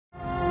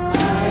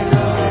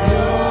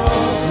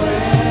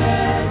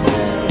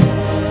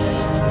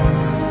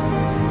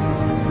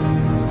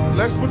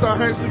put our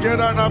hands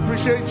together and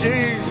appreciate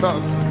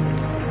Jesus.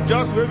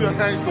 Just wave your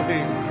hands to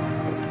him.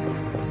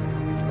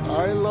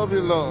 I love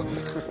you, Lord.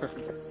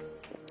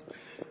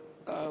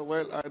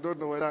 Well, I don't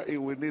know whether it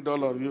will need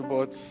all of you,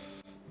 but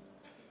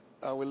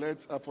I will let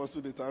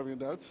Apostle determine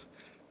that.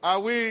 Are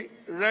we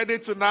ready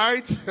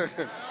tonight?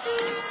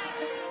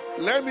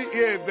 Let me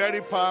hear a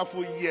very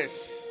powerful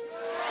yes.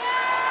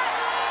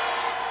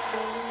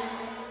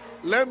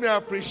 Let me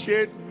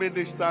appreciate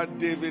Minister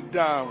David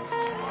Down.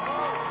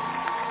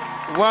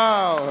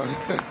 Wow.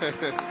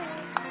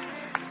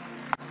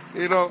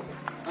 You know,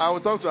 I will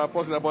talk to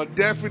Apostle, but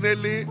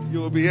definitely you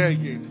will be here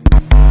again.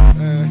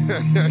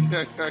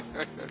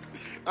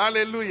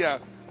 Hallelujah.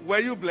 Were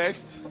you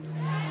blessed?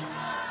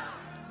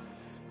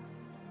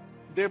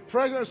 The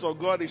presence of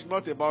God is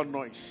not about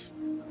noise.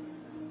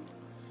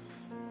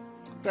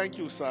 Thank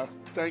you, sir.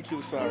 Thank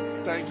you,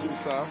 sir. Thank you,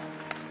 sir.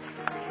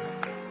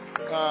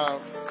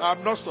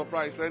 I'm not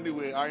surprised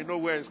anyway. I know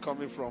where it's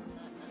coming from.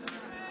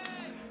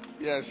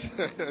 Yes.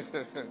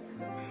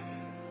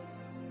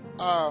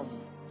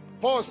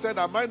 Paul said,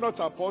 am I not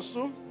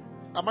apostle?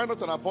 Am I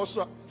not an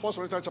apostle? 1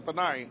 Corinthians chapter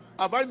 9.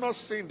 Have I not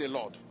seen the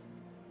Lord?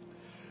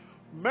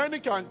 Many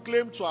can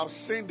claim to have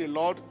seen the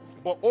Lord,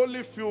 but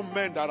only few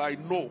men that I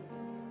know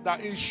that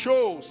it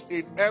shows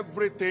in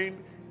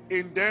everything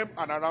in them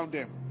and around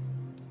them.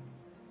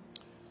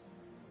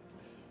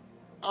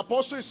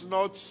 Apostle is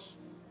not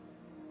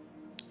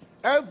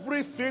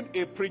everything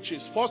he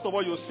preaches. First of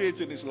all, you see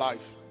it in his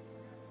life.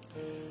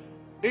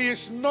 He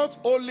is not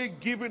only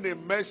giving a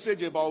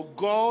message about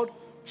God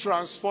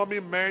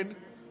transforming men,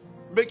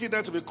 making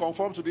them to be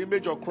conformed to the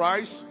image of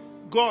Christ,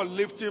 God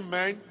lifting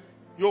men.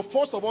 You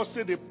first of all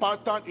see the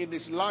pattern in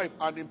his life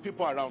and in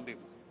people around him.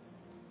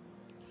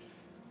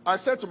 I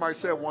said to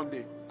myself one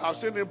day, I've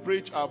seen him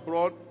preach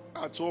abroad,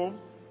 at home,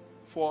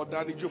 for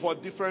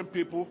different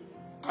people.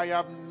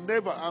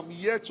 I'm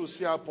yet to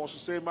see Apostle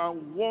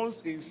Selman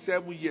once in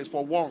 7 years,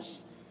 for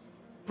once,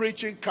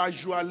 preaching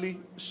casually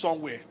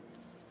somewhere,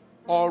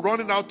 or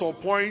running out of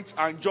points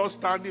and just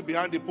standing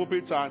behind the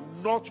pulpit, and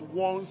not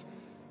once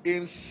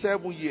in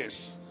 7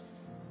 years.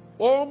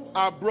 Home,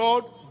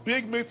 abroad,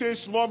 big meeting,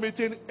 small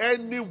meeting,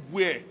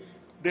 anywhere,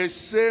 the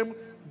same.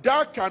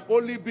 That can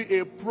only be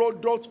a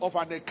product of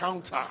an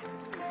encounter.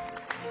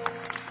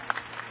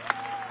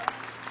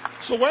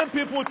 So when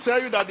people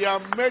tell you that they are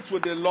met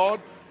with the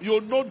Lord,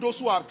 you know those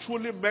who have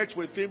truly met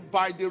with him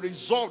by the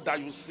result that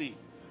you see.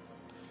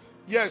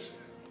 Yes,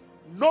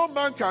 no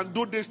man can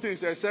do these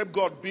things except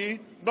God be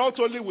not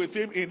only with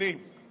him, in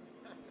him.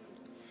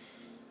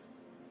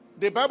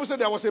 The Bible said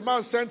there was a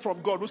man sent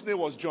from God whose name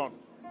was John.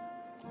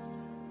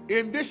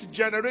 In this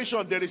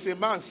generation, there is a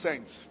man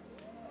sent.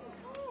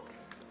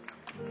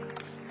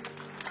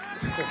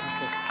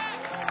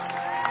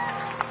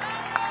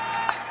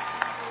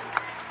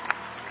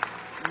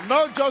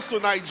 Not just to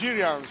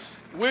Nigerians,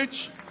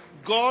 which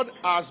God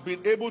has been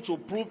able to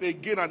prove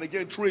again and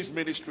again through his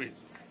ministry,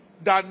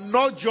 that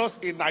not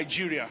just in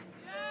Nigeria,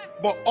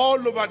 but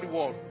all over the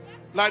world.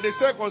 Like they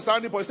said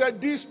concerning Paul, he said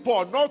this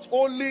Paul, not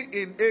only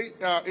in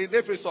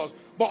Ephesus,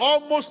 but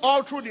almost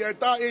all through the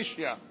entire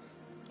Asia.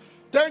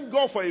 Thank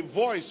God for a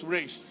voice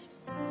raised.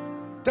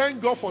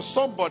 Thank God for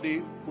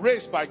somebody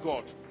raised by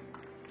God.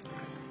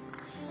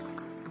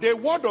 The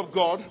word of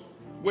God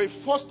will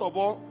first of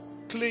all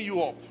clean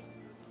you up.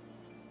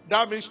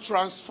 That means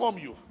transform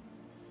you.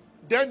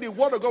 Then the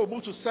word of God will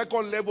move to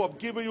second level of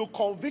giving you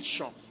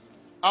conviction.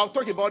 I'll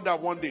talk about that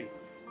one day.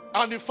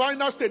 And the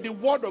final stage, the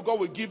word of God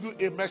will give you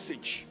a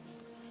message.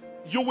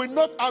 You will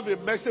not have a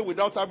message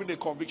without having a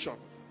conviction,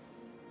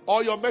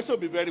 or your message will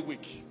be very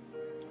weak.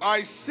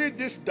 I see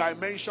these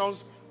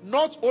dimensions.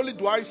 Not only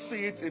do I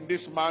see it in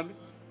this man,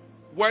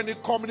 when he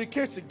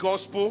communicates the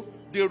gospel,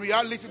 the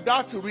reality,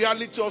 that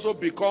reality also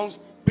becomes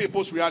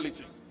people's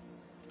reality.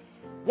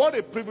 What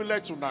a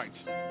privilege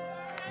tonight.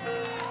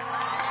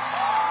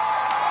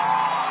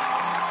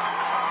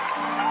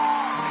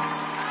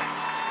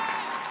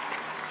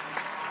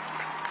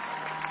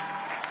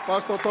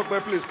 Pastor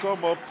Tokwe, please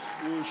come up.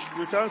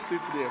 You can't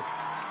sit there.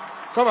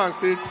 Come and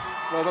sit.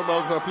 Pastor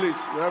Tokwe, please.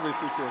 You have a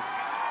seat here.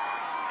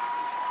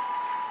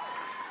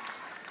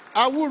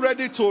 Are we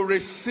ready to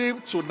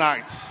receive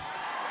tonight?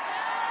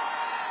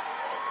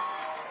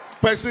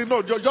 Person,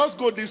 no, just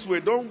go this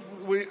way.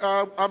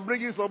 I'm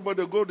bringing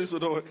somebody to go this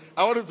way.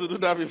 I wanted to do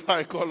that before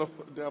I call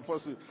up the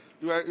apostle.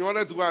 You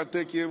wanted to go and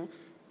take him.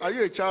 Are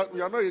you a child?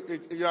 You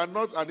are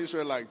not an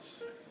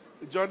Israelite.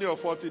 A journey of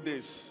 40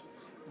 days.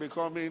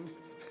 Becoming,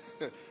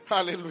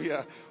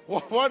 hallelujah.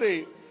 What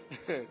a,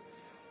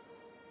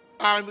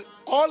 and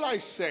all I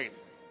said,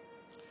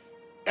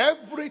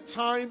 every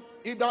time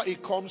either he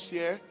comes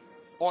here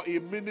or he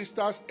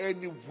ministers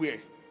anywhere,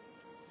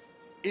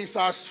 it's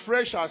as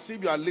fresh as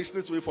if you are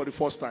listening to it for the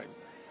first time.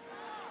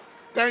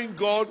 Thank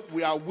God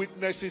we are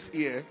witnesses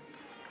here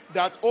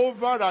that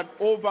over and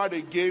over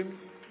again,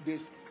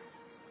 this.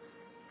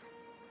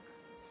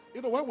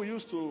 You know, when we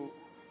used to,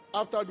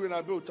 after doing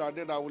Abilta,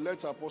 then I would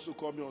let Apostle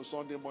call me on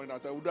Sunday morning.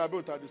 I would do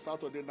Abilta the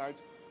Saturday night.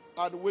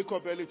 and wake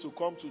up early to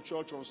come to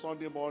church on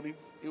Sunday morning.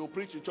 He will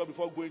preach in church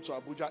before going to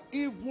Abuja.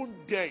 Even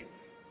then,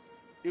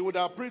 he would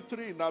have preached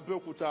 3 in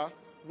Abeokuta.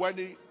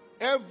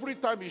 Every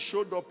time he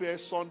showed up here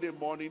Sunday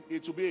morning,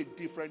 it will be a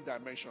different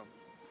dimension.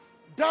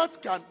 That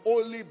can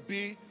only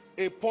be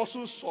a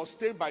person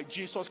sustained by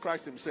Jesus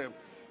Christ himself.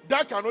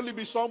 That can only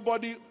be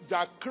somebody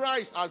that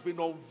Christ has been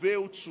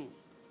unveiled to.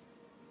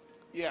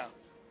 Yeah.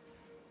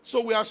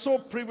 So we are so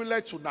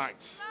privileged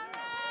tonight.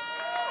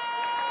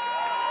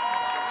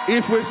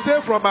 If we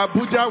say from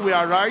Abuja, we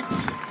are right.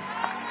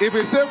 If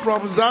we say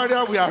from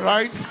Zaria, we are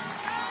right.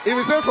 If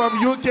we say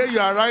from UK, you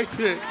are right.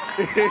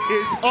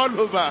 It's all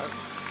over.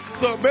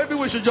 So maybe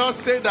we should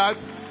just say that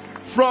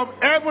from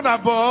heaven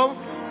above,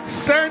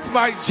 sent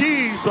by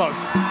Jesus.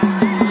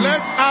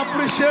 Let's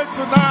appreciate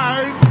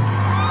tonight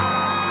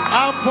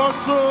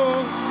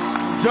Apostle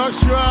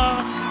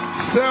Joshua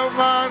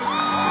Selman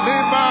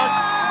Nimak.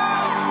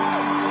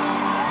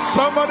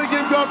 Somebody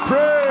give God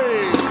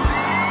praise.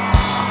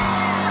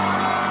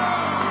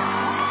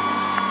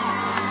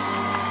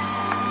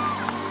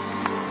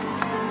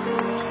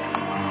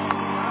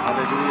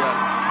 Hallelujah.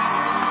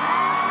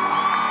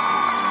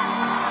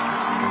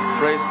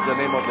 Praise the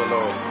name of the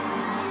Lord.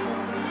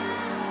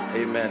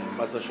 Amen.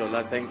 Pastor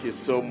Shola, thank you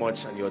so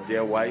much, and your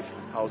dear wife,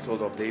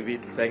 Household of David,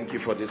 thank you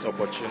for this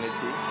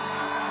opportunity.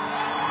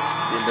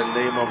 In the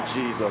name of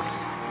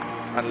Jesus.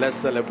 And let's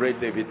celebrate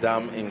David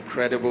Dam.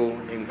 Incredible,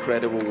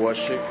 incredible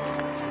worship.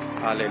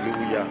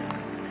 Hallelujah.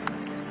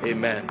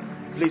 Amen.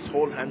 Please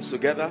hold hands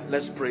together.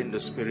 Let's pray in the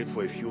Spirit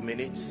for a few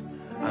minutes,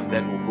 and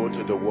then we'll go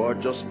to the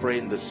Word. Just pray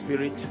in the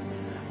Spirit.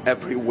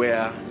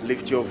 Everywhere,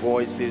 lift your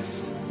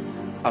voices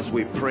as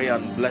we pray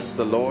and bless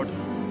the Lord.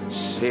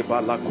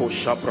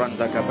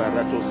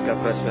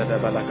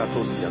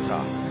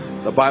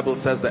 The Bible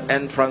says, the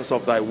entrance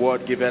of thy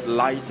word giveth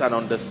light and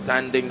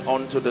understanding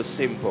unto the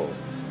simple.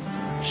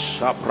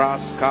 Take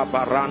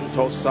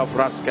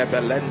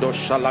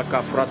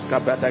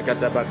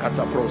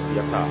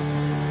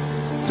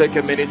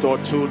a minute or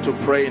two to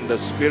pray in the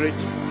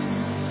Spirit,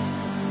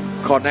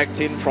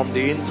 connecting from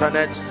the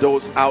internet,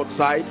 those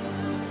outside.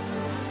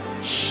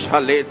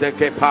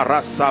 Shaledeke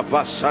parasa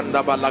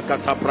vashanda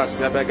balakata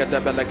prasebege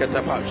de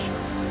belekete pash.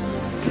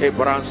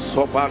 Kebran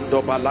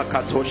sobando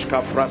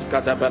balakatoshka fraska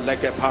de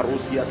beleke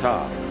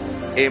parusiata.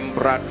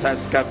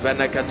 Imbrateska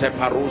venekete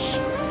parush.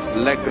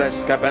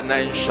 Legreska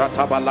benen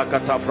shata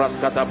balakata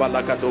fraska de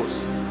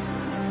balakados.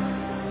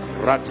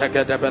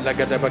 Rateke de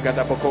beleke de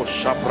begede boko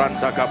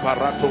shapranda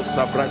kaparato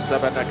sabrese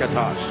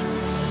beneketash.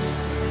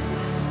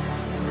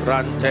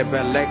 Rante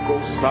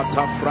beleko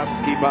sata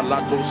fraski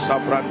balato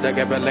savrande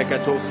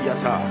gebeleketos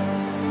yata.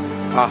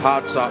 Our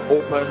hearts are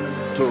open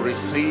to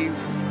receive,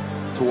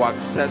 to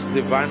access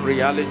divine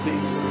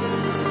realities.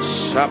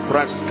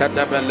 Shapraska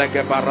de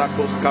beleke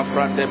baratos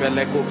kafrande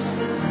belekos.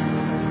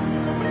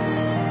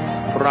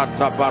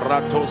 Prata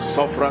baratos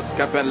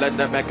sofraska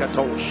belende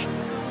mekatosh.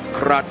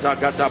 Krata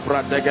gada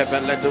brande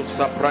gebeletos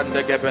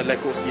saprande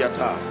gebelekos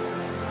yata.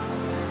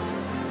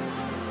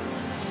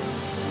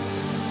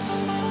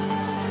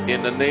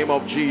 In the name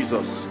of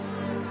Jesus.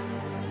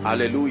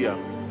 Hallelujah.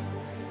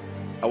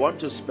 I want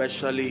to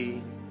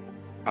specially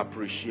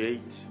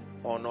appreciate,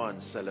 honor and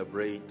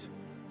celebrate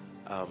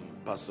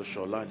Pastor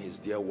Shola and his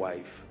dear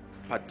wife,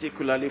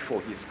 particularly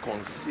for his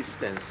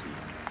consistency.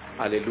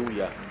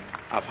 Hallelujah.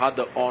 I've had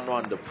the honor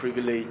and the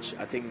privilege,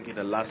 I think in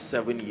the last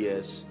 7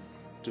 years,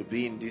 to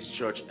be in this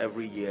church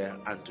every year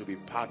and to be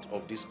part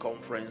of this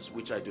conference,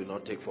 which I do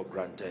not take for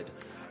granted.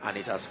 And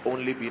it has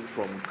only been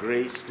from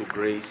grace to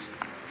grace,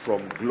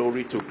 from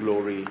glory to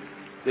glory.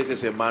 This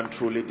is a man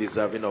truly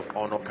deserving of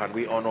honor. Can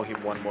we honor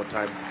him one more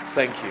time?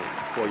 Thank you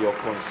for your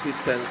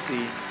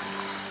consistency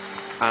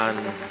and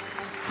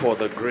for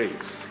the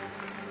grace.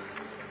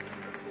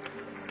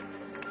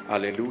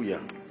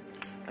 Hallelujah.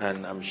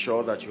 And I'm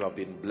sure that you have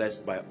been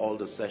blessed by all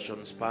the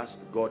sessions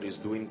past. God is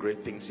doing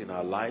great things in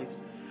our life.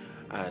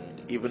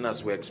 And even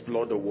as we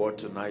explore the word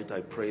tonight,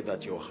 I pray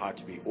that your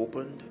heart be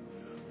opened.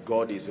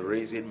 God is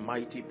raising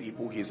mighty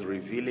people. He's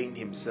revealing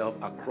himself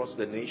across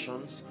the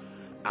nations,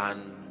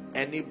 and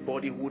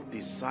anybody who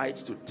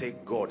decides to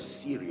take God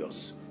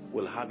serious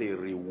will have a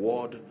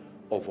reward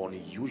of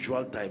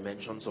unusual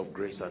dimensions of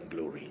grace and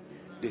glory.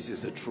 This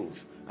is the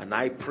truth, and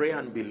I pray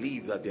and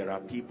believe that there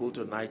are people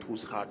tonight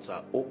whose hearts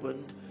are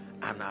opened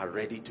and are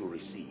ready to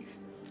receive.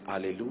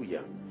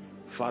 Hallelujah.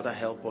 Father,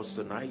 help us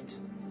tonight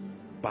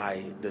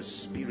by the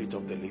Spirit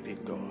of the living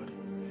God.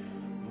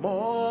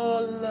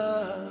 More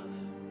love,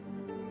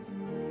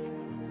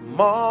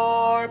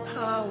 more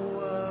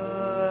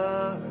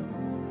power,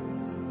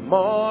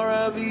 more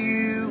of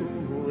you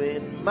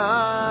in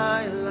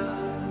my life.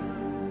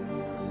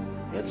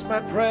 It's my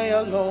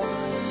prayer, Lord.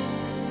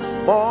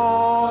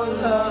 More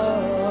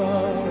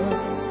love,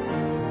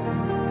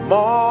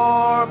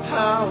 more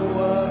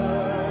power,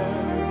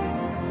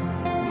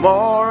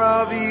 more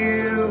of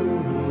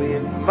you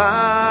in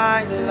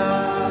my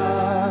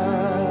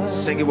life.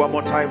 Sing it one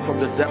more time from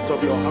the depth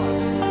of your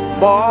heart.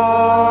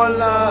 More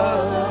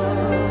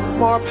love,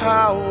 more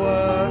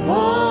power,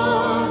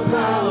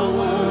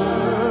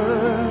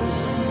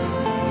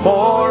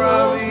 More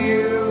of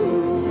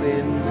you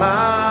in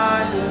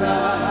my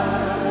life.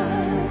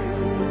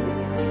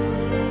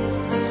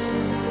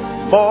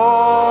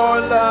 More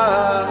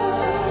love,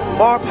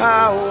 more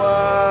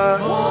power.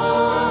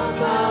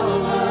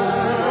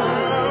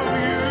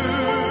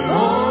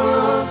 More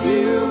of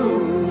you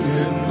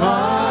in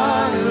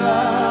my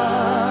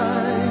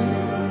life.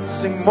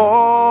 Sing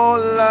more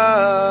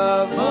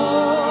love,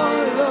 more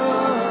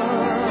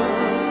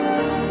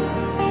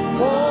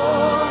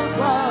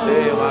power.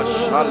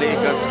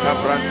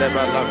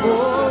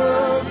 More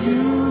of you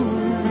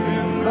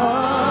in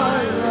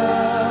my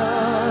life.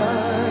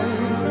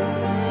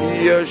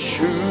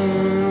 Yeshua.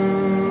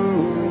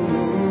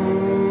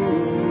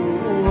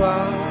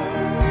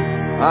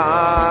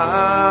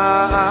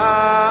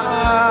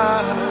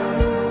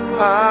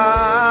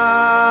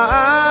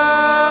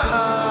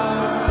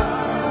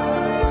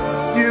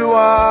 You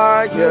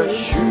are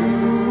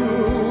Yeshua.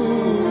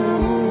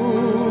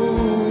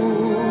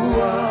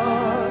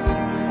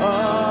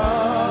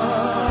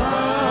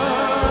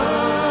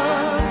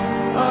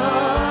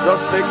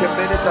 Just take a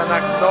minute and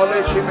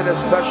acknowledge him in a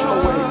special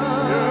way.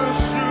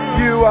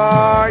 You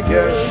are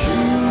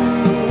Yeshua.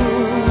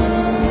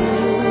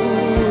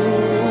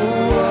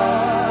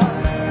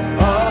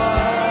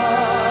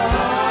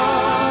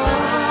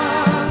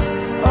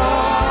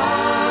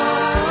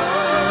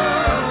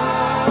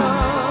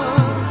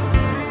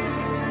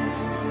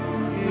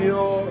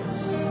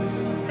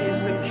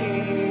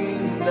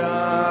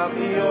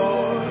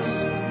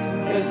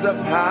 The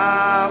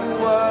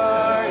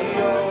power,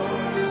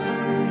 yours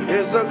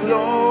is the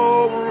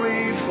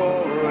glory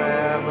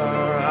forever.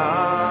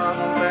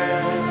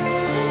 Amen.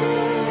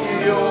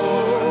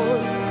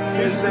 Yours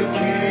is the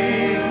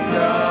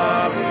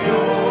kingdom,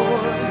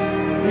 yours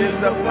is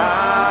the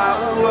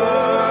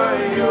power,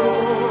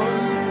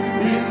 yours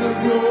is the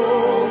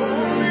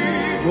glory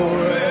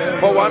forever.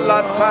 For one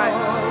last time,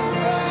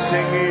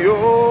 sing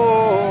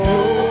yours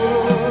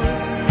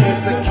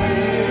is the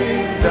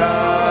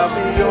kingdom,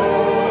 yours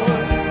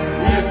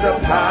the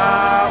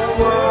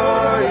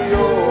power,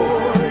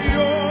 yours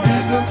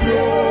is the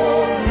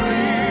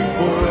glory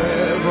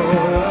forever.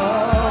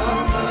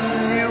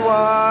 You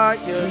are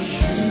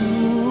Yeshua.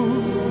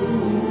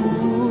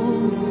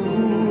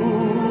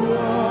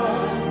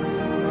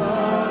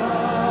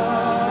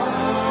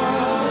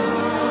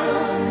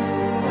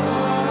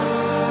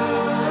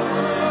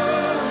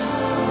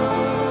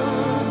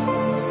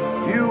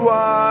 You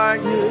are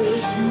Yeshua.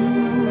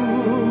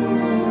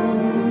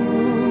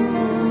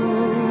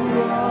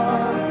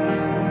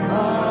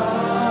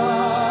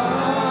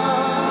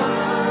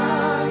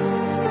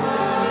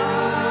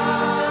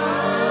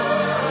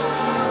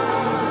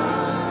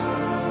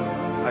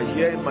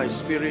 In my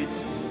spirit,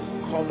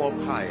 come up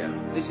higher.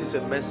 This is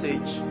a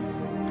message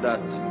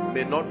that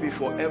may not be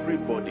for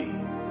everybody,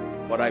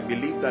 but I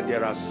believe that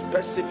there are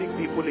specific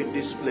people in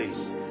this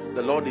place.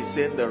 The Lord is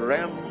saying the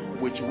realm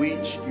which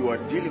you are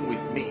dealing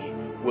with me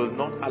will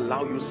not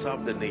allow you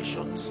serve the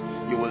nations.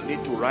 You will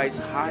need to rise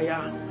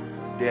higher.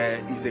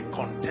 There is a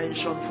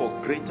contention for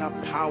greater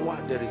power.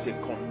 There is a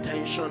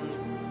contention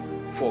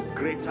for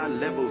greater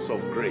levels of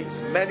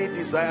grace. Many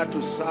desire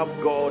to serve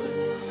God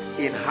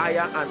in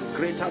higher and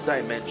greater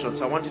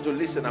dimensions. I want you to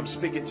listen. I'm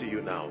speaking to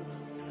you now.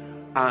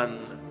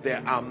 And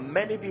there are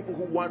many people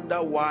who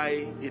wonder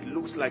why it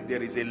looks like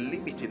there is a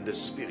limit in the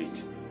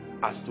spirit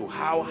as to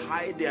how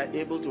high they are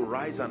able to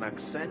rise and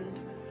ascend,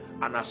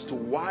 and as to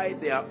why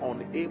they are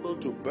unable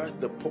to birth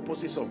the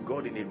purposes of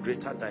God in a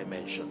greater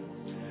dimension.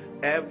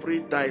 Every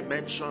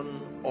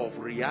dimension of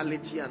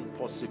reality and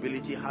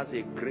possibility has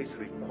a grace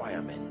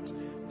requirement.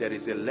 There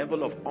is a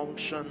level of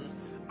unction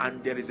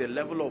and there is a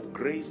level of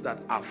grace that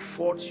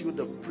affords you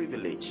the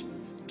privilege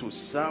to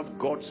serve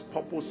God's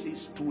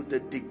purposes to the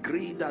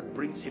degree that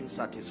brings him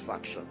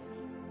satisfaction.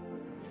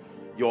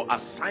 Your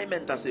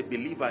assignment as a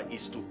believer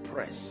is to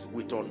press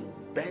with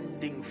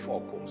unbending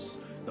focus.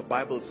 The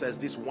Bible says,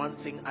 this one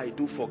thing I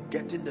do,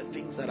 forgetting the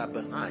things that are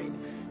behind.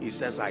 It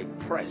says, I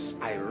press,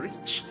 I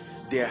reach.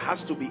 There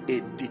has to be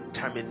a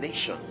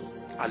determination.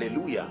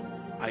 Hallelujah.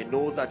 I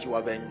know that you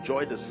have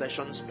enjoyed the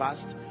sessions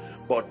past,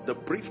 but the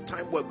brief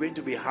time we're going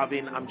to be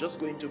having, I'm just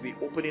going to be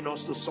opening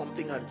us to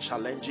something and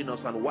challenging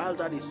us. And while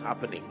that is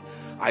happening,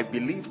 I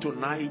believe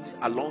tonight,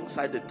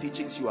 alongside the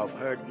teachings you have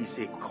heard, is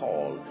a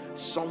call,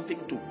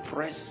 something to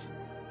press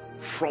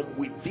from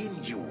within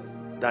you,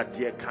 that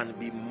there can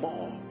be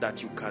more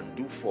that you can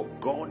do for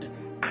God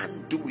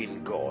and do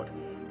in God,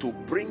 to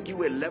bring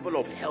you a level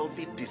of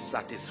healthy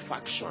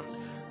dissatisfaction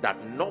that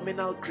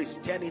nominal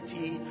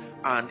Christianity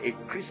and a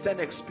Christian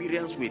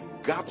experience with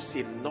gaps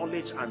in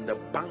knowledge and the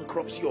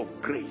bankruptcy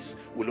of grace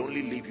will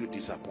only leave you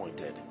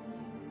disappointed.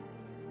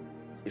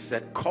 He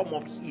said, come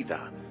up hither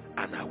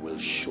and I will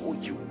show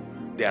you.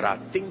 There are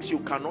things you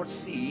cannot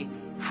see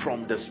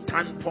from the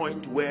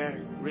standpoint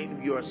where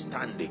when you are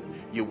standing,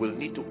 you will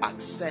need to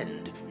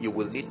ascend, you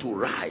will need to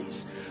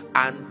rise.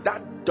 And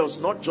that does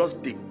not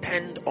just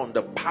depend on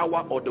the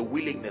power or the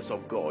willingness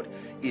of God.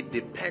 It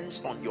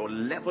depends on your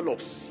level of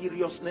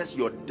seriousness,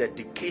 your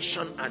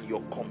dedication, and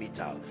your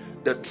committal.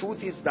 The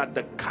truth is that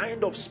the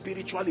kind of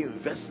spiritual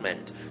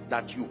investment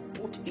that you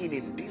put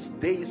in these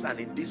days and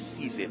in this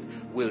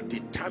season will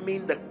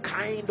determine the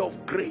kind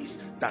of grace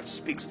that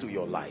speaks to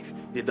your life.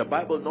 Did the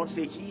Bible not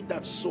say, he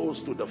that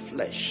sows to the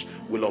flesh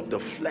will of the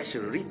flesh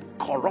reap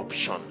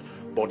corruption,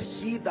 but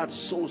he that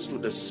sows to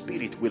the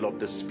Spirit will of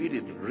the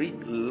Spirit reap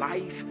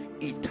life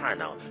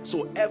eternal?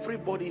 So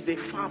everybody is a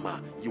farmer.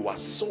 You are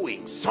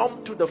sowing,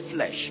 some to the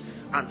flesh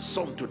and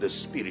some to the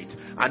Spirit.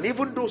 And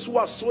even those who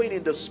are sowing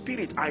in the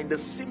Spirit are in the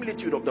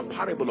similitude of the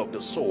parable of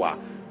the sower.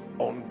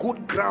 On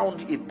good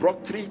ground, it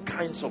brought three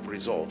kinds of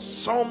results: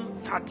 some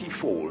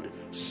 30-fold,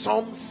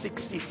 some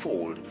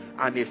 60-fold,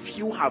 and a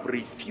few have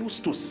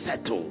refused to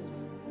settle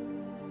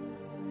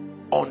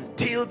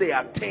until they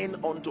attain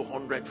unto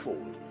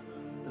 100-fold.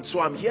 And so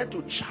I'm here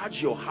to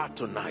charge your heart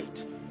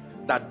tonight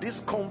that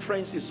this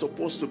conference is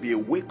supposed to be a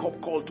wake-up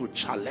call to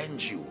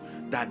challenge you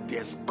that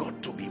there's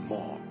got to be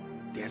more.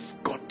 There's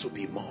got to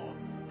be more.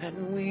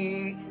 And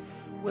we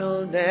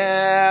will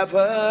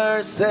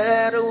never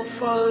settle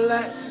for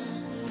less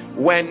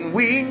when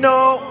we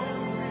know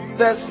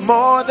there's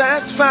more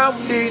that's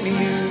found in you.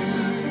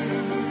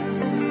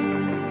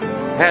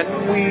 And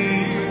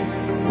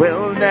we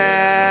will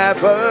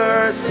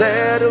never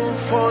settle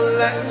for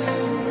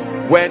less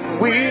when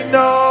we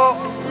know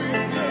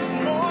there's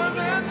more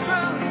that's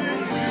found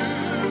in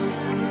you.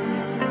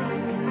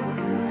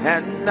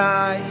 And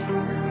I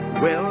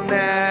will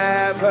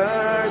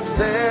never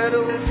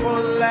settle for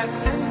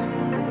less.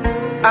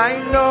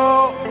 I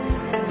know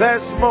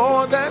there's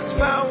more that's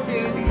found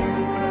in you.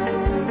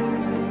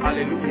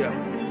 Hallelujah.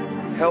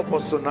 Help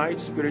us tonight,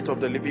 Spirit of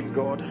the living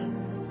God.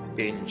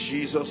 In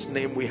Jesus'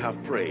 name we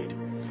have prayed.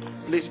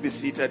 Please be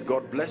seated.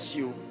 God bless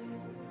you.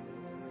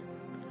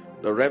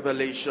 The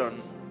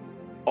revelation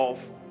of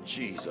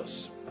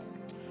Jesus.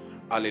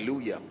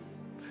 Hallelujah.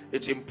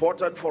 It's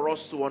important for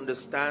us to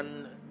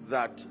understand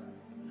that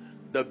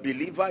the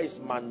believer is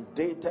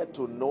mandated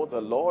to know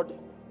the Lord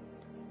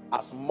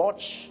as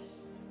much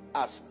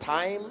as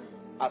time,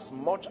 as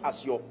much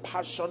as your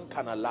passion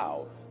can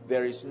allow.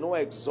 There is no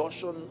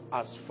exhaustion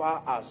as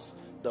far as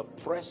the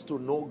press to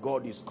know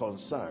God is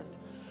concerned.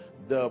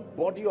 The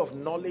body of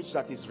knowledge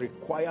that is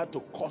required to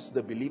cause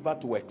the believer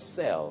to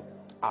excel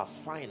are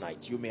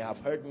finite. You may have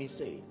heard me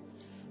say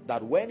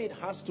that when it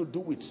has to do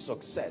with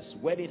success,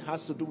 when it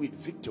has to do with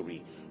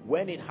victory,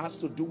 when it has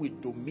to do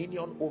with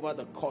dominion over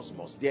the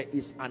cosmos, there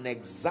is an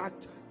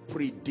exact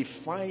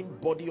predefined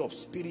body of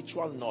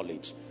spiritual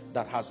knowledge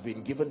that has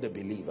been given the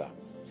believer.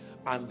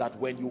 And that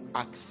when you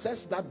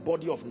access that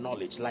body of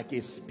knowledge like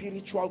a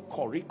spiritual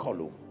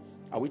curriculum,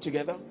 are we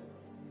together?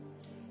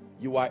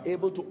 You are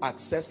able to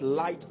access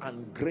light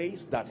and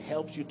grace that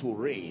helps you to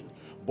reign.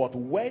 But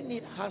when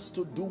it has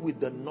to do with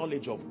the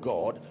knowledge of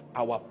God,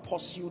 our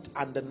pursuit,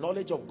 and the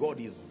knowledge of God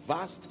is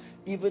vast,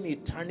 even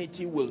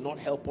eternity will not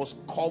help us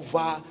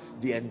cover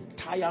the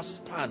entire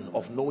span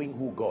of knowing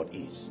who God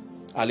is.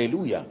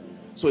 Hallelujah.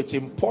 So it's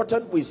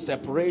important we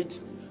separate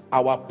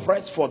our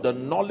press for the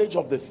knowledge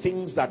of the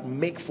things that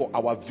make for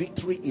our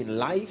victory in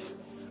life,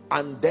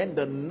 and then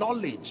the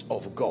knowledge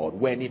of God.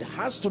 When it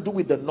has to do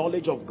with the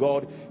knowledge of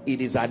God,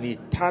 it is an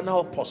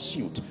eternal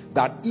pursuit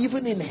that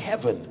even in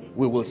heaven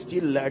we will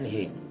still learn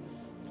him.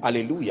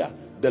 Hallelujah.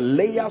 The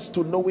layers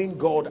to knowing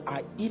God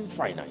are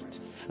infinite,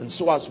 and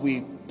so as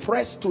we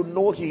press to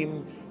know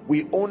him,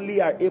 we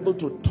only are able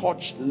to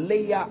touch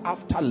layer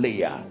after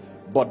layer.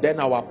 But then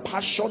our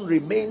passion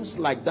remains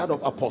like that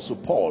of Apostle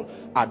Paul.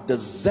 At the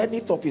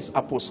zenith of his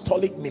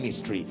apostolic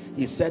ministry,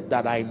 he said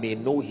that I may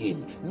know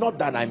him, not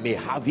that I may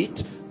have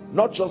it,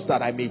 not just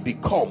that I may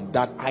become,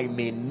 that I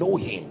may know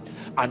him.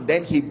 And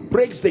then he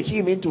breaks the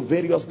him into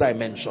various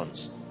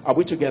dimensions. Are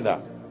we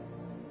together?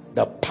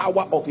 The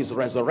power of his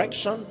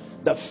resurrection,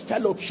 the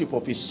fellowship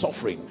of his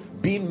suffering,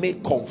 being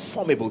made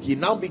conformable. He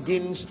now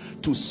begins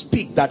to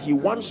speak that he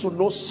wants to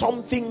know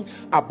something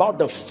about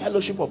the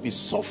fellowship of his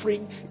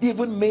suffering,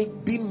 even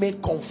being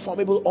made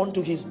conformable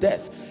unto his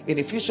death. In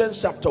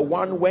Ephesians chapter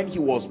 1, when he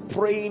was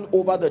praying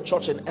over the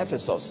church in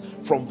Ephesus,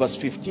 from verse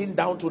 15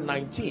 down to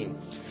 19,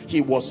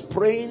 he was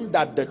praying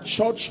that the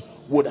church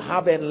would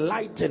have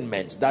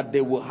enlightenment, that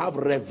they will have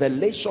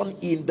revelation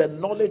in the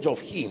knowledge of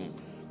him,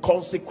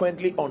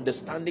 consequently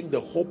understanding the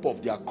hope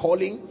of their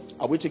calling.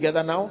 Are we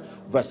together now?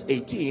 Verse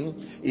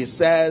 18, it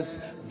says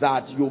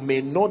that you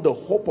may know the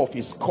hope of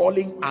his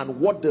calling and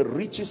what the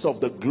riches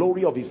of the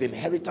glory of his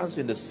inheritance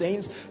in the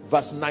saints.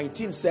 Verse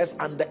 19 says,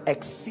 and the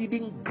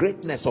exceeding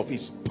greatness of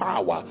his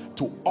power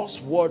to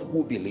usward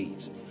who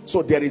believe.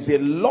 So there is a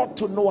lot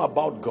to know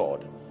about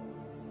God.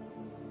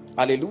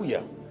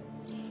 Hallelujah.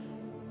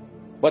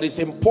 But it's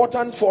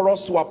important for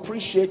us to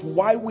appreciate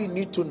why we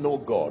need to know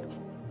God.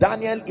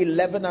 Daniel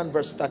 11 and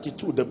verse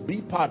 32, the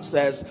B part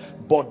says,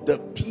 but the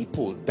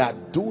people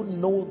that do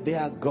know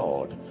their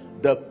God,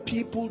 the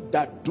people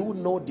that do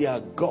know their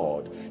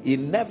God. He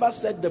never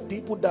said the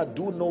people that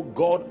do know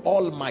God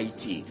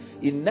Almighty.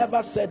 He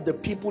never said the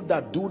people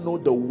that do know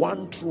the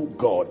one true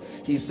God.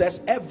 He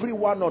says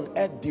everyone on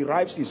earth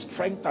derives his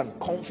strength and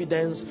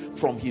confidence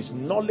from his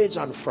knowledge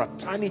and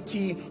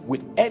fraternity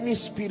with any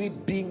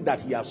spirit being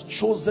that he has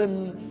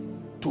chosen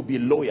to be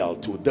loyal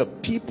to. The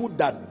people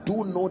that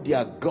do know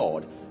their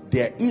God,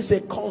 there is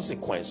a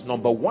consequence.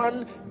 Number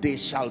one, they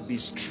shall be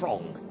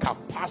strong,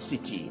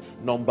 capacity.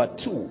 Number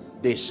two,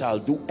 they shall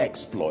do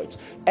exploits.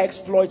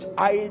 Exploits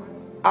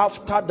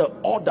after the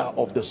order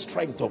of the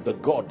strength of the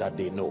God that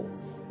they know.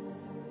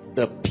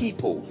 The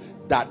people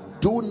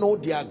that do know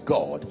their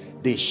God,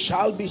 they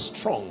shall be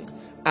strong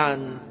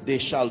and they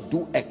shall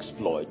do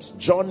exploits.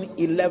 John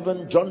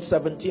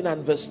 17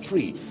 and verse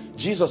 3,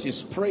 Jesus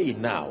is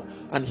praying now,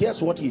 and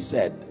here's what he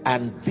said: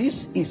 and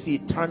this is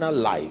eternal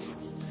life,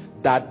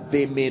 that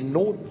they may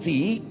know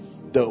thee,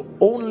 the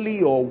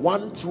only or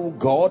one true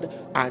God,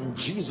 and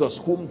Jesus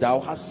whom thou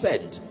hast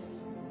sent.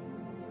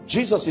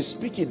 Jesus is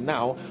speaking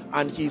now,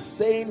 and he's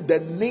saying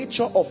the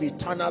nature of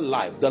eternal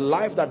life, the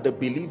life that the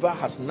believer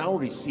has now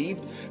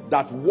received,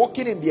 that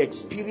walking in the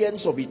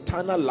experience of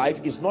eternal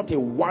life is not a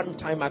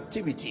one-time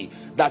activity,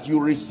 that you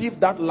receive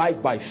that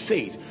life by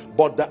faith,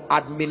 but the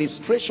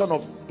administration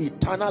of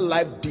eternal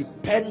life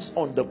depends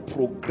on the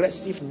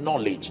progressive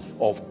knowledge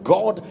of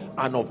God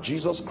and of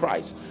Jesus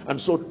Christ. And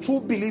so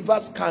two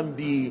believers can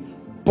be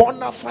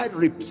bona fide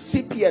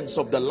recipients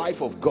of the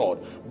life of God,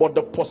 but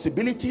the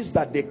possibilities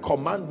that they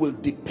command will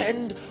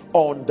depend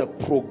on the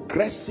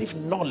progressive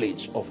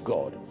knowledge of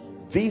God.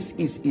 This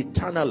is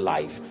eternal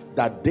life,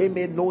 that they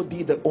may know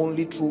thee, the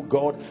only true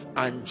God,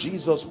 and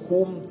Jesus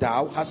whom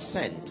thou hast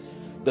sent.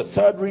 The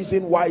third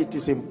reason why it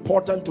is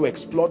important to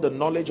explore the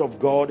knowledge of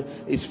God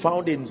is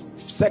found in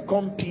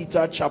 2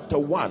 Peter chapter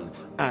 1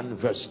 and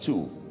verse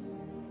 2.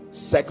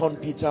 2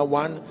 Peter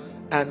 1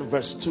 and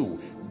verse 2.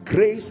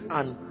 Grace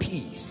and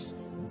peace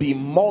be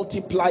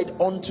multiplied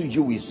unto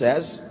you, he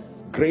says.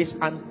 Grace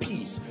and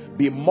peace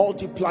be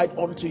multiplied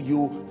unto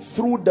you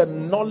through the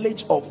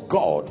knowledge of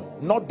God,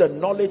 not the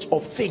knowledge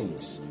of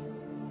things.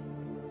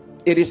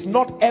 It is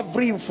not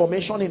every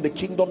information in the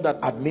kingdom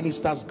that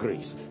administers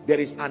grace. There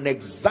is an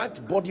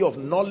exact body of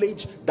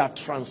knowledge that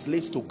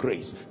translates to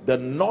grace. The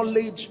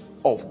knowledge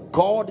of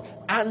God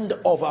and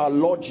of our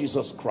Lord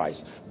Jesus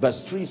Christ.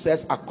 Verse 3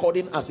 says,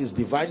 according as his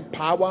divine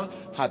power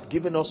hath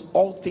given us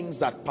all things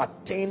that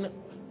pertain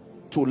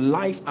to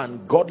life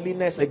and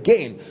godliness,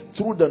 again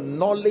through the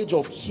knowledge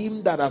of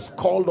him that has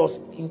called us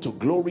into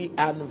glory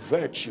and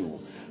virtue.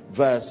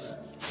 Verse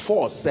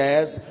 4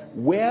 says,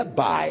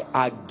 whereby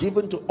are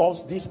given to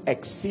us these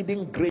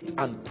exceeding great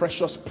and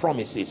precious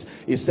promises.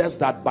 It says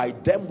that by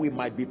them we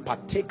might be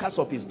partakers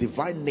of his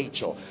divine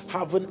nature,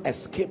 having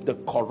escaped the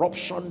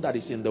corruption that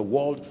is in the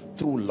world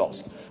through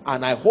lust.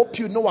 And I hope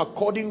you know,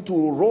 according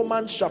to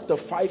Romans chapter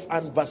 5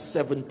 and verse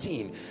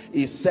 17,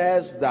 it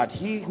says that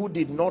he who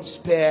did not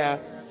spare,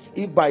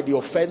 if by the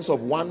offense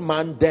of one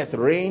man death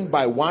reigned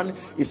by one,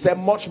 he said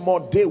much more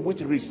they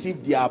which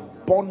receive the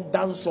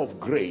abundance of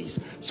grace.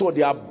 So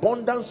the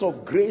abundance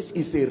of grace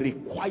is a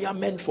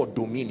requirement for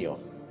dominion.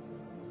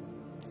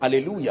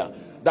 Hallelujah.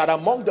 That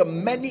among the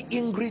many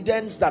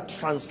ingredients that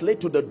translate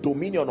to the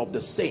dominion of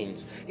the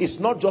saints is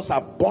not just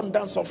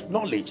abundance of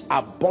knowledge,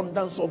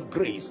 abundance of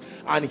grace.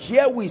 And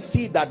here we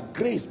see that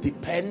grace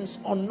depends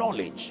on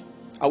knowledge.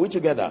 Are we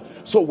together?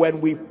 So when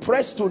we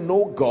press to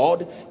know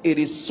God, it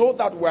is so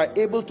that we are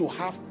able to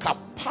have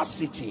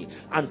capacity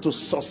and to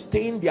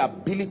sustain the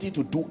ability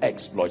to do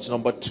exploits.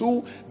 Number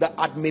two, the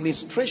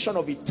administration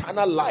of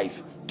eternal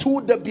life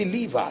to the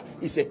believer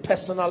is a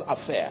personal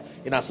affair.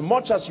 In as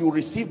much as you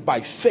receive by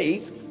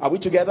faith, are we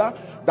together?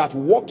 That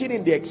walking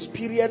in the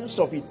experience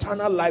of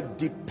eternal life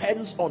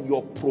depends on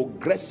your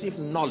progressive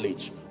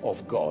knowledge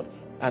of God.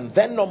 And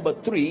then number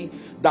three,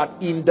 that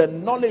in the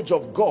knowledge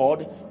of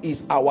God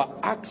is our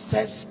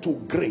access to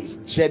grace,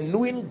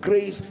 genuine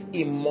grace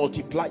in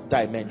multiplied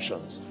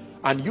dimensions.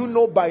 And you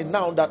know by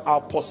now that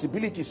our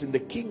possibilities in the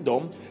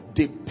kingdom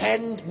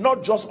depend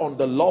not just on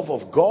the love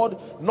of God,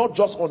 not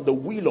just on the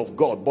will of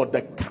God, but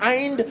the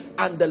kind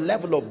and the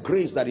level of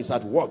grace that is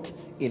at work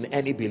in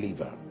any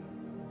believer.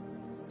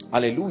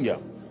 Hallelujah.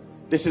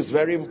 This is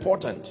very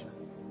important.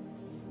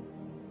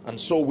 And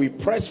so we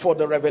press for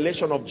the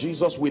revelation of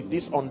Jesus with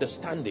this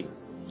understanding.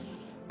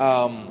 There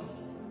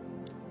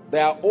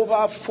are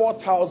over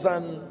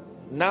 4,000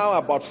 now,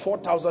 about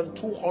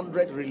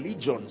 4,200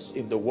 religions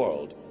in the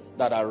world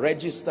that are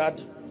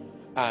registered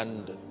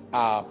and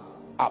are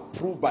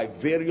approved by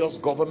various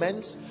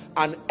governments,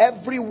 and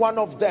every one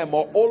of them,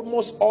 or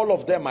almost all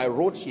of them, I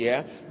wrote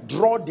here,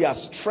 draw their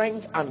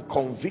strength and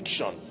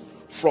conviction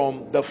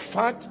from the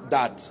fact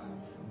that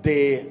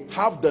they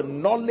have the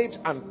knowledge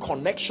and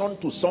connection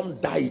to some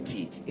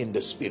deity in the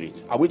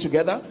spirit. Are we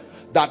together?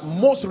 that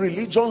most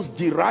religions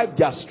derive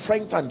their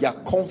strength and their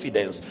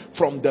confidence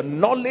from the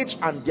knowledge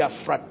and their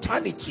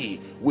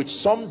fraternity with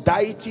some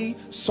deity,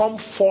 some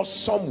force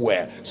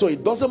somewhere. So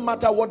it doesn't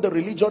matter what the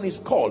religion is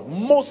called.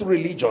 Most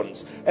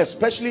religions,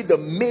 especially the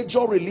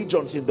major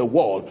religions in the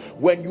world,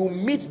 when you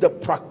meet the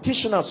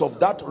practitioners of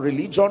that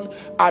religion,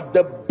 at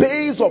the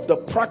base of the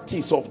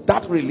practice of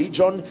that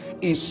religion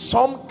is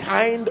some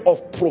kind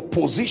of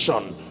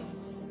proposition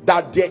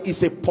that there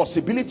is a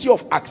possibility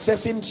of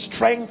accessing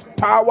strength,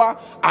 power,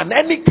 and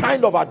any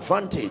kind of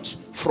advantage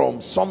from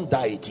some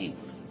deity.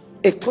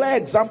 A clear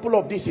example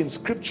of this in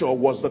scripture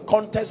was the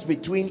contest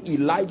between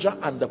Elijah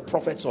and the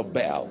prophets of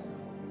Baal.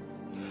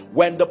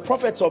 When the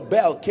prophets of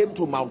Baal came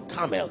to Mount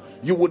Carmel,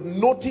 you would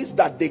notice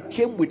that they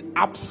came with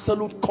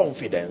absolute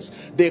confidence.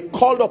 They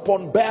called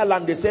upon Baal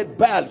and they said,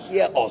 Baal,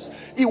 hear us.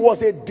 It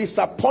was a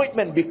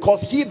disappointment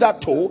because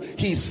hitherto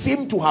he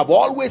seemed to have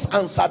always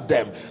answered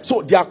them.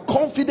 So their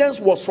confidence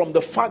was from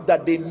the fact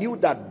that they knew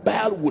that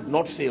Baal would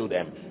not fail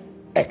them,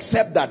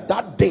 except that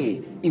that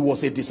day it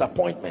was a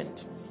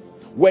disappointment.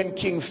 When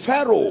King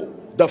Pharaoh,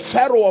 the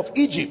Pharaoh of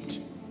Egypt,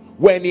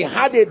 when he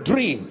had a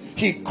dream,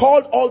 he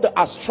called all the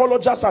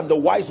astrologers and the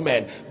wise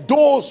men,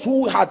 those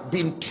who had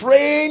been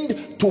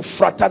trained to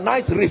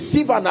fraternize,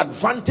 receive an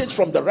advantage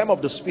from the realm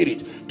of the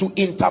spirit, to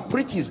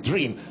interpret his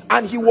dream.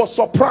 And he was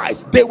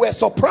surprised. They were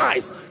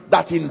surprised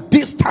that in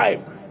this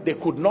time they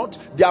could not,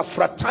 their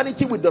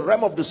fraternity with the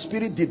realm of the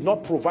spirit did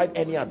not provide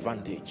any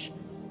advantage.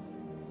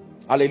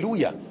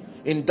 Hallelujah.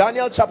 In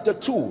Daniel chapter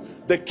 2,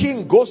 the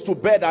king goes to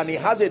bed and he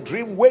has a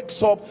dream,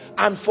 wakes up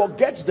and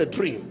forgets the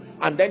dream.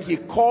 And then he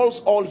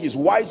calls all his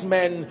wise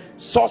men,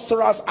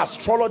 sorcerers,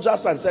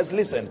 astrologers, and says,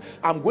 listen,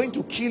 I'm going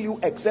to kill you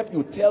except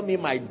you tell me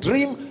my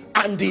dream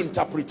and the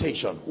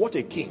interpretation. What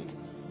a king.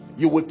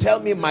 You will tell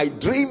me my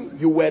dream,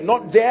 you were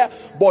not there,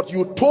 but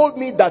you told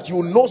me that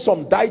you know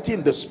some deity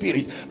in the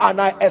spirit, and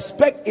I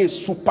expect a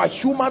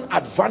superhuman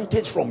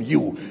advantage from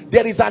you.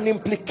 There is an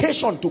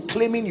implication to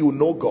claiming you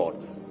know God.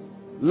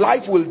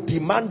 Life will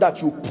demand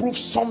that you prove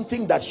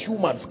something that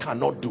humans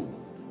cannot do.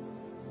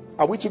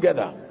 Are we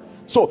together?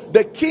 So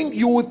the king,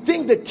 you would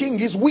think the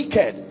king is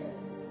wicked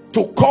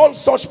to call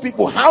such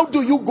people. How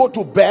do you go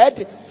to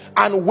bed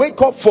and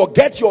wake up,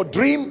 forget your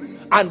dream,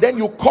 and then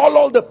you call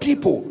all the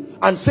people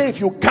and say, if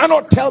you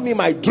cannot tell me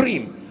my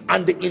dream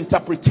and the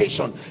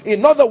interpretation?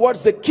 In other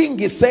words, the king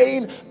is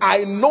saying,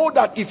 I know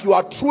that if you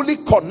are truly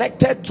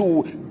connected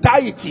to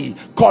deity,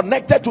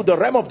 connected to the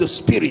realm of the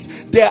spirit,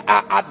 there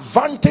are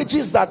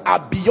advantages that are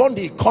beyond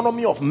the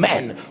economy of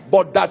men,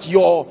 but that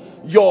your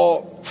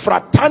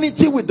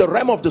fraternity with the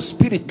realm of the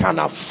spirit can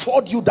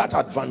afford you that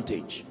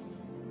advantage.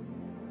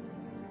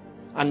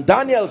 And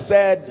Daniel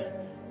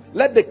said,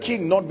 let the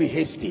king not be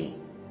hasty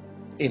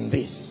in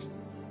this.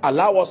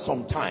 Allow us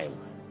some time.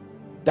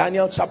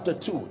 Daniel chapter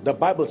 2, the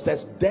Bible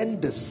says, then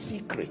the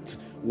secret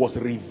was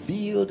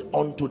revealed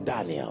unto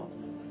Daniel.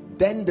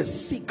 Then the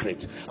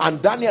secret.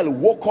 And Daniel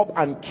woke up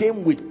and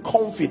came with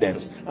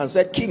confidence and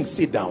said, king,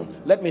 sit down,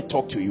 let me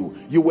talk to you.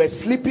 You were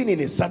sleeping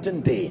in a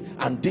certain day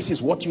and this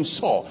is what you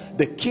saw.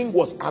 The king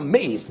was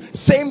amazed.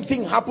 Same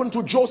thing happened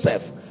to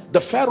Joseph. The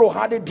Pharaoh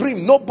had a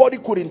dream, nobody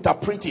could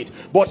interpret it,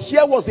 but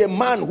here was a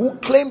man who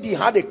claimed he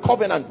had a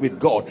covenant with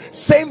God.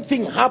 Same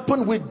thing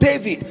happened with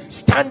David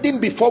standing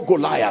before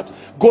Goliath.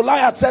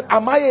 Goliath said,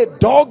 am I a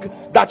dog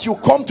that you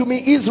come to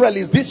me? Israel,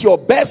 is this your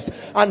best?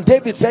 And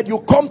David said, you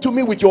come to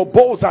me with your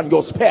bows and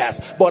your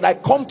spears, but I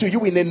come to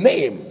you in a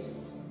name,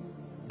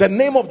 the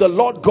name of the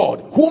Lord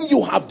God, whom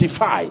you have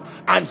defied.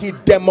 And he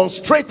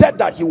demonstrated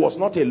that he was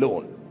not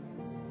alone.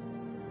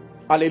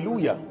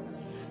 Hallelujah.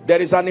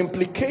 There is an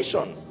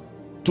implication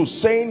to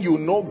saying you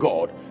know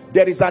God.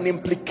 There is an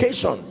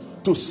implication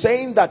to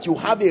saying that you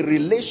have a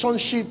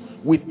relationship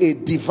with a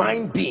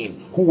divine being,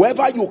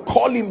 whoever you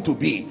call him to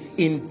be.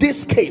 In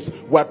this case,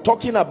 we're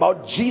talking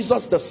about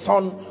Jesus, the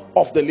Son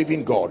of the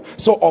living God.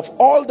 So of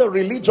all the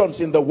religions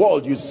in the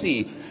world, you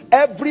see,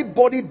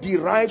 everybody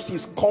derives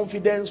his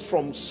confidence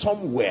from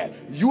somewhere,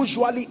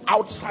 usually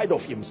outside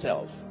of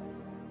himself.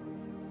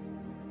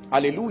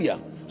 Hallelujah.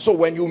 So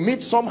when you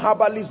meet some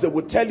herbalists, they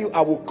will tell you,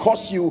 I will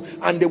curse you,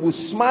 and they will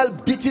smile,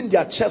 beating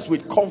their chest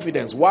with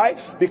confidence. Why?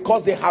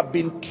 Because they have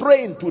been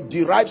trained to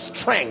derive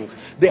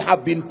strength. They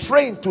have been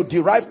trained to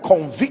derive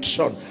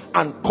conviction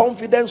and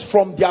confidence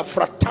from their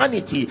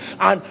fraternity.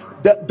 And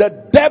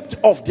the depth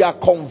of their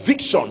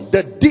conviction,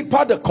 the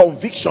deeper the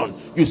conviction,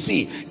 you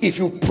see, if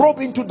you probe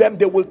into them,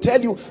 they will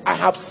tell you, I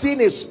have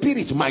seen a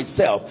spirit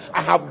myself.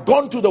 I have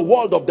gone to the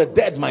world of the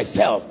dead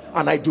myself,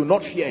 and I do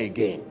not fear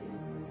again.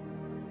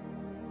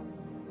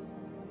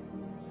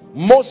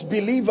 Most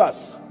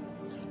believers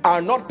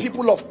are not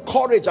people of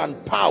courage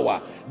and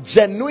power.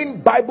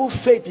 Genuine Bible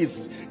faith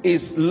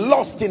is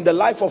lost in the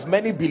life of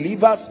many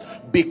believers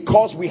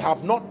because we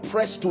have not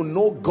pressed to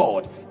know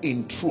God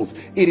in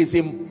truth. It is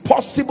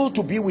impossible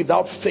to be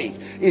without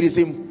faith. It is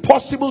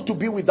impossible to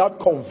be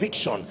without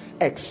conviction,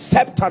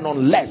 except and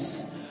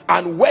unless.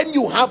 And when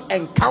you have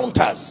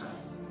encounters,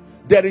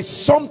 There is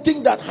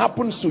something that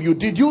happens to you.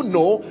 Did you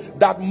know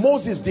that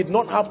Moses did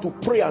not have to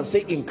pray and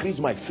say, increase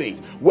my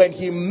faith? When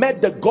he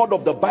met the God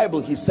of the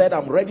Bible, he said,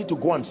 I'm ready to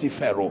go and see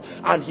Pharaoh.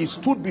 And he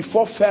stood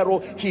before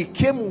Pharaoh. He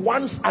came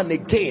once and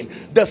again.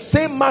 The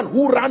same man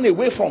who ran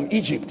away from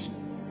Egypt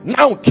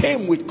now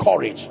came with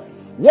courage.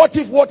 What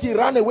if what he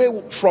ran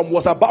away from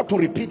was about to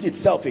repeat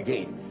itself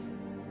again?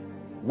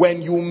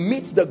 When you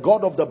meet the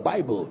God of the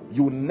Bible,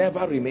 you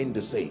never remain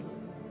the same.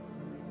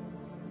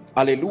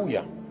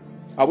 Hallelujah.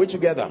 Are we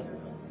together?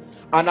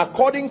 And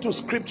according to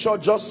scripture,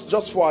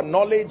 just for our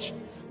knowledge,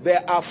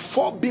 there are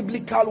 4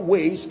 biblical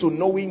ways to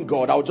knowing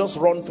God. I'll just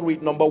run through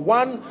it. Number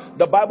 1,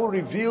 the Bible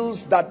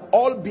reveals that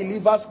all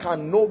believers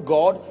can know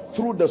God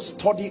through the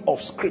study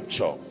of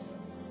scripture.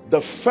 The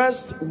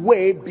first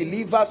way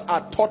believers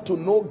are taught to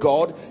know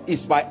God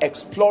is by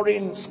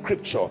exploring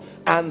scripture.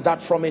 And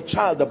that from a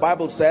child, the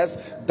Bible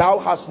says, thou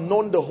hast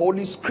known the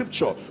holy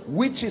scripture,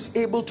 which is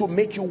able to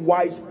make you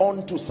wise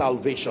unto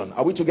salvation.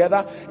 Are we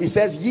together? It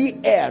says, ye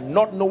err,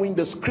 not knowing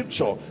the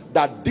scripture,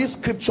 that this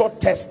scripture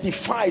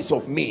testifies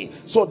of me.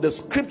 So the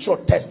scripture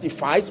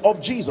testifies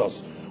of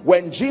Jesus.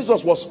 When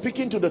Jesus was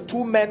speaking to the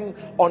 2 men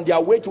on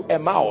their way to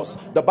Emmaus,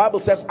 the Bible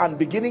says, and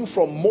beginning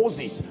from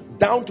Moses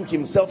down to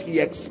himself, he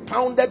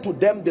expounded to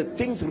them the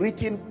things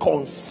written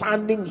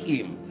concerning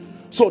him.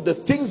 So the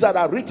things that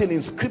are written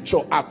in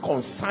scripture are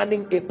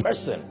concerning a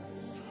person.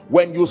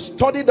 When you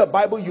study the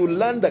Bible, you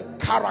learn the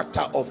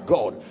character of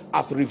God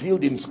as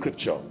revealed in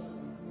scripture.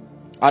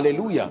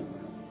 Hallelujah.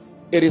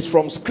 It is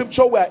from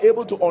scripture we are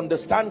able to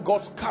understand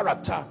God's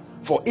character.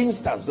 For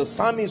instance, the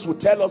psalmist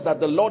would tell us that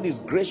the Lord is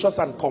gracious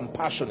and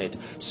compassionate,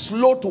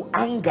 slow to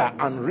anger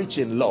and rich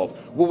in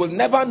love. We will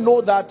never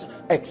know that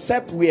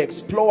except we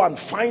explore and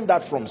find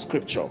that from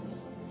scripture.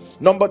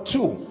 Number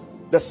 2,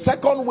 the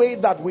second way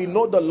that we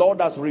know the Lord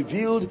has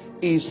revealed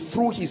is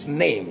through his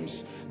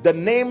names. The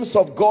names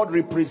of God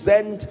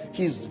represent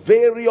his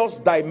various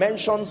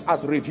dimensions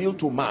as revealed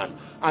to man,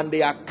 and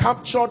they are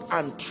captured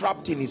and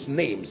trapped in his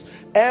names.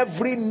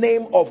 Every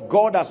name of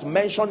God as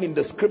mentioned in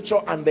the scripture,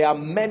 and there are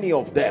many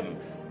of them,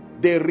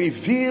 they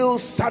reveal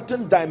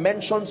certain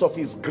dimensions of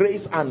his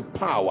grace and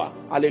power.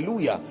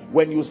 Hallelujah.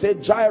 When you say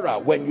Jireh,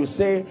 when you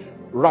say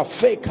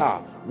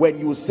Rafeka, when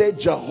you say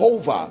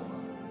Jehovah,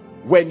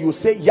 when you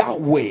say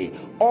Yahweh,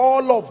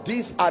 all of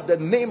these are the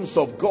names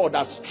of God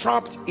as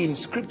trapped in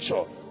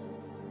scripture.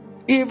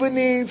 Even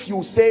if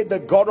you say the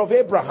God of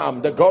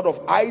Abraham, the God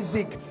of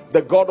Isaac,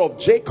 the God of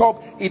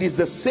Jacob, it is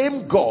the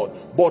same God,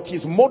 but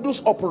his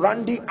modus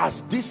operandi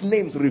as these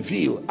names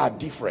reveal are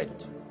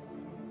different.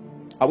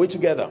 Are we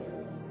together?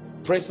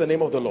 Praise the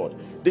name of the Lord.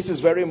 This is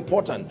very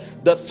important.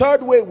 The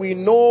third way we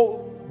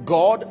know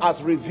God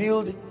as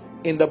revealed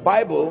in the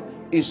Bible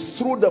is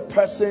through the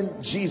person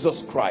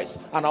Jesus Christ.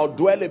 And I'll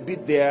dwell a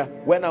bit there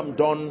when I'm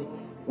done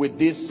with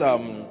this,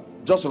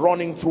 just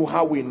running through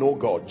how we know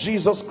God.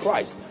 Jesus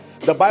Christ.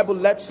 The Bible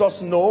lets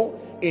us know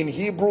in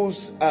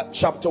Hebrews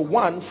chapter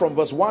 1 from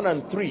verse 1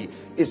 and 3,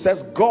 it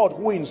says, God,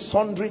 who in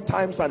sundry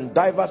times and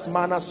diverse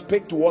manners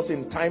spake to us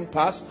in time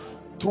past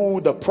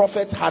through the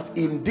prophets, hath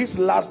in these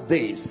last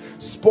days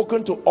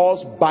spoken to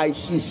us by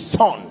his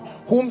Son,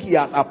 whom he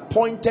hath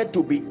appointed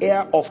to be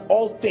heir of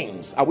all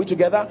things. Are we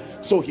together?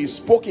 So he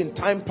spoke in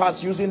time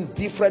past using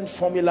different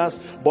formulas,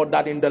 but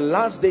that in the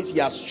last days he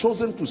has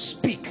chosen to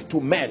speak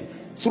to men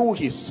through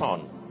his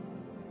Son.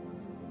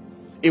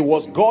 It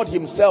was God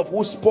himself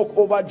who spoke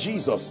over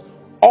Jesus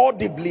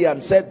audibly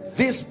and said,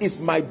 this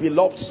is my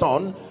beloved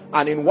Son.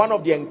 And in one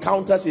of the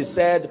encounters he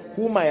said,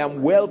 whom I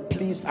am well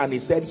pleased, and he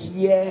said,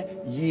 hear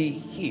ye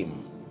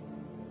him.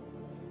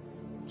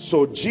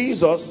 So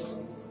Jesus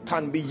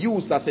can be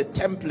used as a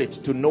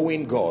template to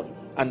knowing God.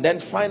 And then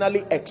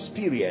finally,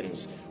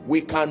 experience.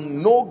 We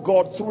can know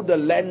God through the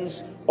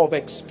lens of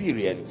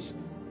experience.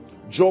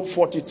 Job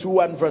 42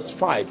 and verse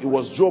 5, it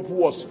was Job who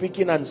was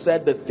speaking and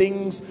said, the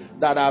things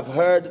that I've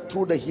heard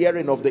through the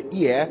hearing of the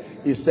ear,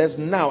 it says,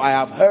 now I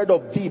have heard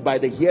of thee by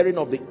the hearing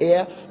of the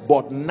ear,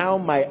 but now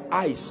my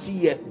eye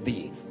seeth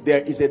thee. There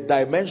is a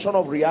dimension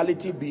of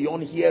reality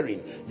beyond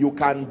hearing. You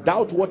can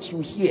doubt what you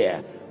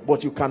hear,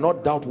 but you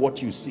cannot doubt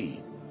what you see.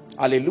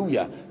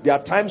 Hallelujah. There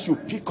are times you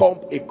pick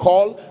up a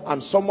call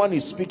and someone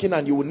is speaking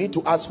and you will need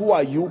to ask, who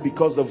are you?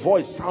 Because the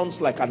voice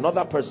sounds like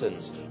another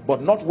person's,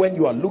 but not when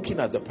you are looking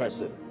at the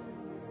person.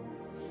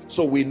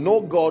 So we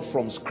know God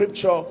from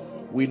scripture,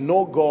 we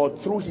know God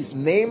through his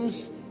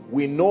names,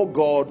 we know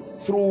God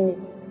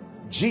through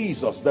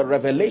Jesus, the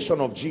revelation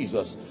of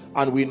Jesus,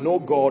 and we know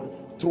God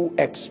through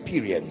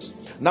experience.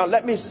 Now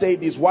let me say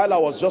this, while I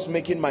was just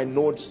making my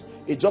notes,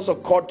 it just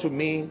occurred to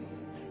me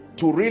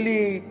to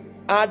really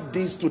add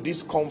this to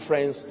this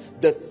conference,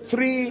 the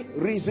 3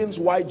 reasons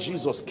why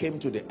Jesus came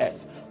to the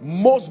earth.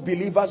 Most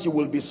believers, you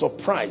will be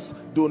surprised,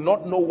 do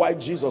not know why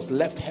Jesus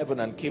left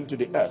heaven and came to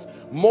the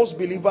earth. Most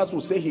believers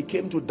will say he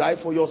came to die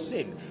for your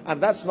sin, and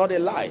that's not a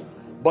lie,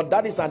 but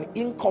that is an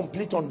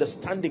incomplete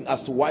understanding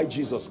as to why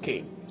Jesus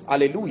came.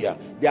 Hallelujah.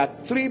 There are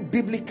 3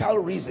 biblical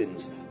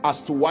reasons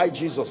as to why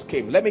Jesus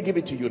came. Let me give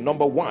it to you.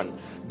 Number 1,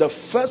 the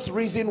first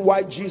reason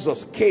why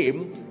Jesus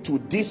came to to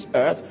this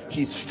earth,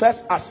 his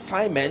first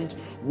assignment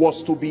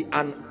was to be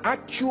an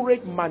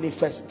accurate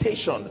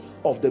manifestation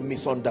of the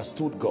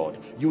misunderstood God.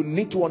 You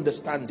need to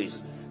understand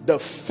this. The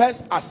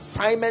first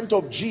assignment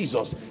of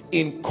Jesus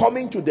in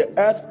coming to the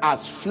earth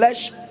as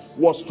flesh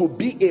was to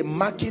be a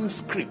marking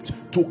script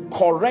to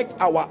correct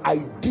our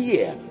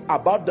idea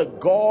about the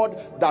God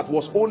that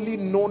was only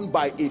known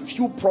by a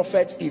few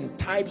prophets in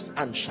types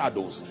and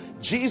shadows.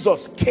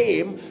 Jesus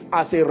came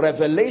as a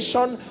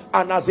revelation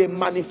and as a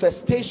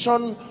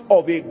manifestation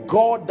of a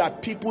God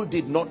that people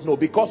did not know,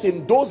 because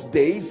in those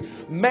days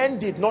men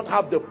did not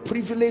have the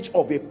privilege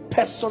of a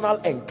personal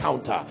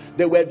encounter.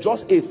 There were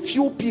just a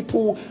few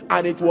people,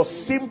 and it was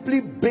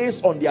simply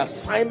based on the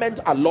assignment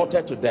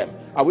allotted to them.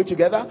 Are we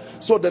together?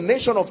 So the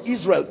nation of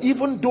Israel,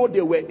 even though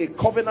they were a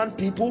covenant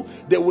people,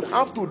 they would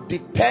have to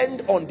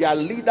depend on their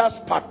leaders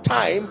part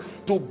time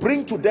to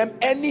bring to them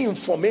any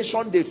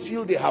information they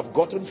feel they have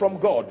gotten from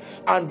God.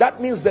 And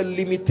that means the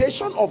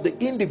limitation of the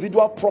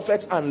individual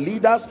prophets and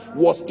leaders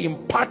was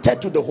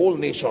imparted to the whole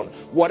nation.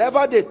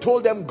 Whatever they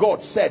told them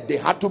God said, they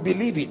had to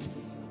believe it.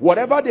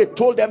 Whatever they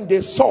told them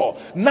they saw.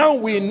 Now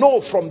we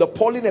know from the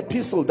Pauline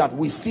epistle that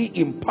we see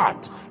in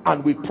part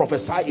and we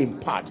prophesy in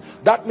part.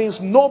 That means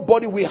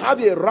nobody, we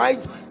have a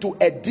right to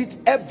edit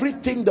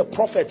everything the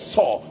prophet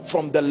saw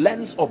from the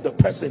lens of the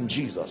person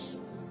Jesus.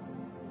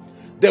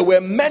 There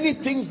were many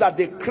things that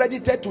they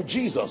credited to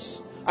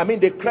Jesus.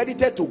 They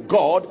credited to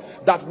God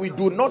that we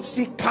do not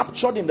see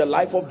captured in the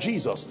life of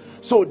Jesus.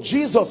 So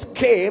Jesus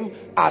came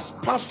as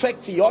perfect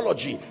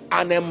theology,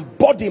 an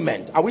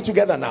embodiment. Are we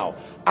together now?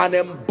 An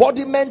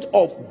embodiment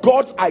of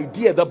God's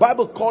idea. The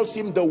Bible calls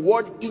him the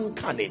Word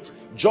incarnate.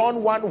 John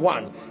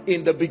 1:1.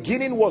 In the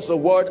beginning was the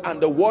Word, and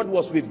the Word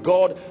was with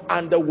God,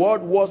 and the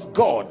Word was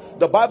God.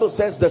 The Bible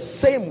says the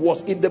same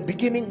was in the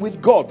beginning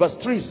with God. Verse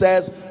 3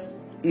 says,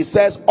 it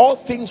says, all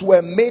things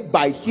were made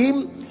by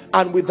him,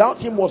 and without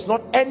him was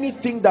not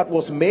anything that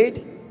was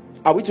made.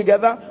 Are we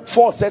together?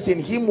 4 says, in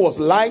him was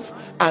life,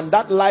 and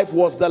that life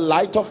was the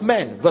light of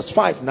men. Verse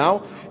 5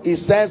 now, it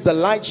says, the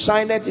light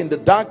shineth in the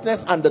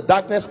darkness, and the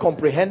darkness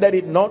comprehended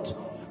it not.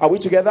 Are we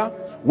together?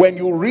 When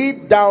you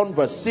read down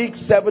verse 6,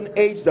 7,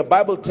 8, the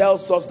Bible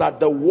tells us that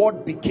the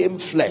word became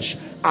flesh,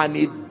 and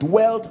it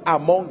dwelt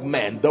among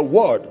men. The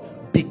word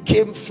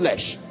became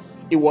flesh.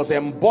 It was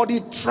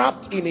embodied,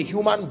 trapped in a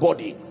human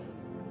body.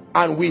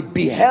 And we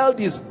beheld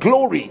his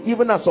glory,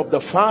 even as of the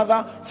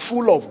Father,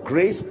 full of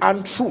grace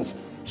and truth.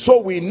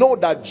 So we know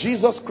that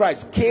Jesus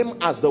Christ came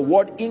as the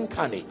Word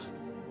incarnate,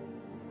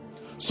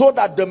 so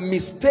that the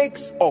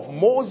mistakes of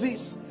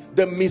Moses,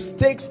 the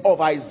mistakes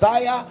of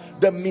Isaiah,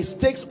 the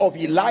mistakes of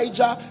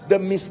Elijah, the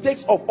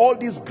mistakes of all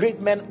these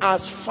great men,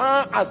 as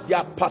far as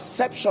their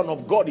perception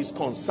of God is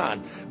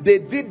concerned, they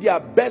did their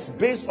best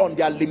based on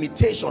their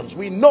limitations.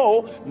 We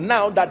know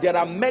now that there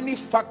are many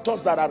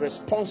factors that are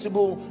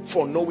responsible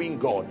for knowing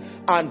God,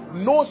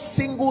 and no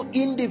single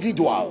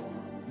individual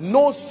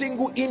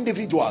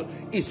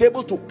is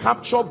able to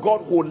capture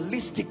God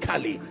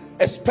holistically,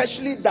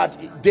 especially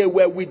that they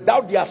were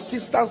without the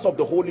assistance of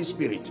the Holy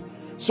Spirit.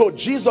 So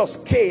Jesus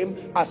came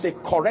as a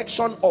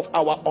correction of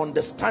our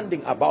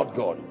understanding about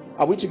God.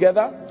 Are we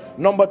together?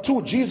 Number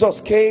 2,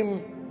 Jesus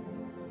came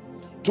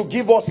to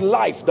give us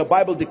life. The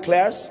Bible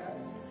declares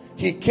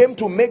he came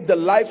to make the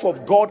life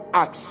of God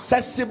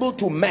accessible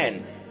to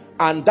men,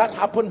 and that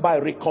happened by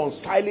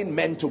reconciling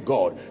men to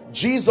God.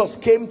 Jesus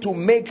came to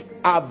make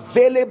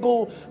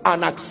available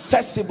and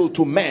accessible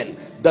to men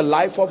the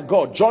life of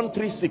God. John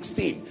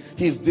 3:16,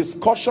 his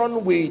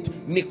discussion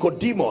with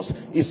Nicodemus,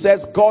 he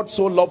says, God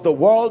so loved the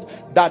world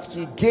that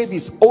he gave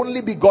his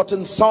only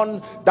begotten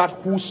son, that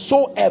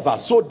whosoever,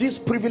 so this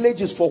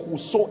privilege is for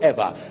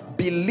whosoever,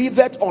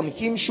 believeth on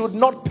him should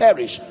not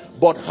perish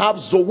but have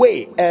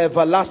Zoe,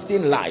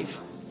 everlasting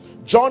life.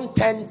 John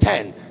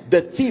 10:10,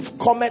 the thief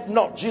cometh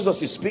not,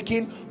 Jesus is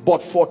speaking,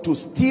 but for to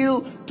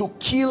steal, to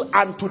kill,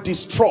 and to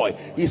destroy.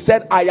 He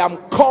said, I am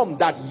come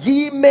that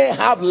ye may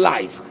have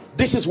life.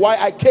 This is why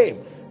I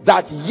came,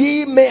 that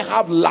ye may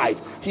have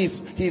life.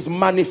 His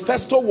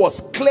manifesto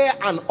was clear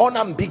and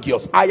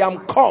unambiguous. I am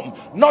come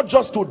not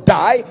just to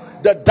die.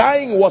 The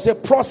dying was a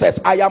process.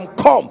 I am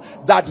come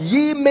that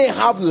ye may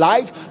have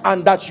life,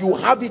 and that you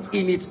have it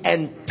in its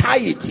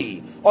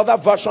entirety. Other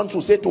versions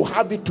will say to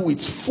have it to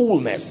its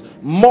fullness,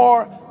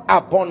 more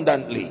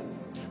abundantly.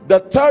 The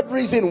third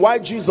reason why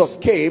Jesus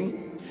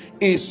came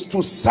is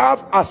to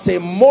serve as a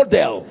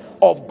model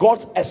of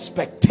God's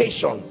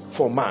expectation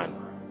for man.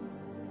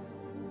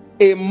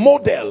 A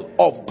model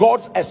of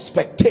God's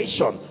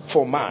expectation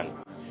for man.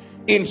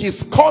 In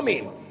his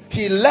coming,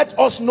 he let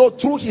us know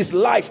through his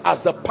life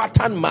as the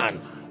pattern man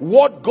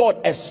what God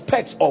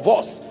expects of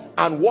us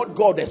and what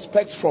God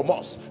expects from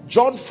us.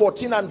 John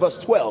 14 and verse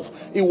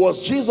 12, it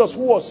was Jesus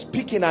who was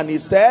speaking, and he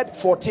said,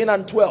 14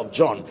 and 12,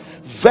 John,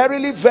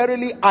 verily,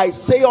 verily, I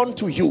say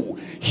unto you,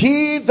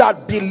 he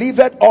that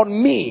believeth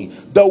on me,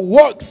 the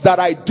works that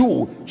I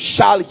do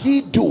shall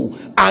he do,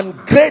 and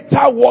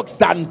greater works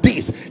than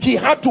this. He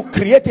had to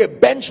create a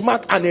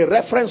benchmark and a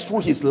reference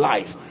through his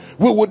life.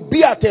 we would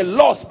be at a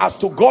loss as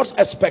to God's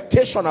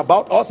expectation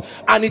about us,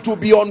 and it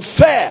would be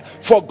unfair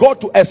for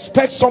God to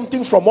expect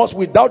something from us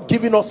without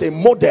giving us a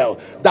model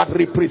that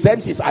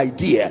represents his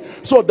idea.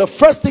 So the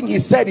first thing he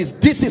said is,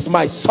 this is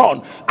my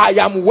son, I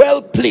am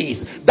well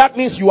pleased. That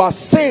means you are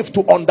safe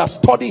to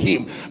understudy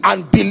him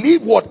and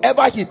believe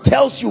whatever he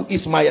tells you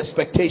is my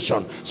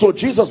expectation. So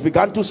Jesus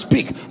began to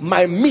speak.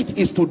 My meat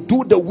is to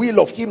do the will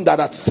of him that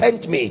had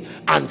sent me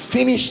and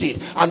finish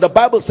it. And the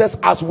Bible says,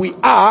 as we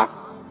are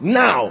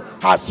now,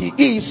 as he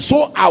is,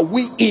 so are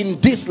we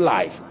in this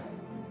life.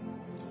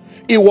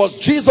 It was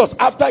Jesus,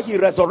 after he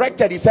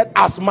resurrected, he said,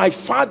 as my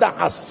Father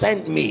has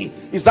sent me.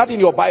 Is that in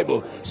your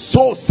Bible?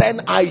 So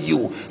send I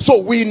you. So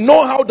we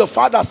know how the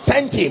Father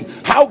sent him,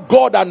 how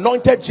God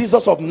anointed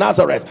Jesus of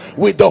Nazareth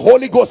with the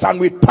Holy Ghost and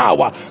with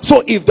power.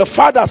 So if the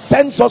Father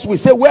sends us, we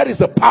say, where is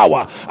the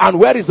power and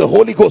where is the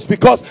Holy Ghost?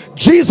 Because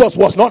Jesus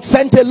was not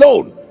sent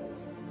alone.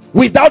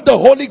 Without the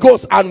Holy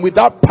Ghost and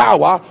without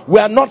power, we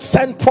are not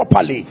sent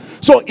properly.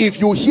 So if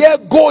you hear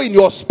go in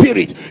your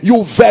spirit,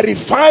 you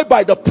verify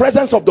by the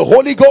presence of the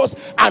Holy Ghost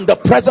and the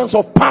presence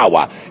of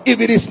power.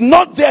 If it is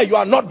not there, you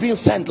are not being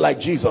sent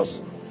like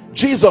Jesus.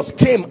 Jesus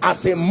came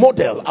as a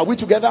model. Are we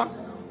together?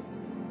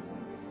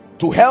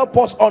 To help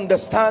us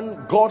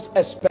understand God's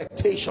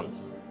expectation.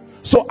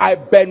 So I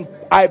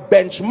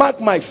benchmark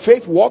my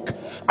faith walk,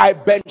 I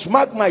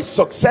benchmark my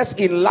success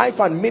in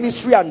life and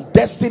ministry and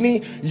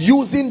destiny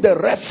using the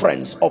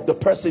reference of the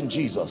person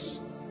Jesus.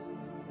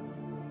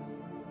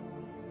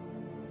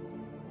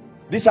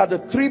 These are the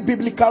three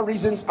biblical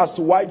reasons as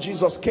to why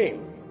Jesus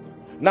came.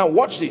 Now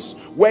watch this.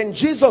 When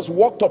Jesus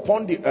walked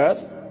upon the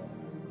earth,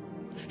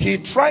 he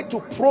tried to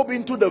probe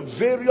into the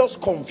various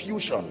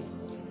confusion.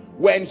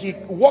 When he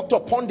walked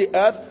upon the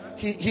earth,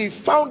 he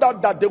found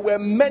out that there were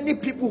many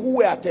people who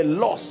were at a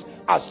loss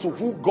as to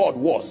who God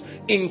was,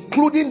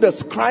 including the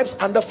scribes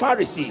and the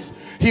Pharisees.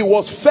 He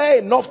was fair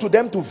enough to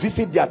them to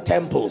visit their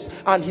temples,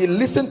 and he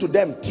listened to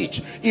them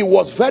teach. It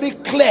was very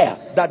clear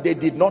that they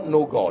did not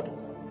know God.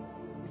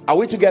 Are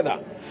we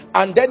together?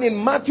 And then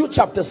in Matthew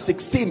chapter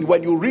 16,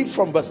 when you read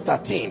from verse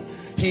 13,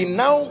 he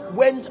now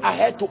went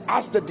ahead to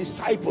ask the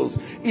disciples.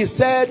 He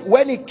said,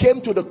 when he came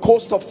to the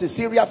coast of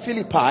Caesarea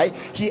Philippi,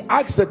 he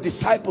asked the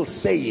disciples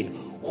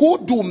saying, who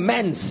do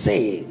men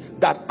say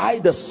that I,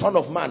 the Son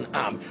of Man,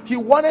 am? He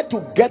wanted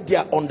to get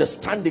their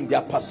understanding,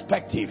 their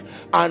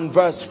perspective. And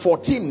verse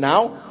 14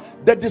 now,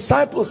 the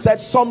disciples said,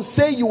 some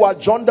say you are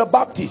John the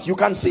Baptist. You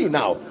can see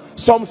now.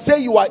 Some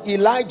say you are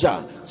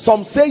Elijah.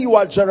 Some say you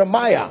are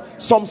Jeremiah.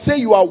 Some say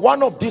you are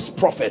one of these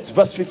prophets.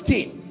 Verse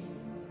 15.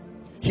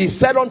 He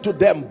said unto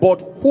them, but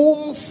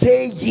whom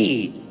say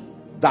ye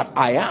that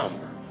I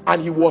am?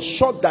 And he was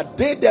shocked that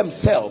they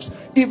themselves,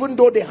 even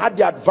though they had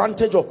the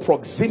advantage of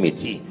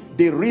proximity,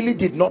 they really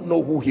did not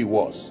know who he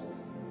was.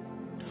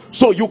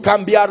 So you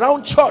can be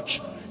around church,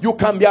 you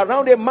can be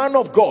around a man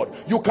of God,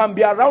 you can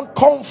be around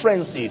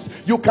conferences,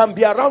 you can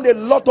be around a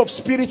lot of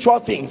spiritual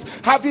things,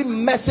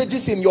 having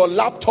messages in your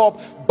laptop,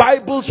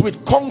 Bibles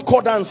with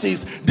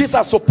concordances. These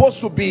are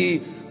supposed to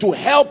be to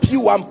help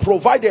you and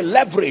provide a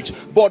leverage,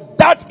 but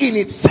that in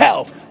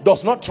itself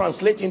does not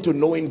translate into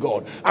knowing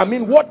God. I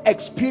mean, what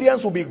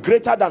experience will be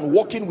greater than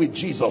walking with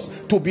Jesus,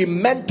 to be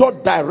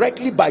mentored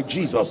directly by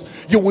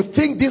Jesus? You would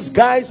think these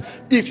guys,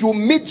 if you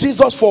meet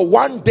Jesus for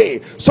one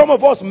day, some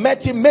of us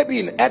met him maybe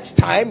in Earth's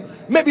time,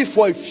 maybe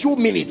for a few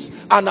minutes,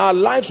 and our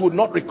lives would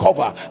not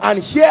recover. And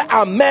here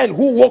are men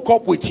who woke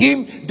up with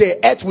him, they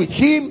ate with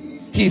him,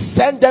 he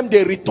sent them,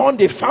 they returned,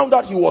 they found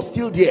out he was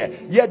still there,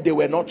 yet they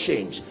were not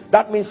changed.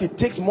 That means it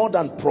takes more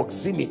than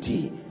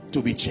proximity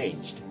to be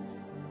changed.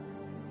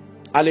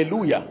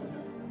 Hallelujah.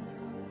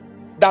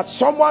 That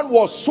someone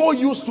was so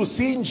used to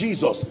seeing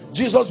Jesus,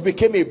 Jesus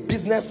became a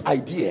business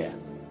idea,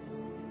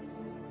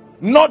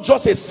 not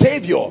just a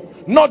savior,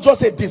 not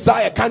just a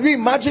desire. Can you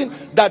imagine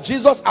that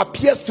Jesus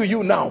appears to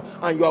you now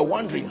and you are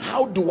wondering,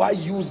 how do I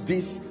use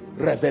this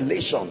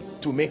revelation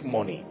to make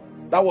money?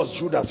 That was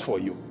Judas for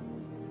you.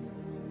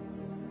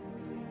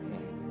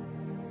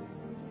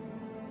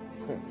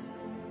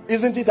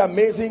 Isn't it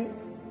amazing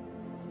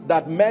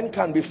that men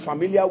can be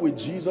familiar with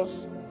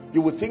Jesus?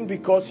 You would think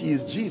because he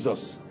is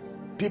Jesus,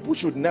 people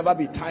should never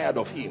be tired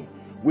of him.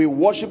 We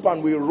worship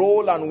and we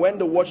roll, and when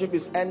the worship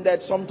is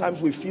ended, sometimes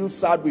we feel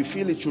sad, we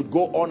feel it should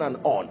go on and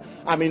on.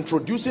 I'm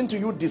introducing to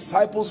you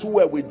disciples who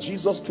were with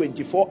Jesus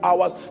 24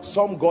 hours.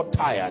 Some got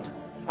tired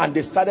and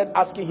they started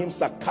asking him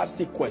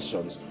sarcastic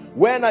questions.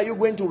 When are you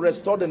going to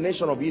restore the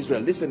nation of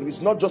Israel? Listen,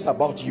 it's not just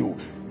about you.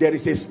 There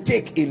is a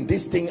stake in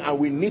this thing, and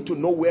we need to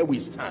know where we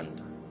stand.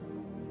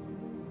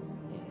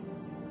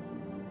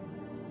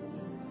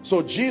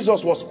 So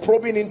Jesus was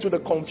probing into the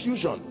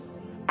confusion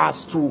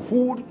as to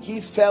who he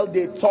felt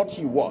they thought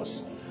he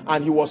was,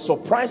 and he was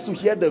surprised to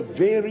hear the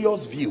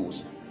various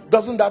views.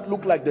 Doesn't that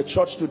look like the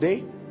church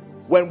today?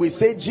 When we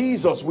say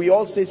Jesus, we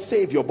all say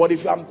Savior, but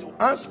if I'm to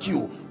ask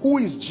you, who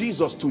is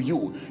Jesus to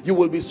you, you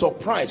will be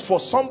surprised. For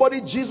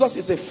somebody, Jesus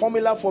is a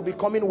formula for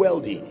becoming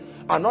wealthy.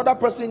 Another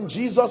person,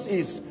 Jesus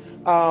is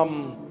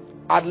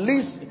at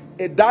least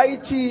a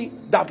deity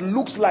that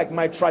looks like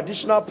my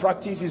traditional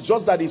practice. Is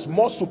just that it's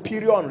more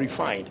superior and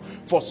refined.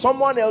 For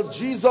someone else,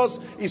 Jesus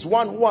is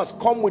one who has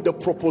come with the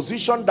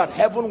proposition that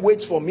heaven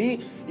waits for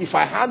me if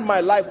I hand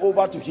my life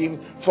over to him.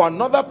 For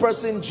another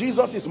person,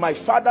 Jesus is my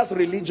father's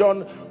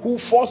religion who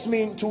forced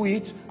me into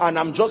it, and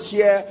I'm just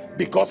here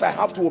because I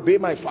have to obey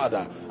my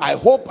father. I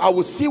hope I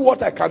will see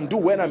what I can do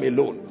when I'm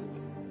alone,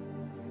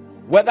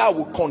 whether I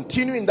will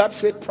continue in that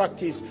faith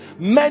practice.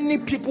 Many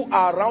people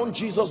are around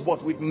Jesus,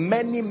 but with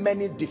many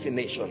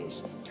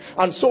definitions.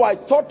 And so I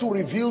thought to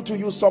reveal to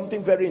you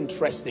something very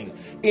interesting.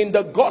 In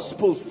the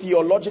Gospels,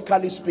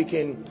 theologically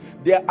speaking,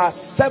 there are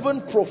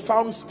 7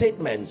 profound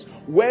statements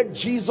where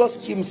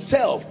Jesus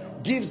himself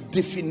gives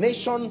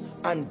definition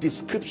and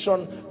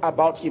description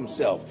about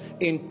himself.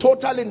 In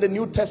total, in the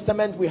New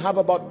Testament, we have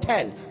about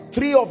 10.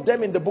 3 of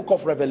them in the book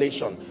of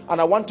Revelation. And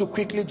I want to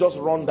quickly just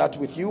run that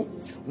with you.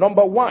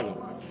 Number 1,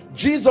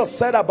 Jesus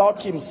said about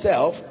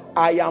himself,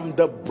 I am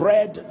the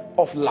bread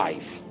of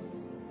life.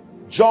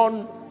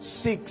 John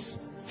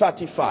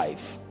 6:35.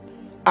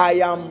 I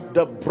am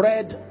the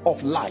bread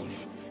of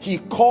life. He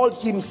called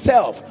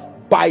himself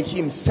by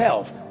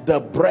himself the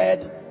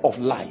bread of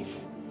life.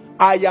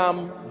 I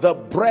am the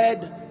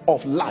bread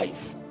of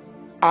life.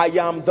 I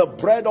am the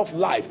bread of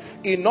life.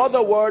 In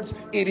other words,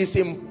 it is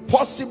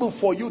impossible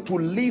for you to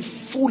live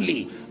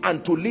fully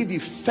and to live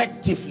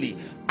effectively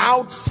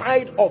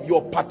outside of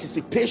your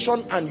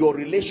participation and your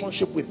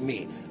relationship with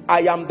me.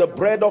 I am the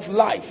bread of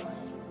life.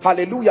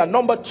 Hallelujah.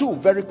 Number 2,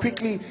 very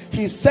quickly,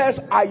 he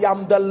says, I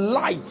am the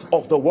light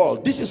of the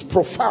world. This is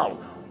profound.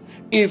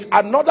 If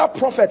another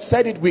prophet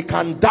said it, we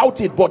can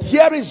doubt it, but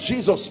here is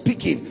Jesus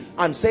speaking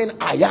and saying,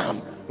 I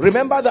am.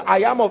 Remember the I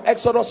am of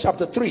Exodus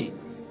chapter 3.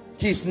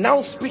 He's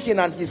now speaking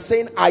and he's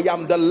saying, I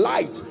am the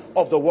light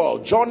of the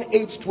world. John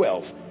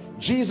 8:12.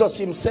 Jesus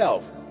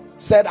himself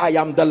said, I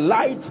am the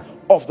light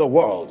of the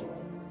world.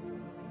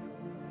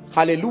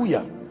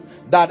 Hallelujah.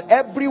 That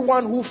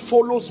everyone who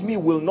follows me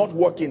will not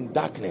walk in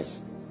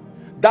darkness.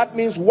 That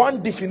means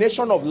one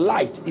definition of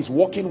light is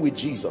walking with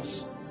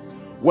Jesus.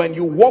 When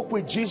you walk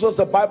with Jesus,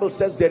 the Bible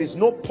says there is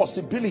no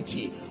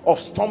possibility of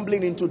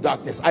stumbling into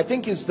darkness. I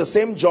think it's the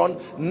same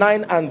John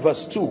 9 and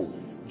verse 2.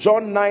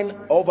 John 9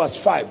 or verse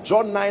 5.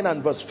 John 9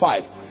 and verse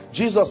 5.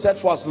 Jesus said,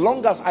 for as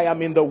long as I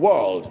am in the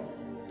world,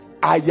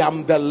 I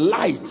am the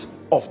light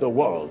of the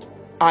world.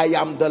 I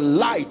am the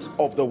light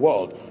of the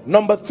world.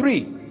 Number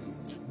 3,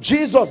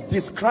 Jesus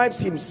describes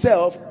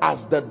himself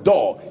as the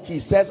door. He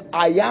says,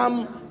 I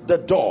am the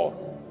door.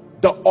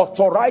 The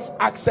authorized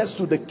access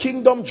to the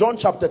kingdom. John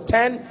chapter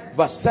 10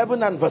 verse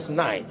 7 and verse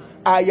 9.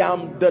 I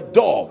am the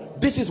door.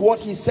 This is what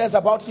he says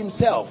about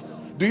himself.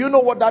 Do you know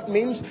what that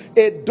means?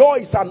 A door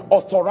is an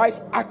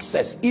authorized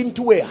access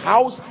into a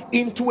house,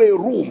 into a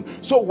room.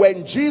 So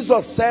when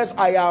Jesus says,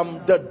 I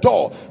am the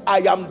door, I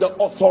am the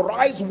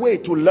authorized way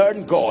to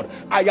learn God.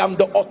 I am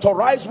the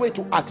authorized way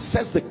to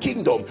access the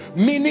kingdom.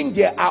 Meaning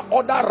there are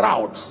other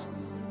routes.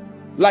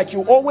 Like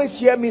you always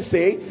hear me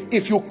say,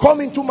 if you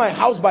come into my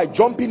house by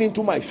jumping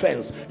into my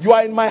fence, you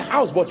are in my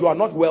house, but you are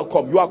not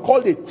welcome. You are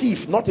called a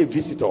thief, not a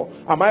visitor.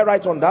 Am I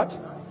right on that?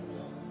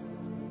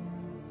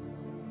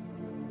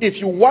 If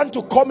you want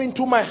to come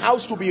into my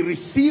house to be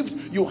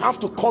received, you have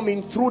to come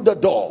in through the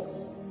door.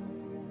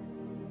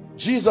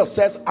 Jesus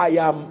says, I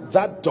am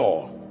that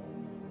door.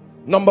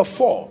 Number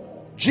 4,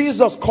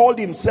 Jesus called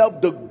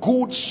himself the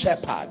good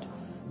shepherd.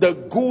 The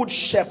good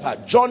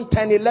shepherd. John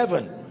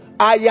 10:11.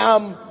 I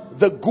am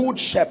the good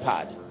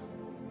shepherd.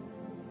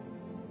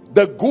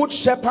 The good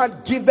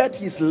shepherd giveth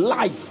his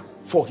life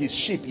for his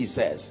sheep, he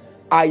says.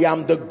 I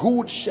am the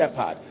good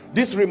shepherd.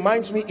 This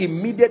reminds me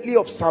immediately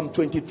of Psalm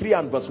 23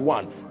 and verse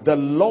 1. The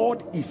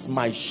Lord is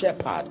my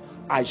shepherd,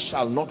 I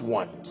shall not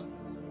want.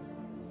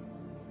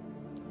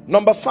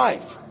 Number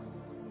 5,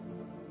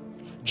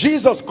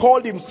 Jesus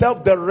called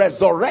himself the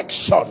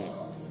resurrection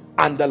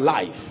and the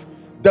life.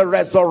 The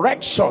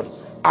resurrection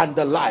and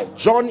the life.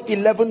 John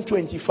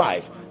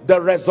 11:25. The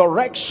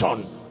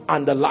resurrection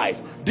and the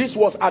life. This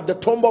was at the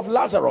tomb of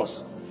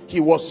Lazarus. He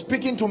was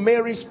speaking to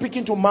Mary,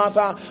 speaking to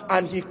Martha,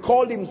 and he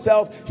called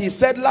himself. He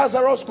said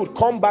Lazarus could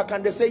come back,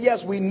 and they say,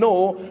 yes, we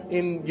know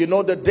in,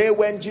 the day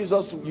when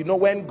Jesus,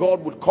 when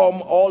God would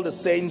come, all the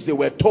saints, they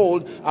were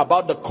told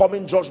about the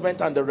coming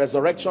judgment and the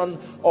resurrection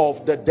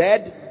of the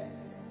dead.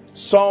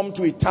 Some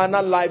to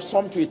eternal life,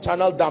 some to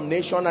eternal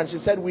damnation. And she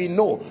said, we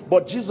know.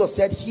 But Jesus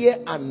said, here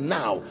and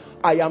now,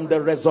 I am the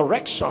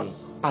resurrection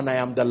and I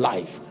am the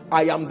life.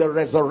 I am the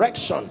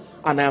resurrection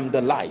and I am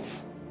the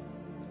life.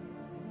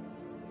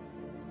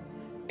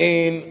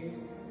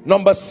 In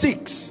number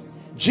 6,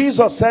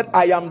 Jesus said,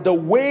 I am the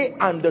way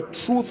and the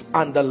truth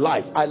and the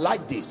life. I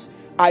like this.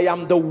 I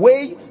am the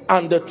way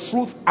and the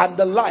truth and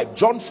the life.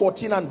 John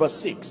 14 and verse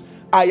 6.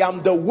 I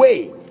am the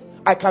way.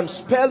 I can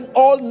spend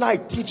all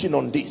night teaching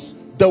on this.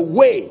 The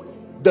way,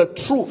 the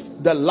truth,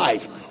 the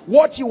life.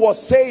 What he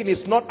was saying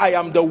is not I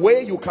am the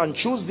way, you can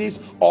choose this,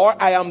 or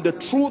I am the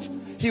truth.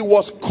 He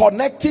was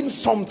connecting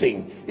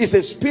something. It's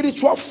a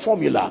spiritual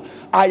formula.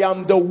 I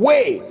am the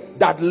way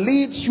that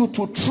leads you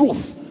to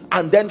truth.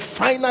 and then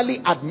finally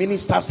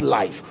administers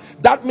life.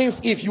 That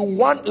means if you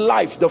want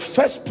life, the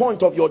first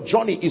point of your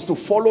journey is to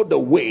follow the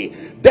way.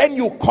 Then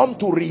you come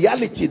to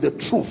reality, the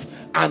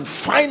truth, and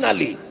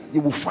finally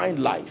you will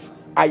find life.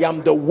 I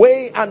am the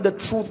way and the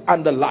truth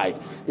and the life.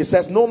 It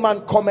says no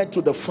man cometh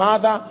to the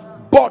Father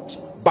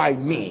but by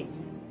me.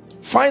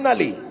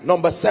 Finally,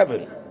 number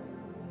 7,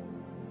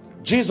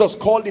 Jesus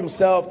called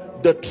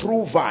himself the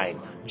true vine.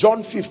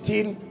 John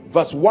 15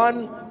 verse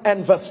 1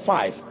 and verse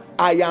 5.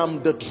 I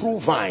am the true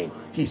vine,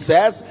 he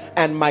says,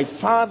 and my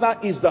Father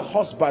is the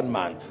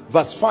husbandman.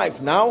 Verse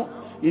 5 now,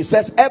 he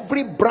says,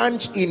 every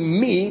branch in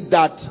me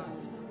that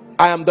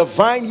I am the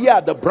vine, here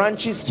are the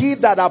branches, he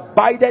that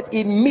abideth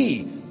in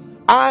me,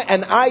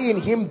 I in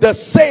him, the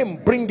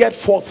same bringeth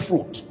forth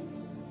fruit.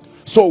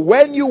 So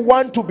when you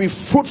want to be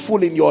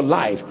fruitful in your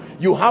life,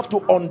 you have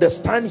to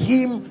understand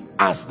him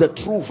as the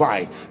true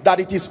vine, that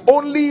it is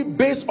only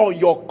based on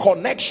your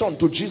connection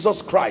to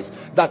Jesus Christ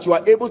that you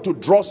are able to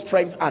draw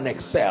strength and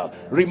excel.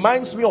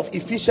 Reminds me of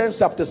Ephesians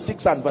chapter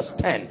 6 and verse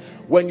 10.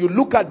 When you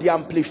look at the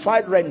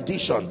amplified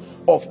rendition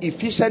of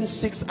Ephesians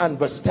 6 and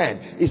verse 10,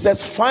 it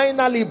says,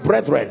 finally,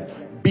 brethren,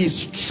 be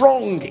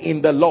strong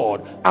in the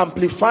Lord.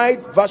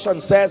 Amplified version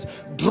says,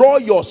 draw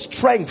your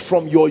strength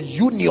from your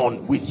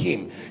union with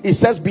him. It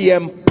says, be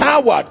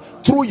empowered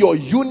through your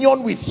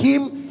union with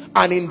him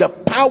and in the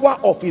power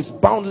of his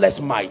boundless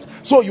might.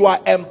 So you are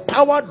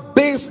empowered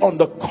based on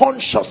the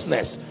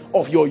consciousness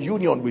of your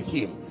union with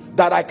him,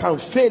 that I can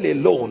fail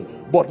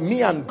alone, but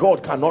me and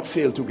God cannot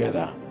fail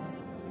together.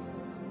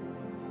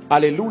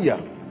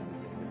 Hallelujah.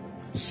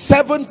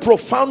 7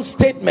 profound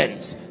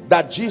statements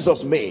that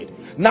Jesus made.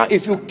 Now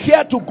if you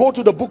care to go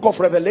to the book of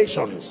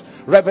Revelations,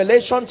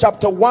 Revelation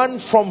chapter 1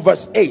 from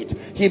verse 8,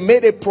 he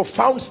made a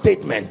profound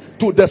statement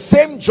to the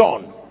same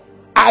John.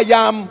 I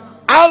am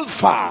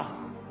Alpha,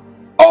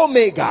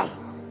 Omega,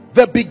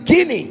 the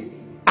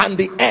beginning and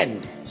the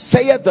end,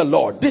 saith the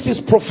Lord. This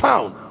is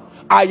profound.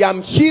 I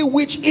am he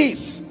which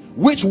is,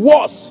 which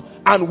was,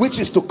 and which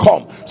is to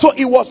come. So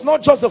it was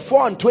not just the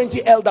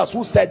 24 elders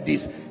who said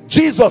this.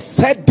 Jesus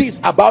said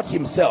this about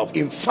himself.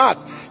 In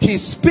fact,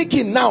 he's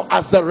speaking now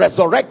as the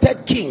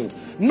resurrected king,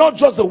 not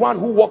just the one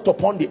who walked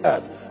upon the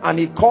earth. And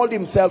he called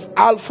himself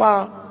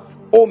Alpha,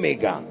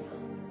 Omega,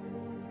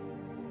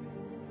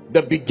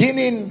 the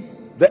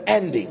beginning, the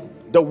ending,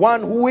 the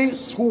one who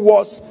is, who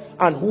was,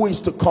 and who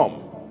is to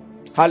come.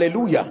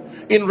 Hallelujah.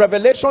 In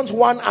Revelations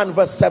 1 and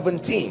verse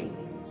 17,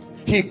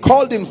 he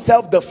called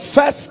himself the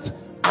first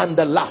and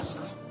the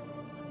last.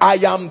 I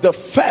am the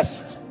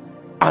first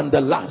and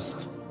the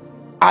last.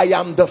 I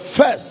am the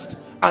first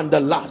and the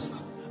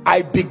last.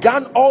 I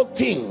began all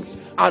things,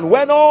 and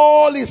when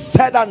all is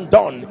said and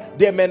done,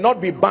 there may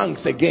not be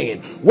banks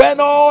again. When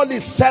all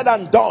is said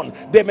and done,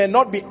 there may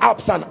not be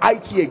apps and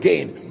IT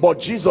again, but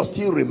Jesus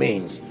still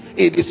remains.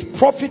 It is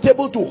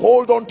profitable to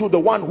hold on to the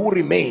one who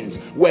remains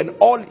when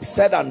all is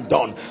said and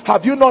done.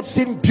 Have you not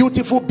seen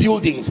beautiful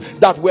buildings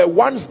that were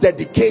once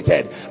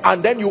dedicated,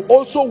 and then you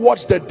also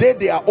watch the day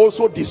they are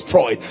also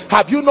destroyed?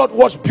 Have you not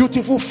watched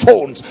beautiful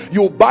phones?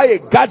 You buy a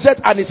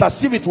gadget and it's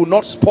as if it will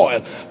not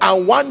spoil,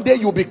 and one day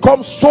you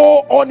become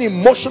so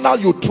unemotional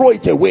you throw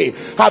it away.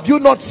 Have you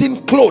not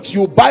seen clothes?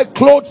 You buy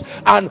clothes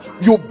and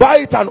you buy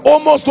it and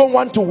almost don't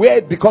want to wear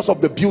it because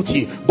of the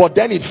beauty, but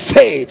then it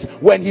fades.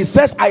 When he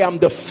says I am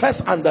the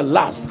first and the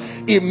last,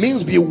 it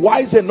means be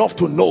wise enough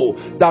to know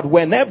that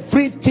when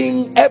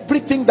everything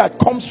that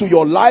comes to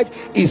your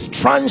life is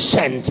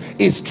transient,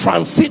 is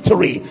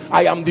transitory,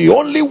 I am the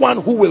only one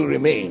who will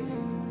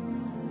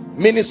remain.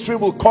 Ministry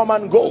will come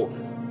and go.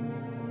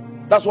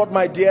 That's what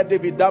my dear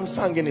David Dam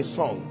sang in his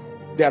song.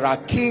 There are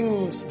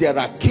kings, there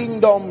are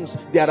kingdoms,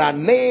 there are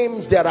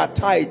names, there are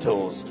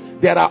titles,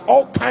 there are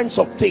all kinds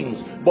of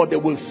things, but they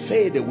will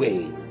fade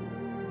away.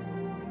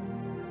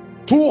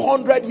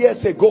 200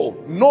 years ago,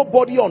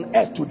 nobody on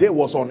earth today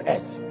was on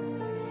earth.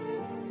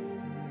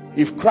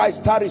 If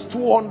Christ tarries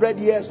 200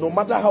 years, no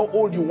matter how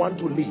old you want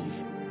to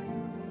live,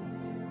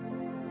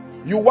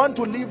 you want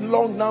to live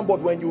long now, but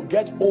when you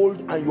get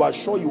old and you are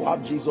sure you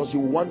have Jesus, you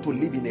want to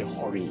live in a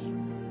hurry.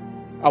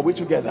 Are we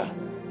together?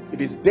 It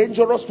is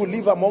dangerous to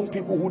live among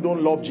people who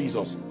don't love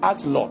Jesus.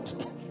 Ask Lot.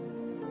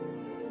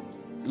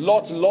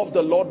 Lot loved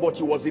the Lord, but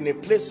he was in a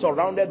place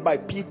surrounded by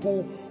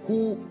people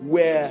who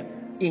were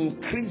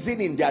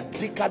increasing in their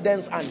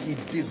decadence, and he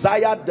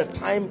desired the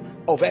time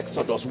of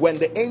Exodus. When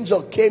the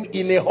angel came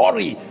in a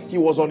hurry, he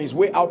was on his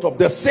way out of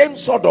the same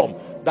Sodom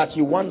that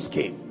he once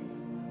came.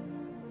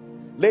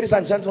 Ladies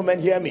and gentlemen,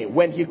 hear me.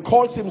 When he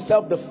calls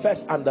himself the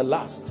first and the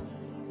last,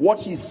 what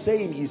he's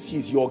saying is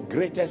he's your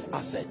greatest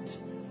asset.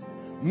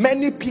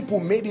 Many people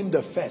made him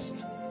the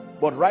first,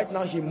 but right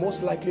now he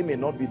most likely may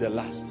not be the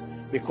last,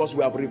 because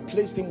we have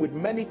replaced him with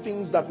many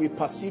things that we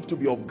perceive to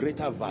be of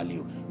greater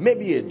value.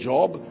 Maybe a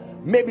job,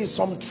 maybe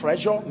some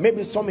treasure,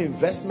 maybe some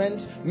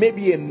investments,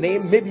 maybe a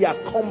name, maybe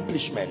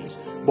accomplishments,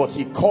 but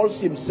he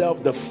calls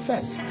himself the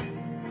first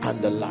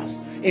and the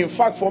last. In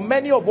fact, for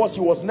many of us,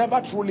 he was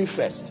never truly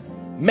first,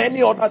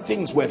 Many other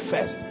things were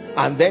first,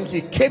 and then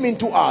he came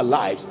into our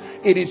lives.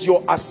 It is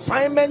your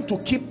assignment to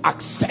keep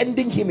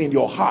ascending him in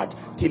your heart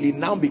till he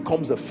now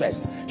becomes the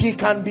first. He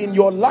can be in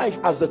your life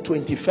as the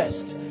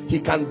 21st. He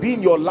can be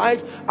in your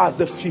life as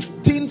the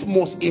 15th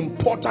most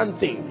important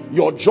thing,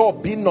 your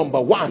job being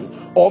number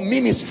one, or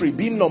ministry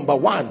being number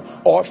one,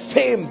 or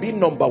fame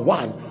being number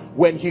one.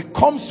 When he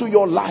comes to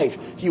your life,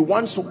 he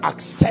wants to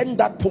ascend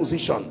that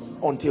position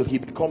until he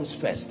becomes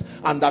first.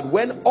 And that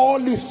when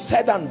all is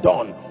said and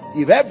done,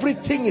 if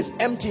everything is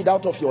emptied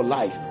out of your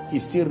life, he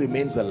still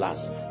remains the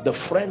last, the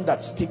friend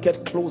that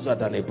sticketh closer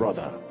than a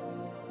brother.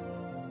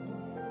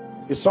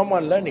 Is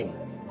someone learning?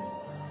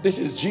 This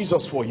is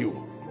Jesus for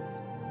you.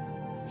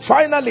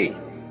 Finally,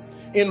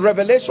 in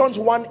Revelations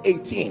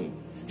 1:18,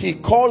 he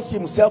calls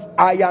himself,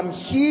 I am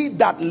he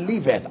that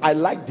liveth. I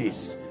like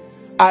this.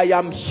 I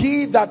am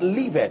he that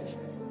liveth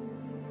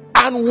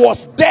and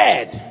was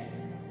dead.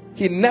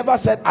 He never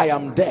said, I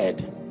am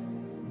dead.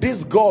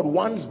 This God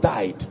once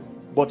died,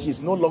 but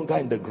he's no longer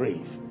in the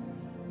grave.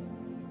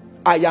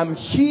 I am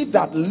he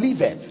that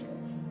liveth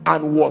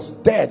and was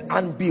dead,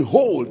 and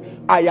behold,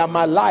 I am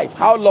alive.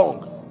 How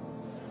long?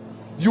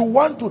 You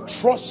want to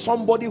trust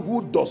somebody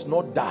who does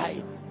not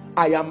die.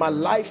 I am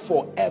alive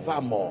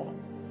forevermore.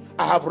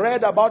 I have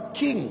read about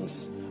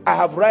kings. I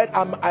have read,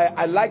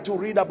 I like to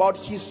read about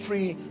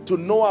history, to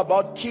know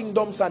about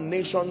kingdoms and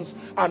nations,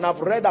 and I've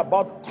read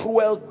about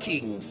cruel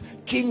kings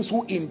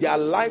who in their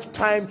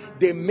lifetime,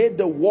 they made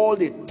the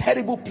world a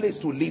terrible place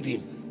to live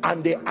in,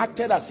 and they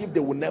acted as if they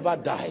would never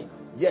die,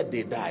 yet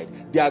they died.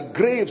 Their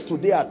graves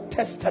today are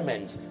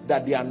testaments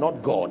that they are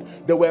not God.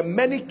 There were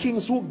many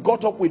kings who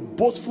got up with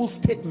boastful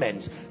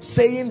statements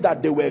saying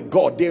that they were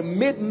God. They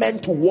made men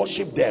to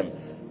worship them,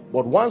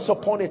 but once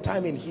upon a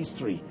time in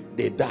history,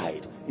 they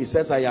died. He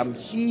says, I am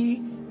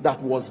he that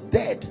was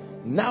dead,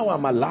 now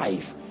I'm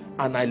alive,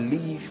 and I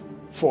live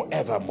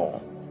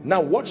forevermore.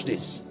 Now watch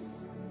this.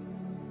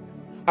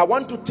 I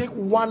want to take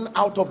one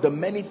out of the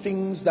many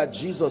things that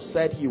Jesus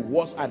said he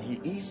was and he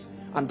is,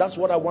 and that's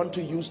what I want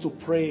to use to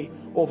pray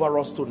over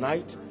us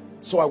tonight.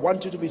 So I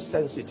want you to be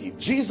sensitive.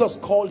 Jesus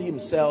called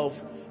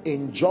himself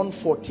in John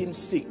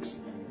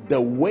 14:6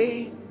 the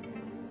way,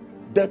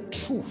 the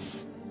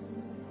truth,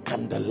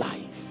 and the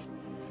life.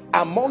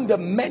 Among the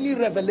many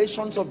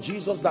revelations of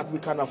Jesus that we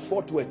can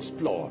afford to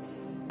explore,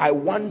 I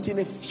want in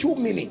a few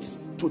minutes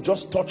to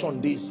just touch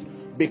on this,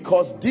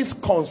 because this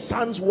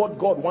concerns what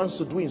God wants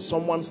to do in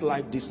someone's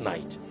life this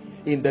night.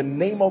 In the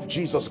name of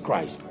Jesus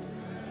Christ.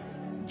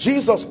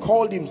 Jesus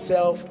called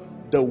himself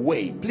the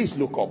way. Please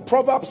look up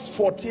Proverbs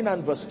 14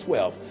 and verse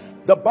 12.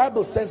 The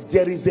Bible says,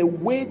 there is a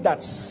way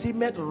that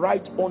seemeth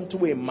right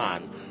unto a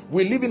man.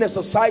 We live in a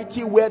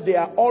society where there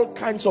are all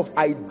kinds of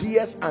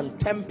ideas and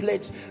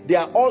templates. There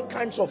are all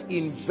kinds of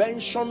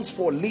inventions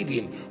for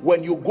living.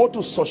 When you go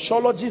to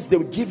sociologists, they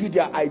will give you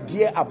their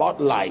idea about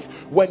life.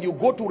 When you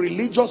go to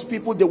religious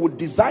people, they would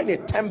design a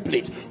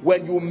template.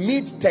 When you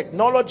meet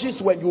technologists,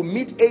 when you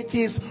meet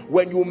atheists,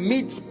 when you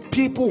meet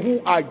people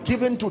who are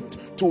given to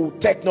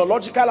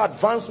technological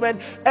advancement,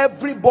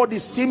 everybody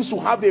seems to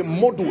have a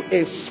model,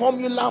 a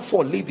formula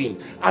for living.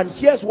 And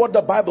here's what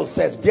the Bible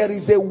says: there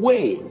is a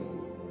way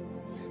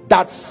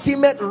that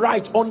seemeth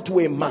right unto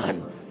a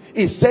man.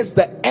 It says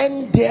the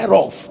end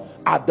thereof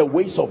are the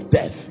ways of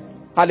death.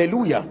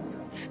 Hallelujah.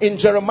 In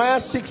Jeremiah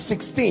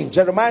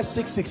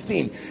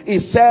 6:16,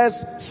 it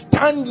says,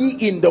 stand ye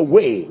in the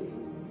way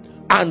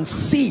and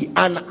see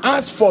and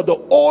ask for the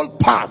old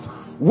path,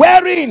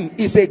 wherein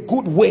is a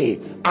good way,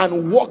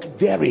 and walk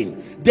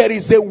therein. There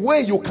is a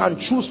way you can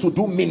choose to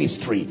do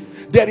ministry.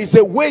 There is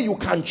a way you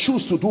can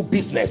choose to do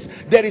business.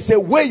 There is a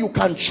way you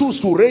can choose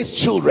to raise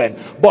children.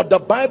 But the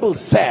Bible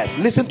says,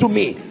 listen to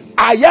me,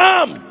 I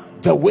am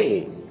the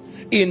way.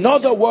 In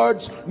other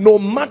words, no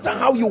matter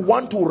how you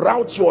want to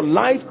route your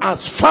life,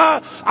 as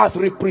far as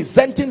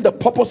representing the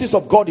purposes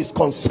of God is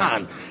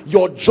concerned,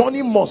 your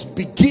journey must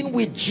begin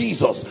with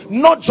Jesus,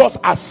 not just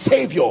as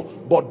Savior,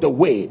 but the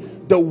way.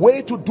 The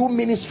way to do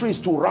ministry is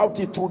to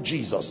route it through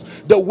Jesus.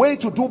 The way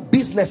to do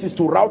business is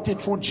to route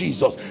it through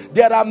Jesus.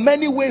 There are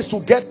many ways to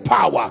get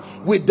power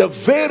with the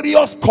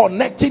various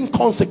connecting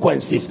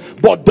consequences,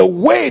 but the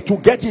way to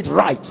get it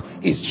right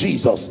is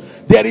Jesus.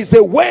 There is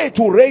a way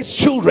to raise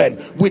children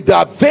with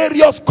the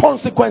various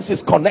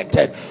consequences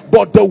connected,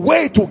 but the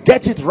way to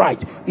get it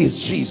right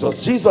is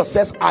Jesus. Jesus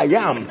says, I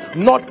am,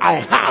 not I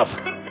have.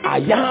 I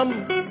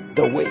am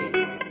the way.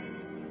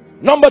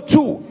 Number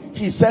two,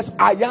 he says,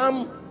 I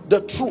am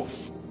the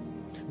truth.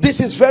 This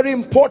is very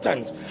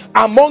important.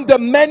 Among the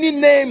many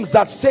names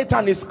that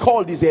Satan is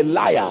called is a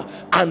liar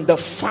and the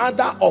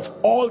father of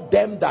all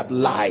them that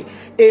lie.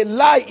 A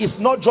lie is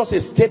not just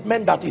a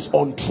statement that is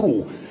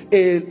untrue.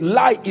 A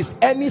lie is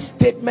any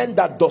statement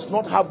that does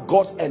not have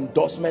God's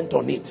endorsement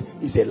on it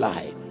is a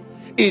lie.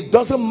 It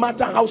doesn't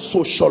matter how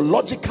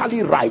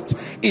sociologically right,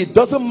 it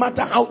doesn't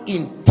matter how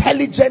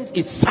intelligent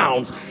it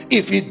sounds,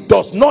 if it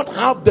does not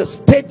have the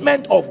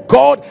statement of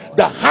God,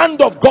 the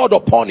hand of God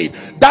upon it.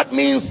 That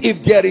means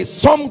if there is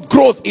some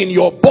growth in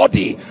your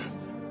body,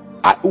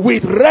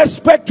 with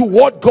respect to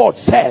what God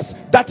says,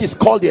 that is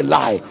called a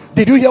lie.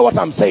 Did you hear what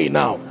I'm saying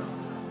now?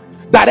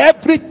 That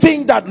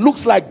everything that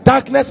looks like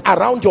darkness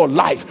around your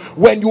life,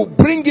 when you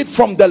bring it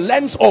from the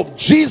lens of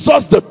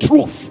Jesus, the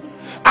truth,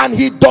 and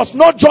he does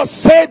not just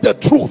say the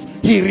truth,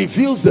 he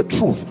reveals the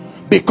truth,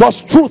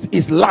 because truth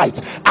is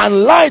light,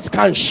 and light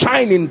can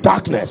shine in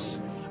darkness,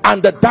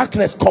 and the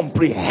darkness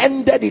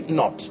comprehended it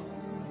not.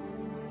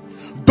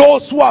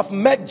 Those who have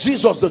met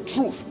Jesus, the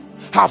truth,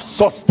 have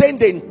sustained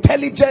the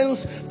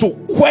intelligence to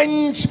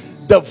quench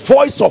the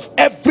voice of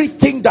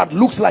everything that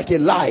looks like a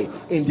lie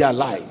in their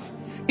life.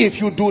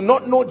 If you do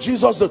not know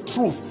Jesus, the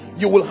truth,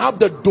 you will have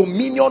the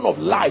dominion of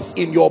lies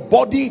in your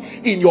body,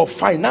 in your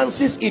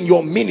finances, in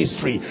your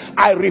ministry.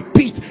 I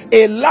repeat,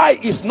 a lie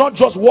is not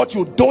just what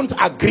you don't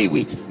agree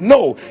with.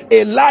 No,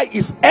 a lie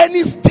is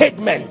any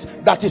statement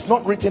that is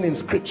not written in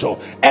scripture,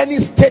 any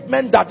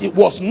statement that it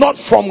was not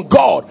from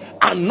God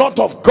and not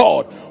of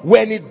God.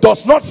 When it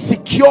does not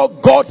secure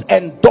God's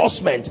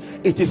endorsement,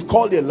 it is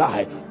called a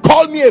lie.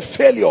 Call me a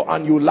failure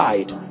and you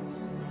lied.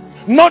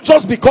 Not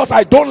just because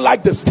I don't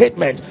like the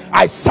statement.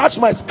 I search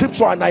my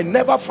scripture and I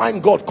never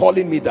find God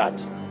calling me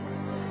that.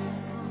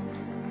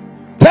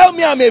 Tell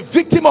me I'm a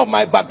victim of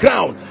my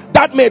background.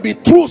 That may be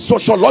true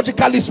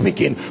sociologically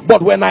speaking,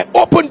 but when I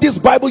open this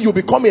Bible, you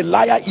become a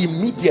liar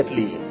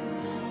immediately.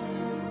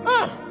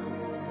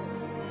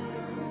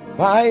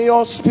 By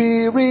your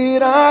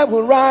spirit I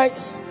will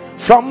rise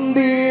from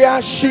the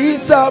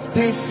ashes of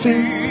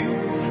defeat.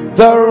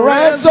 The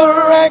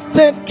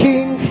resurrected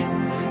King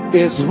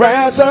is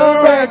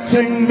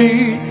resurrecting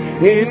me.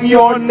 In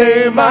your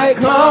name I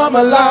come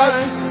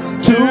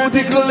alive to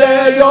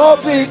declare your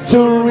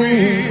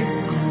victory.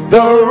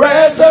 The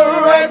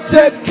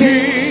resurrected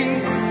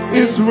King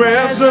is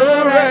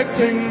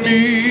resurrecting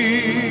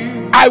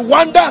me. I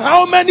wonder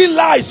how many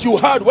lies you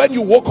heard when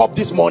you woke up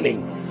this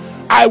morning.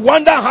 I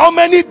wonder how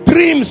many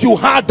dreams you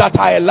had that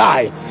are a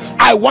lie.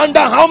 I wonder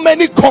how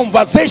many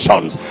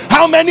conversations,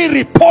 how many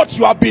reports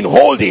you have been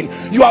holding.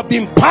 You have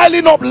been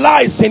piling up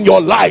lies in your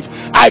life.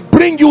 I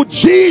bring you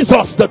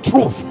Jesus, the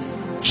truth.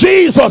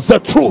 Jesus, the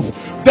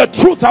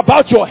truth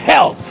about your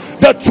health,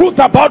 the truth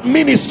about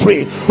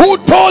ministry. Who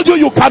told you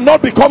you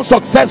cannot become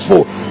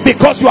successful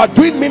because you are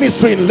doing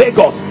ministry in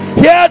Lagos?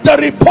 Hear the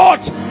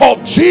report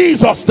of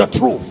Jesus, the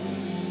truth.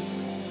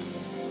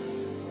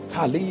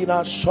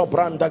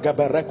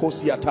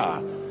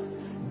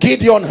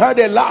 Gideon heard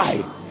a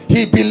lie.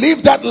 He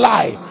believed that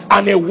lie,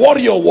 and a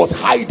warrior was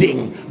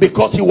hiding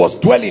because he was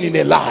dwelling in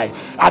a lie.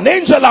 An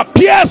angel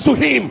appears to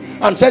him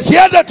and says,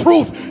 hear the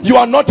truth, you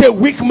are not a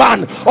weak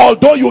man.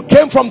 Although you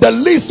came from the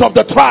least of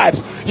the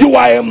tribes, you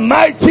are a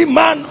mighty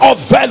man of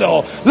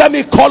valor. Let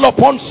me call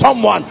upon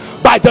someone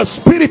by the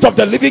Spirit of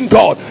the living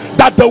God,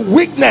 that the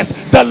weakness,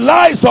 the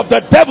lies of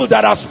the devil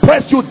that has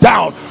pressed you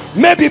down,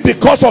 maybe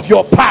because of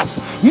your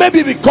past,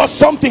 maybe because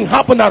something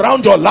happened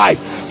around your life.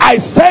 I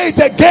say it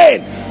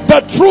again,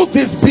 the truth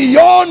is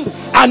beyond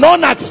an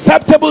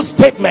unacceptable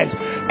statement.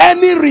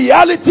 Any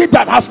reality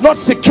that has not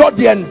secured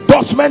the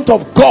endorsement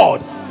of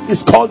God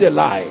is called a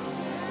lie.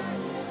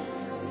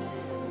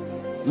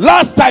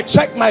 Last I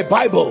checked my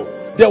Bible,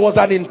 there was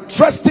an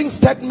interesting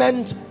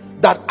statement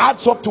that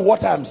adds up to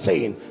what I am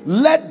saying.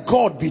 Let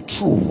God be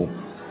true.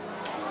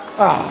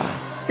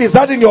 Is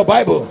that in your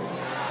Bible?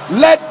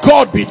 Let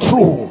God be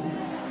true,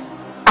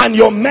 and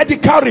your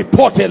medical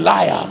report a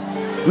liar.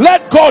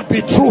 Let God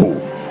be true,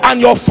 and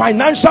your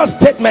financial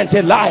statement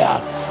a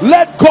liar.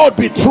 Let God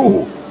be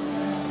true,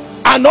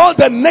 and all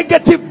the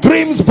negative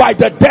dreams by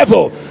the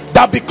devil,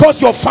 that because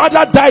your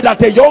father died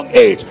at a young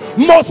age,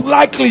 most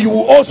likely you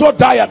will also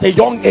die at a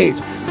young age.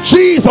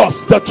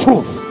 Jesus, the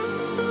truth.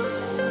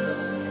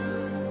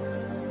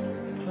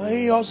 By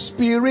your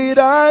spirit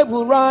I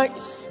will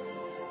rise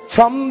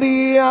from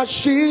the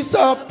ashes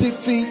of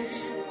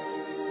defeat.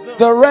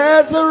 The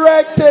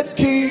resurrected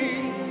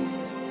King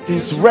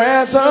is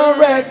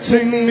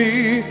resurrecting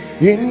me.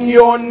 In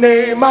your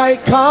name I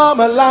come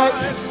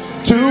alive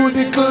to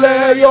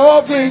declare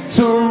your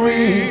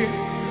victory.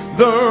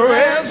 The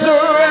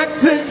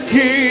resurrected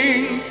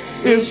King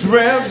is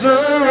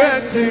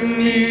resurrecting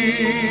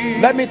me.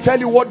 Let me tell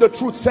you what the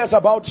truth says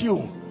about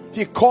you.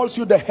 He calls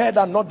you the head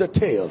and not the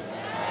tail.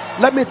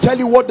 Let me tell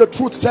you what the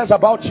truth says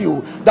about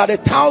you, that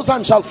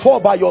 1,000 shall fall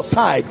by your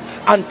side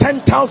and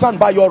 10,000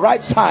 by your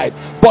right side,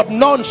 but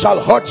none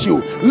shall hurt you.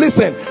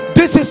 Listen,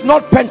 this is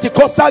not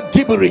Pentecostal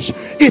gibberish.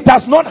 It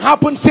has not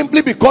happened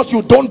simply because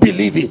you don't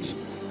believe it.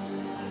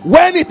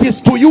 When it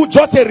is to you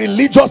just a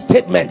religious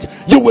statement,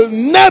 you will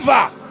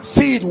never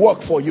see it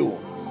work for you.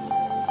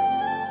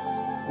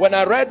 When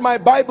I read my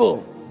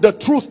Bible, the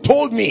truth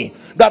told me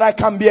that I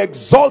can be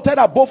exalted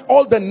above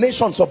all the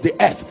nations of the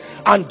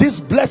earth, and these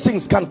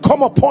blessings can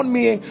come upon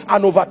me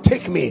and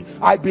overtake me.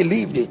 I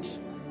believed it.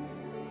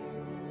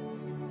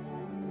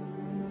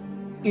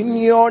 In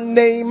your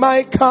name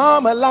I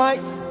come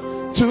alive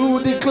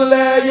to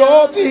declare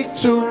your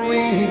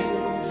victory.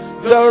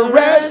 The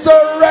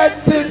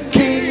resurrected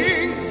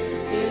King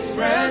is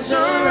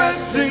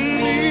resurrecting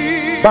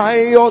me.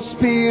 By your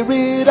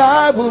spirit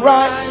I will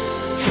rise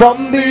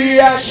From the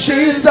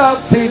ashes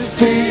of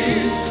defeat,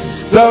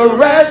 the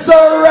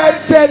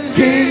resurrected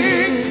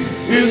King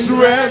is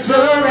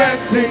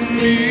resurrecting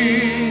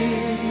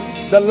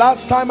me. The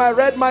last time I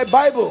read my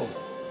Bible,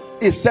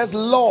 it says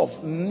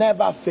love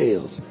never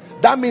fails.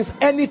 That means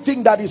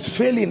anything that is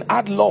failing,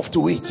 add love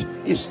to it.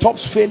 It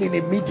stops failing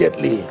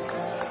immediately.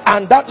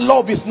 And that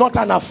love is not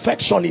an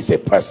affection, it's a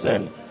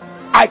person.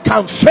 I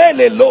can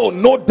fail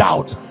alone, no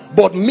doubt,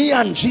 but me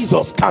and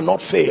Jesus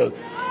cannot fail.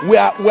 We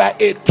are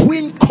a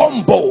twin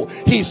combo.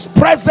 His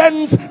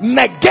presence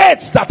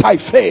negates that I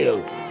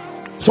fail.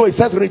 So it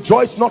says,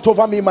 rejoice not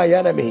over me, my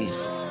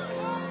enemies,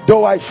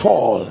 though I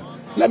fall.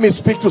 Let me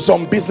speak to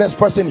some business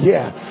person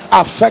here,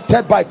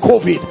 affected by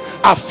COVID,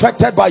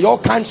 affected by all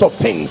kinds of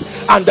things,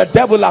 and the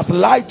devil has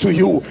lied to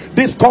you.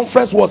 This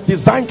conference was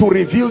designed to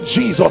reveal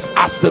Jesus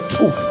as the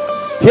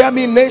truth. Hear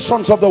me,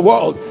 nations of the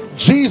world,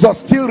 Jesus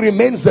still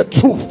remains the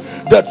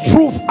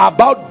truth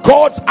about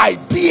God's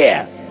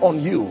idea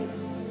on you.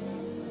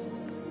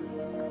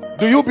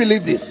 Do you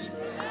believe this?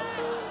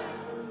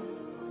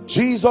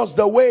 Jesus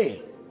the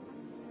way.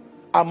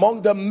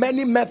 Among the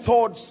many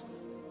methods,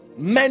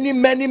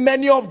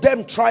 many of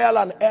them trial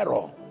and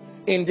error.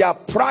 In their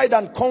pride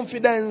and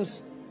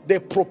confidence, they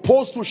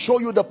propose to show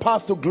you the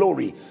path to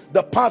glory,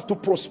 the path to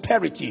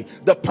prosperity,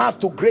 the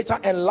path to greater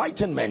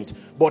enlightenment.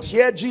 But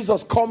here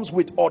Jesus comes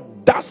with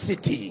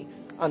audacity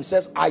and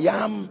says, I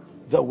am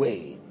the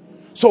way.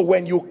 So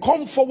when you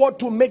come forward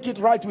to make it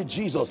right with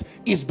Jesus,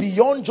 it's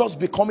beyond just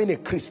becoming a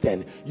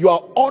Christian. You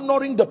are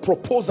honoring the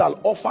proposal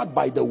offered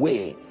by the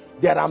way.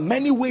 There are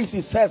many ways,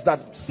 he says,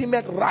 that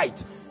seemeth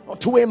right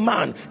to a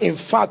man. In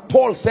fact,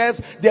 Paul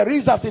says there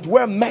is, as it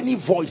were, many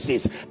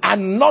voices,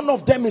 and none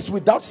of them is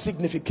without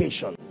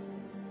signification.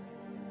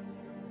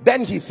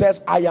 Then he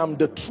says, I am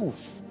the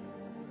truth.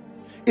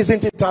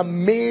 Isn't it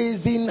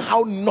amazing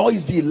how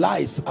noisy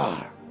lies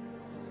are?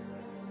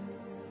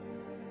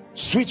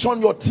 Switch on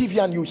your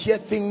TV and you hear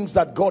things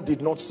that God did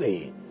not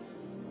say.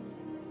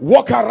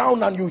 Walk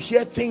around and you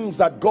hear things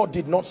that God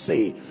did not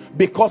say.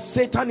 Because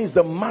Satan is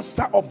the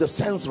master of the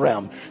sense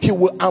realm. He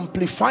will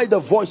amplify the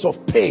voice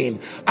of pain,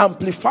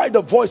 amplify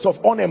the voice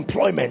of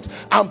unemployment,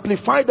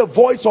 amplify the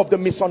voice of the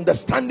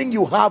misunderstanding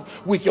you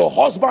have with your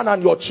husband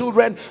and your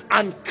children,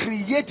 and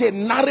create a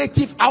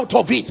narrative out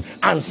of it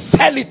and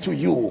sell it to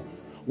you.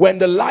 When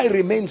the lie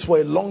remains for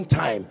a long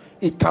time,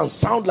 it can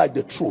sound like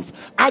the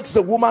truth. Ask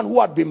the woman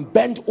who had been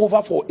bent over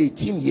for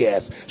 18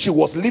 years. She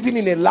was living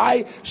in a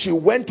lie. She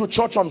went to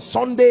church on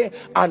Sunday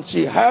and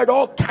she heard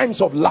all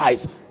kinds of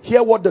lies.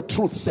 Hear what the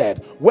truth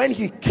said. When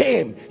he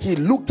came, he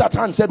looked at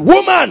her and said,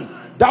 woman,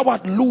 thou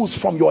art loose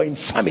from your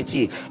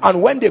infirmity.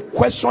 And when they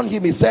questioned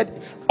him, he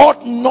said,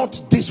 ought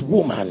not this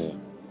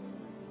woman,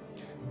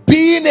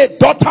 being a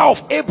daughter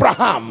of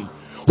Abraham,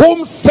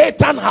 whom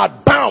Satan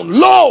had bound,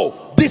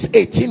 lo, these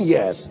 18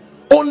 years,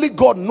 only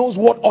God knows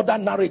what other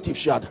narrative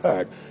she had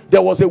heard.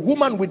 There was a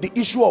woman with the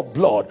issue of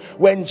blood.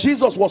 When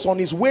Jesus was on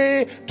his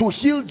way to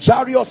heal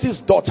Jairus'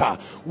 daughter,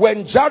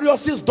 when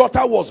Jairus'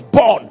 daughter was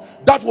born,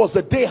 that was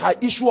the day her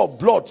issue of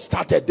blood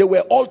started. They were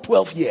all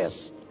 12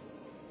 years.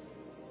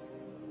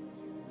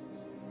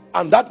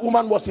 And that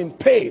woman was in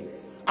pain.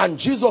 And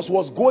Jesus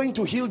was going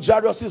to heal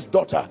Jairus'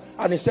 daughter.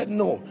 And he said,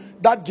 no,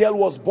 that girl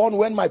was born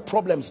when my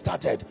problem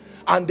started.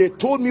 And they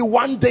told me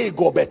one day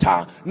go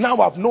better.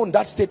 Now I've known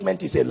that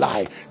statement is a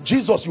lie.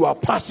 Jesus, you are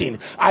passing.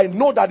 I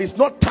know that it's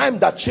not time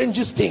that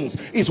changes things.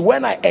 It's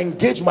when I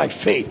engage my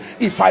faith.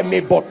 If I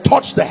may but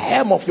touch the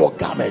hem of your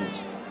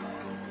garment.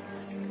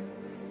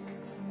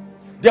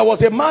 There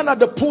was a man at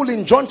the pool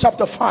in John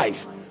chapter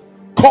 5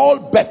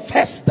 called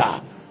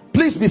Bethesda.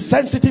 Please be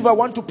sensitive. I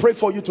want to pray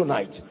for you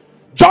tonight.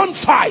 John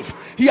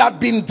 5, he had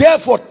been there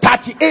for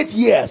 38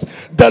 years,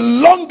 the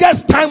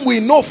longest time we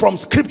know from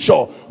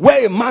scripture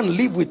where a man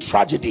lived with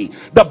tragedy.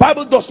 The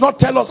Bible does not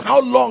tell us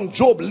how long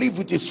Job lived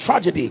with his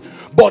tragedy,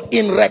 but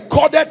in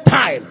recorded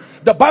time,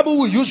 the Bible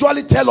will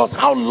usually tell us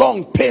how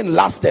long pain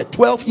lasted.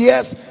 12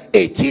 years,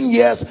 18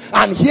 years,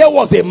 and here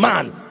was a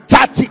man,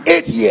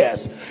 38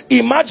 years.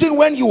 Imagine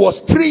when he was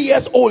 3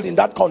 years old in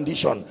that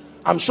condition.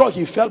 I'm sure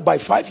he felt by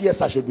 5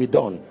 years I should be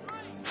done.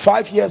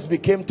 5 years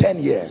became 10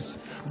 years.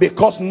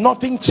 Because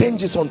nothing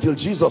changes until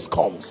Jesus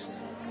comes.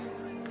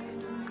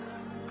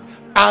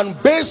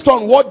 And based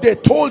on what they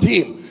told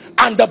him,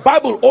 and the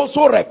Bible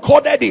also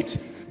recorded it,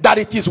 that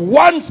it is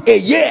once a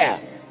year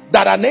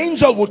that an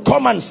angel would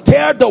come and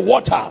stir the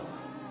water.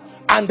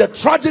 And the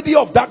tragedy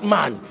of that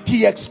man,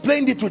 he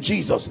explained it to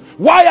Jesus.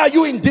 Why are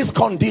you in this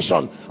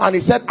condition? And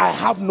he said, I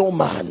have no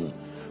man.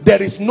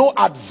 There is no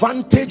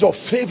advantage or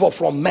favor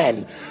from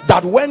men,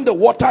 that when the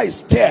water is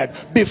stirred,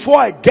 before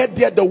I get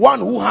there, the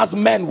one who has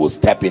men will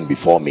step in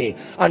before me.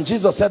 And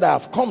Jesus said, I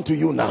have come to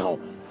you now.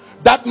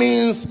 That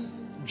means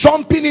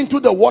jumping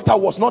into the water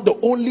was not the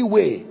only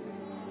way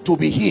to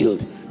be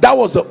healed. That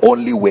was the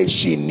only way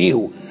she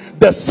knew.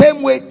 The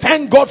same way,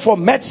 thank God for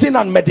medicine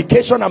and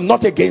medication, I'm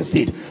not against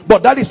it,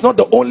 but that is not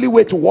the only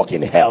way to walk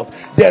in health.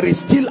 There is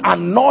still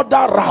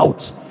another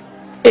route.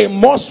 A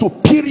more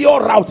superior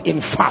route, in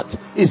fact,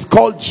 is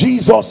called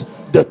Jesus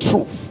the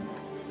truth.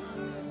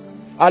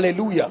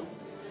 Hallelujah.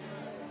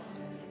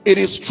 It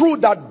is true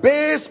that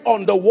based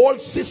on the world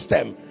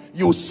system,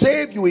 you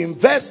save, you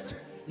invest,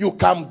 you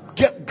can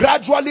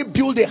gradually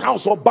build a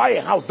house or buy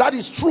a house. That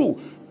is true.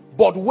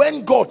 But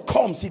when God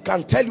comes, he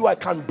can tell you, I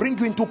can bring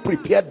you into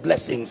prepared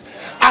blessings.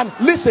 And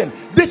listen,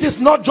 this is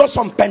not just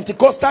some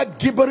Pentecostal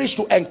gibberish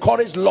to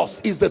encourage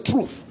lust. It's the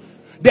truth.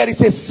 There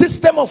is a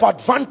system of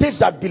advantage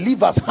that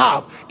believers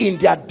have in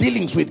their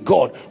dealings with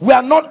God. We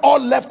are not all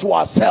left to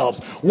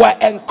ourselves. We're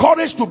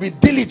encouraged to be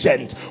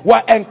diligent.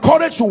 We're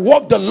encouraged to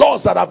walk the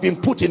laws that have been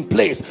put in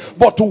place,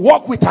 but to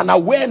walk with an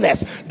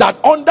awareness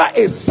that under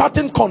a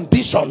certain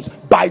conditions,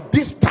 by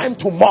this time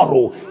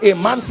tomorrow, a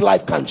man's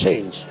life can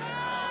change.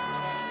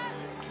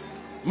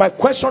 My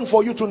question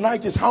for you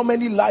tonight is, how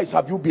many lies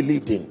have you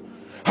believed in?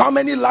 How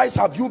many lies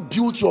have you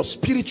built your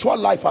spiritual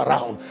life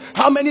around?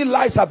 How many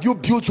lies have you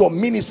built your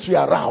ministry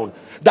around?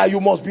 That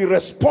you must be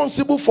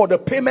responsible for the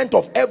payment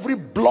of every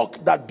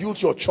block that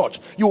builds your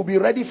church. You will be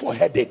ready for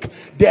headache.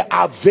 There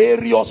are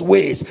various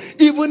ways.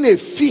 Even a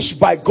fish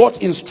by God's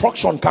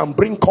instruction can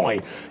bring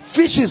coin.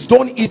 Fishes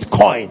don't eat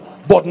coin,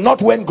 but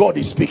not when God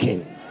is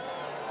speaking.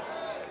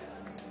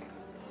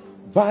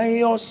 By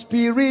your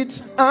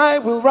spirit I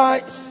will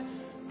rise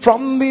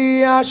from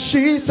the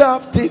ashes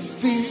of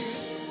defeat.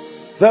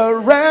 The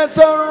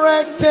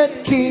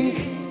resurrected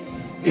King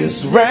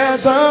is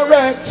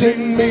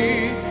resurrecting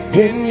me.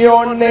 In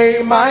your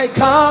name I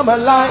come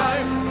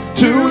alive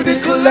to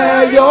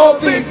declare your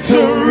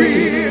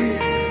victory.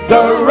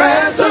 The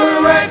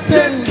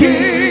resurrected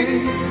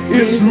King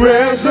is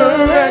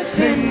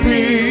resurrecting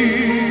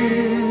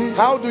me.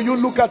 How do you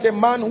look at a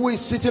man who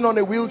is sitting on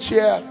a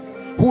wheelchair,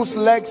 whose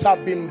legs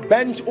have been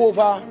bent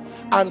over,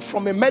 and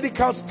from a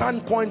medical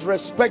standpoint,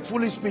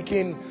 respectfully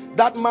speaking,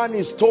 that man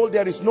is told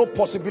there is no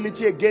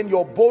possibility again,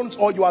 your bones,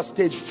 or you are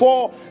stage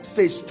 4,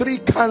 stage 3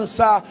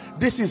 cancer,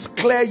 this is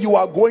clear, you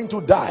are going to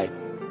die.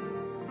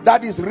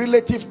 That is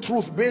relative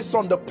truth based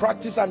on the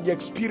practice and the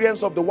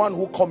experience of the one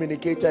who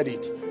communicated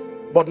it,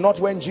 but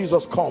not when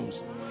Jesus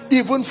comes.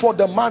 Even for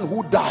the man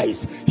who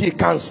dies, he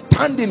can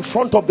stand in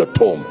front of the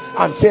tomb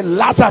and say,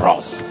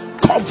 Lazarus,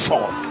 come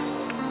forth.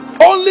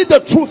 Only the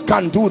truth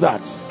can do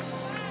that.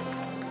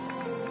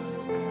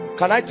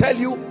 Can I tell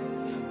you?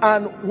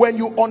 And when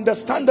you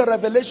understand the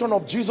revelation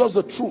of Jesus,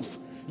 the truth,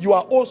 you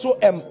are also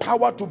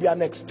empowered to be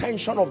an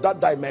extension of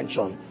that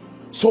dimension.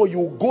 So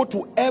you go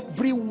to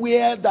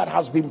everywhere that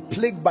has been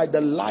plagued by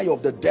the lie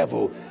of the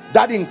devil.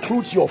 That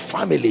includes your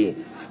family.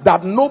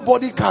 That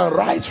nobody can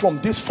rise from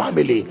this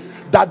family.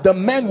 That the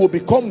men will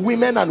become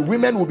women and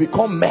women will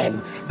become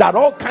men. That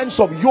all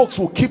kinds of yokes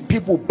will keep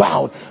people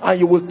bound. And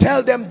you will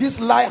tell them this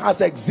lie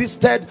has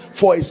existed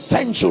for a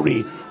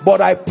century.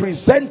 But I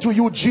present to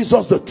you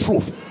Jesus the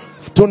truth.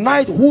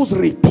 Tonight, whose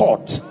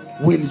report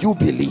will you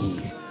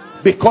believe?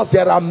 Because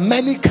there are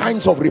many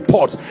kinds of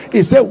reports.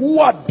 He said,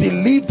 who had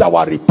believed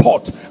our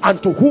report,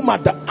 and to whom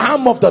had the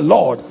arm of the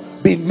Lord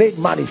been made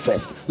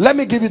manifest? Let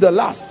me give you the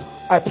last.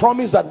 I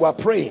promise that we're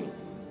praying.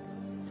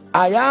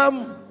 I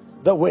am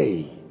the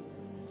way,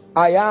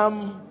 I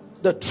am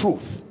the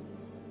truth.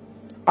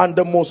 And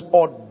the most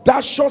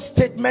audacious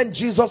statement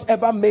Jesus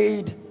ever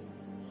made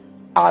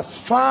as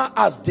far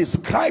as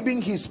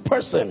describing his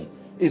person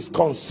is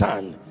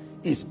concerned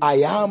is, I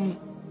am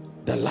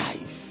the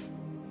life.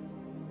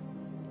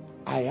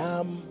 I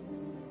am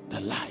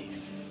the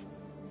life.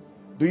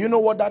 Do you know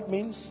what that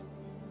means?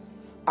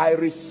 I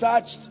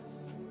researched,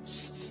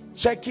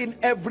 checking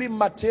every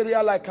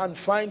material I can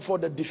find for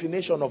the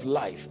definition of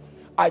life.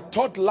 I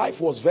thought life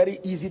was very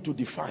easy to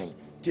define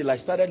till I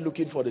started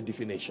looking for the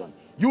definition.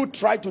 You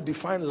try to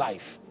define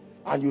life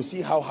and you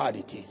see how hard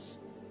it is.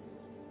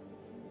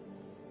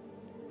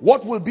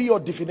 What will be your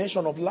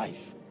definition of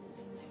life?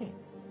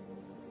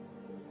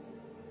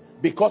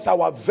 Because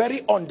our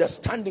very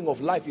understanding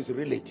of life is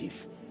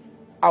relative.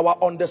 Our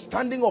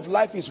understanding of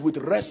life is with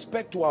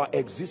respect to our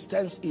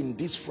existence in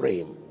this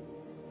frame.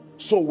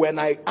 So when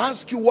I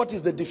ask you what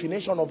is the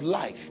definition of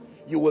life,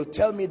 you will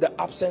tell me the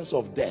absence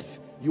of death.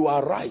 You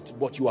are right,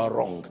 but you are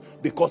wrong,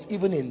 because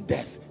even in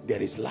death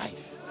there is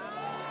life.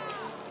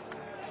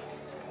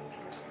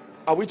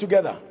 Are we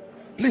together?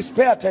 Please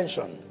pay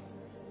attention.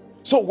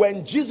 So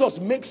when Jesus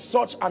makes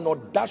such an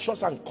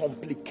audacious and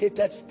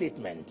complicated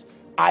statement,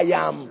 I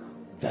am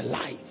the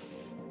life.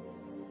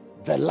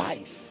 The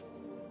life.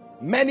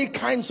 Many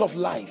kinds of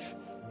life,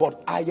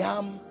 but I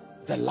am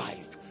the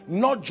life.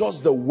 Not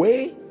just the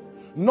way,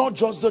 not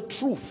just the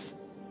truth.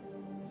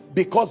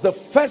 Because the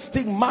first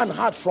thing man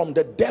had from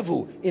the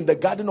devil in the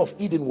Garden of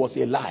Eden was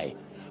a lie.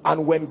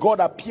 And when God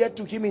appeared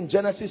to him in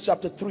Genesis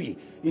chapter 3,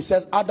 he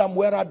says, Adam,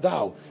 where art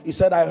thou? He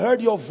said, I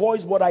heard your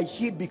voice, but I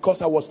hid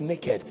because I was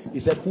naked. He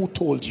said, who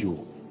told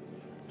you?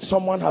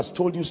 Someone has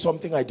told you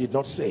something I did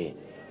not say.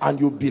 And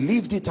you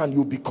believed it, and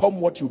you become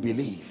what you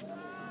believe.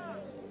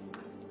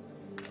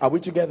 Are we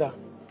together?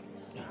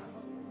 Yeah.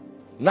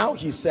 Now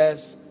he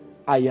says,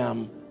 I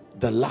am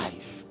the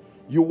life.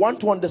 You want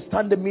to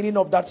understand the meaning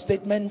of that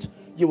statement?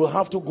 You will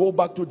have to go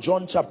back to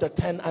John chapter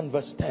 10 and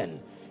verse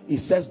 10. He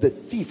says, the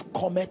thief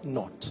cometh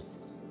not,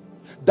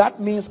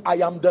 That means I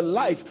am the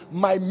life.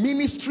 My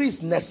ministry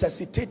is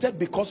necessitated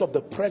because of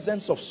the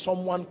presence of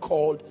someone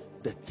called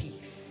the thief.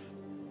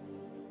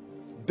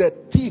 The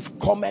thief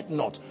cometh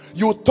not.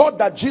 You thought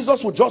that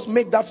Jesus would just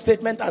make that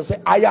statement and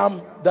say, I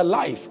am the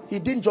life. He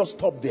didn't just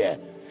stop there.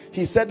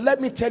 He said, let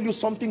me tell you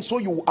something so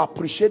you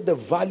appreciate the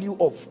value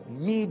of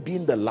me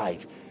being the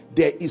life.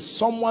 There is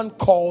someone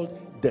called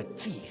the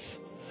thief,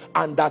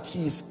 and that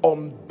he's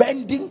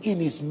unbending in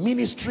his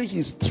ministry,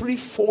 his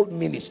threefold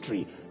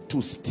ministry: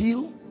 to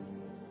steal,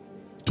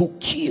 to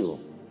kill,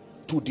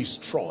 to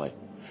destroy.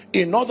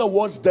 In other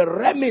words, the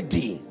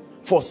remedy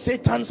for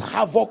Satan's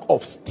havoc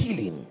of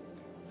stealing,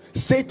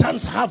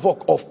 Satan's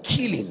havoc of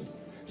killing,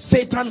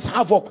 Satan's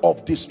havoc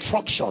of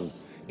destruction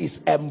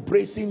is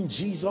embracing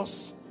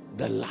Jesus,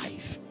 the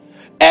life.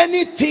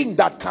 Anything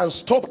that can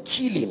stop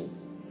killing,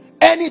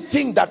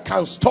 anything that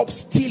can stop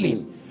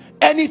stealing,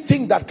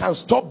 anything that can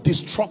stop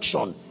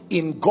destruction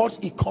in God's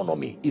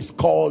economy is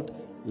called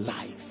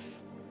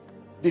life.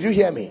 Did you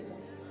hear me?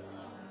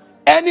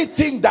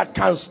 Anything that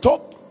can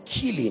stop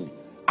killing.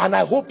 And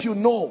I hope you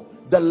know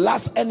the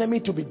last enemy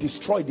to be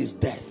destroyed is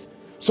death.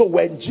 So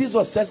when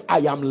Jesus says I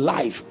am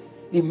life,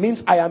 it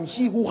means I am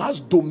he who has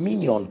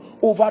dominion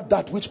over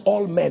that which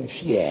all men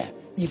fear,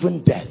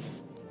 even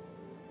death.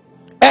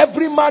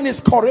 Every man is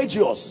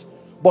courageous,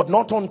 but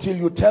not until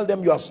you tell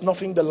them you are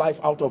snuffing the life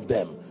out of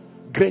them.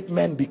 Great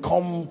men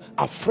become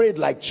afraid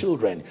like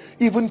children.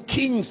 Even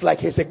kings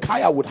like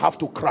Hezekiah would have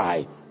to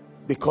cry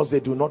because they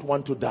do not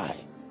want to die.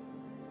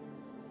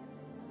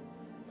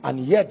 And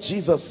yet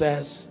Jesus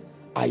says,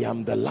 I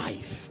am the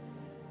life.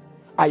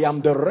 I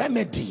am the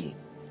remedy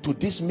to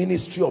this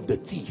ministry of the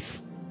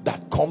thief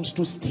that comes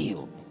to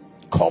steal,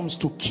 comes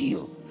to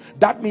kill.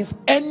 That means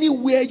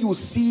anywhere you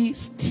see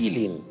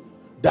stealing,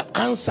 the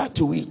answer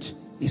to it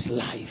is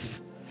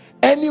life.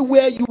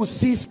 Anywhere you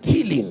see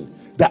stealing,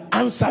 the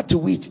answer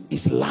to it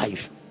is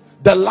life.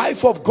 The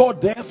life of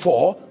God,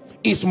 therefore,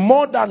 is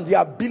more than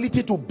the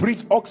ability to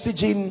breathe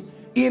oxygen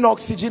in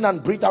oxygen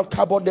and breathe out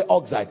carbon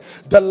dioxide.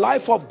 The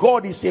life of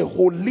God is a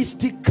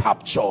holistic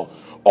capture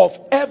of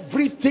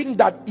everything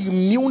that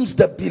immunes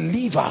the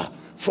believer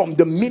from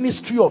the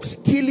ministry of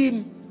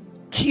stealing,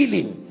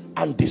 killing,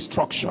 and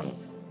destruction.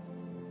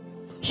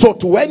 So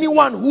to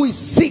anyone who is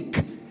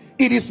sick,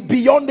 it is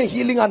beyond the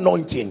healing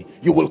anointing.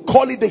 You will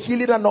call it the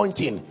healing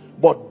anointing,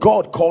 but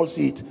God calls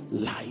it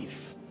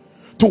life.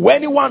 To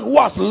anyone who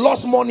has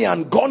lost money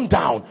and gone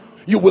down,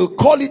 you will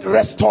call it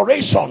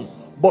restoration,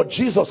 but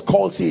Jesus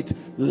calls it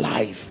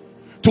life.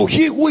 To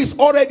he who is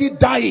already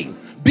dying,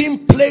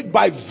 being plagued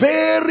by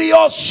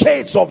various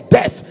shades of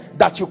death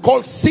that you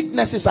call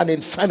sicknesses and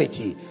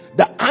infirmity,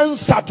 the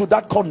answer to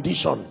that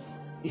condition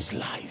is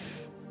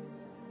life.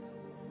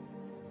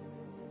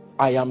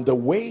 I am the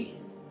way,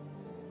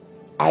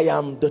 I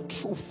am the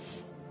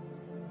truth,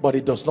 but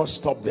it does not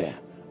stop there.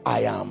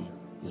 I am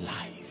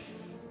life.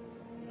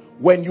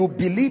 When you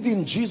believe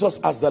in Jesus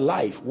as the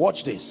life,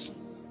 watch this,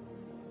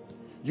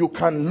 you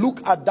can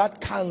look at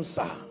that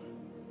cancer,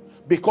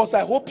 because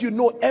I hope you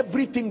know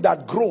everything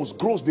that grows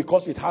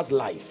because it has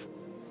life.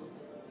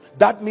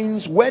 That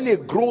means when a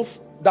growth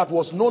that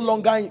was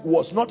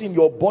not in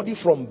your body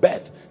from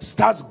birth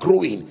starts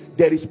growing,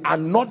 there is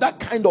another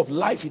kind of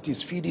life it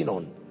is feeding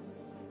on.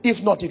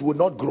 If not, it will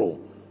not grow.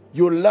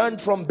 You learned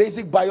from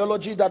basic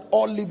biology that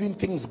all living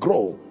things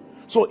grow.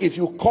 So if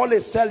you call a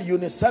cell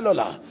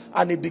unicellular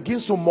and it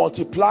begins to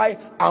multiply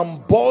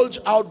and bulge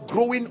out,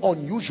 growing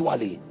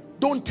unusually,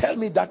 don't tell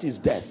me that is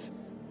death.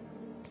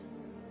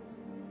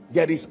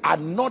 There is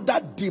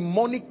another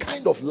demonic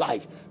kind of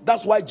life.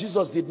 That's why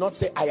Jesus did not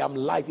say I am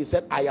life. He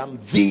said I am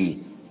the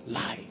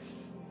life.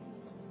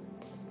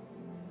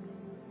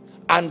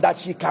 And that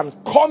he can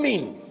come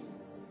in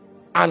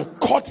and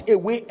cut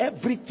away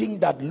everything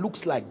that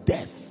looks like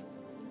death,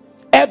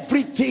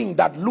 everything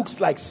that looks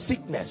like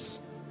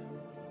sickness,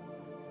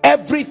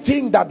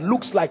 everything that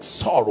looks like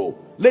sorrow.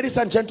 Ladies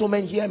and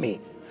gentlemen, hear me.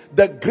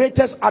 The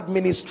greatest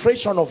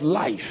administration of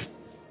life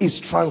is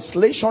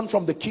translation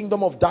from the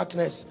kingdom of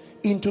darkness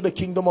into the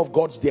kingdom of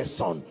God's dear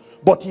Son.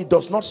 But he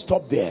does not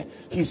stop there.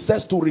 He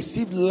says to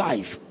receive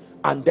life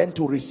and then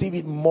to receive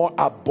it more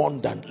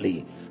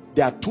abundantly.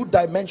 There are two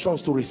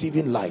dimensions to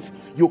receiving life.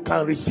 You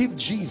can receive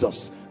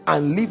Jesus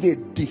and live a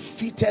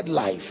defeated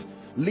life,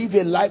 live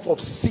a life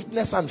of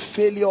sickness and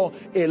failure,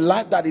 a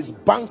life that is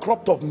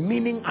bankrupt of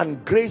meaning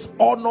and grace,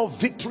 honor,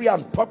 victory,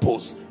 and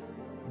purpose.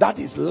 That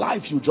is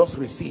life you just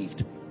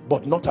received,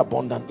 but not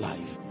abundant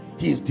life.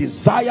 His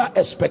desire,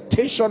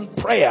 expectation,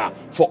 prayer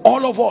for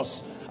all of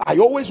us. I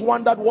always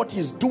wondered what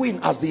he's doing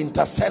as the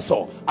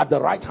intercessor at the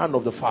right hand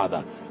of the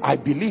Father. I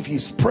believe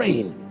he's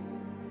praying,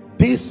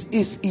 this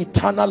is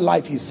eternal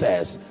life, he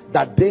says,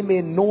 that they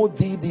may know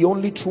thee, the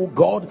only true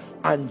God,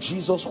 and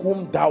Jesus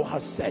whom thou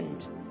hast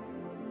sent.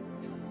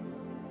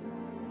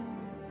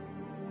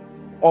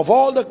 Of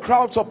all the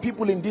crowds of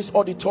people in this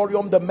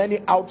auditorium, the many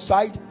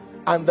outside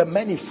and the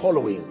many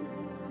following,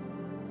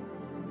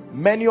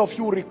 many of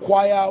you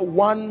require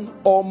one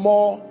or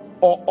more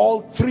or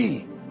all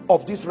three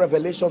of these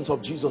revelations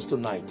of Jesus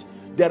tonight.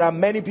 There are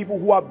many people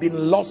who have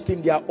been lost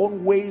in their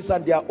own ways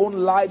and their own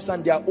lives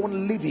and their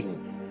own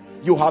living.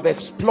 You have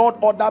explored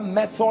other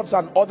methods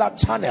and other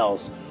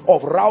channels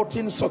of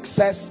routing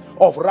success,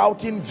 of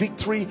routing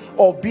victory,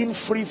 of being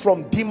free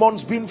from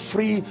demons, being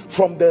free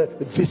from the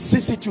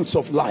vicissitudes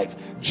of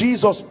life.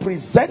 Jesus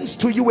presents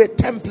to you a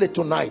template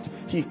tonight.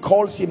 He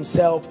calls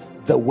himself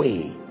the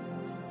way.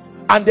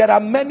 And there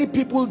are many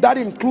people, that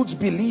includes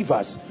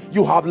believers.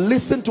 You have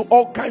listened to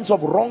all kinds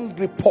of wrong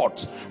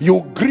reports.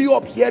 You grew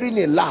up hearing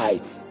a lie.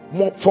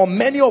 For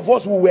many of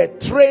us, we were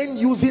trained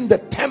using the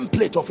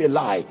template of a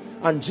lie.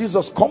 And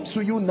Jesus comes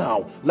to you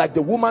now, like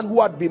the woman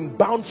who had been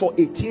bound for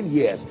 18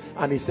 years.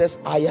 And he says,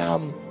 I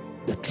am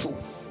the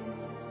truth.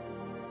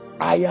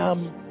 I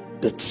am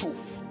the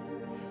truth.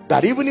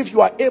 That even if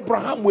you are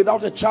Abraham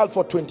without a child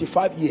for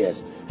 25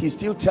 years, he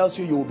still tells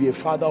you you will be a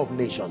father of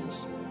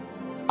nations.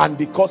 And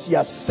because he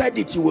has said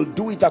it, he will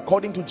do it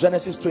according to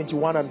Genesis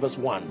 21 and verse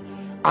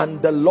 1.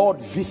 And the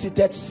Lord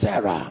visited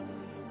Sarah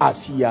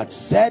as he had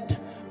said,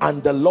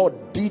 and the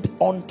Lord did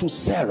unto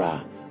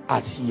Sarah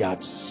as he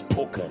had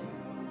spoken.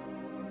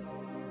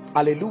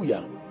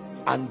 Hallelujah.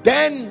 And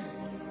then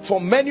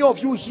for many of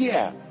you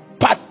here,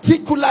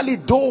 particularly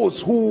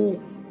those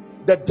who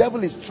the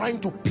devil is trying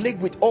to plague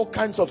with all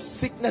kinds of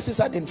sicknesses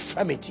and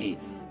infirmity,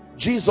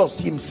 Jesus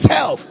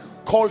himself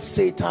called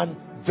Satan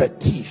the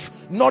thief.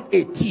 Not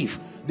a thief.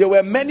 There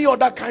were many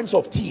other kinds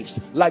of thieves,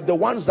 like the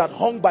ones that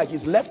hung by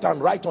his left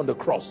and right on the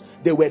cross.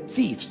 They were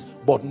thieves,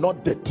 but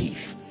not the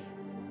thief.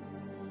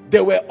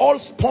 They were all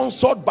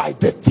sponsored by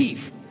the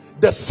thief.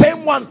 The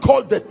same one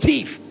called the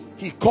thief,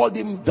 he called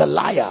him the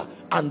liar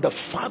and the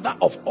father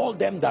of all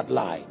them that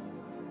lie.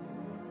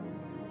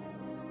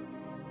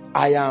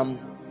 I am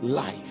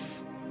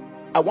life.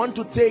 I want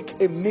to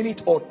take a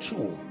minute or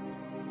two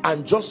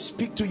and just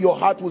speak to your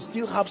heart. We'll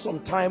still have some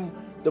time.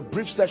 The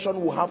brief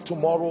session we'll have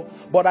tomorrow,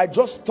 but I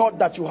just thought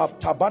that you have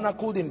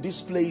tabernacled in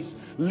this place,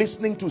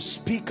 listening to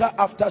speaker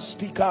after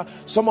speaker.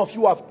 Some of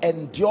you have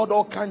endured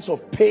all kinds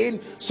of pain.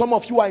 Some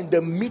of you are in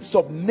the midst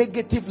of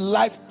negative,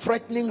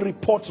 life-threatening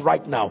reports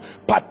right now,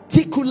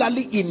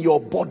 particularly in your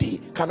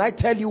body. Can I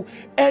tell you,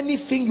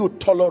 anything you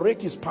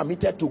tolerate is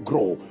permitted to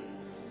grow.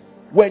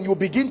 When you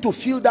begin to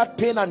feel that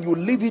pain and you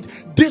leave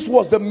it, this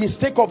was the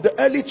mistake of the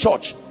early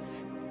church.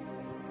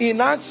 In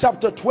Acts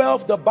chapter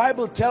 12, the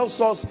Bible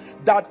tells us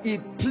that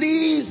it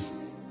pleased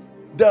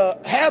the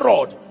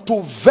Herod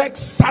to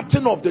vex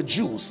certain of the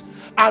Jews.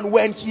 And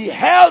when he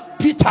held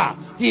Peter,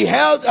 he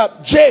held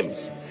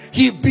James,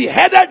 he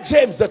beheaded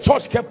James, the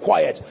church kept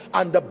quiet.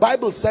 And the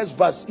Bible says,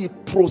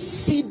 it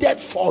proceeded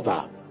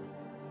further.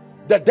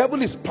 The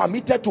devil is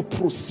permitted to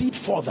proceed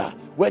further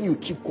when you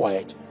keep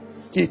quiet.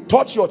 He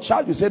taught your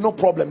child, you say, no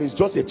problem, it's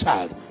just a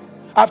child.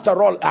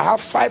 After all, I have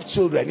 5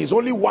 children. It's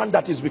only one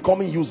that is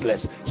becoming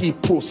useless. He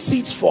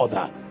proceeds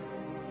further.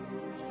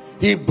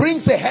 He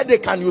brings a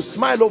headache and you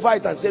smile over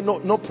it and say,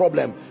 no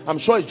problem. I'm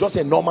sure it's just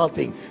a normal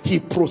thing. He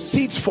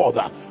proceeds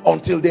further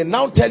until they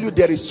now tell you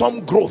there is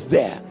some growth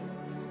there.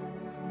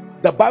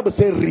 The Bible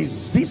says,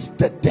 resist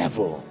the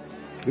devil,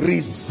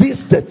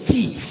 resist the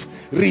thief,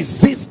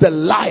 resist the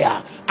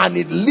liar, and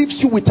it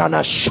leaves you with an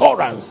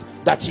assurance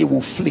that he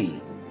will flee.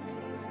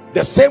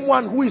 The same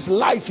one who is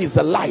life is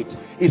the light.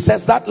 It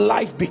says that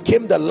life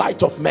became the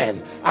light of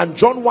men. And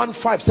John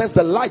 1:5 says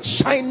the light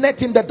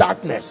shineth in the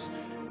darkness.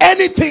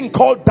 Anything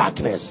called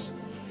darkness,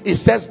 it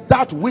says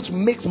that which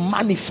makes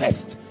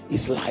manifest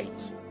is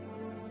light.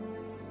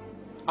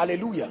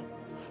 Hallelujah.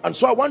 And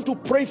so I want to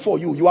pray for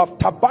you. You have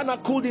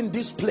tabernacled in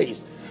this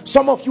place.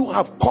 Some of you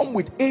have come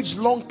with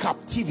age-long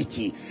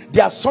captivity.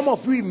 There are some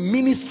of you in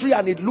ministry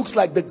and it looks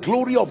like the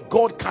glory of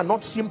God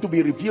cannot seem to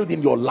be revealed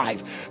in your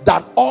life.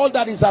 That all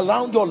that is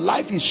around your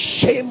life is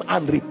shame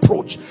and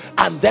reproach.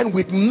 And then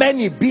with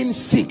many being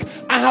sick.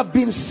 I have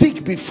been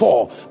sick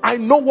before. I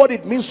know what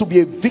it means to be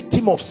a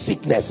victim of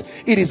sickness.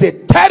 It is a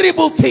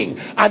terrible thing.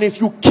 And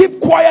if you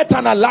keep quiet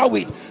and allow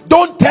it,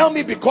 don't tell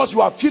me because you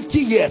are 50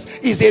 years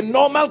is a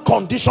normal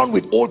condition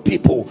with old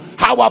people.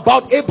 How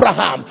about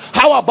Abraham?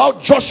 How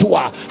about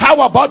Joshua?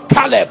 How about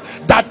Caleb?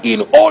 That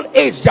in old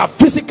age their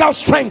physical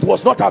strength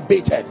was not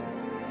abated.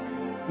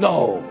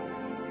 No,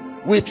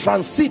 we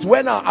transit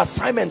when our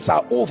assignments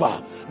are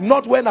over,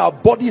 not when our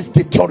bodies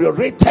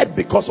deteriorated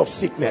because of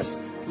sickness.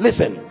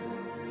 Listen,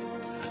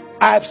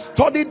 I've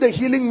studied the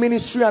healing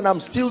ministry and I'm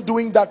still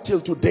doing that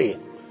till today.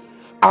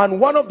 And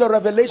one of the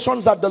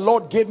revelations that the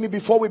Lord gave me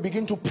before we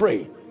begin to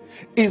pray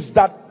is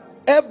that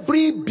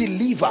every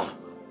believer,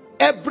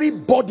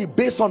 everybody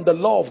based on the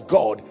law of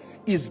God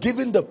is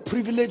given the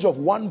privilege of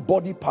one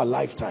body per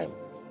lifetime.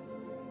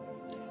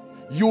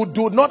 You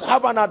do not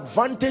have an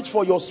advantage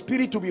for your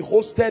spirit to be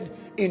hosted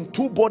in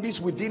 2 bodies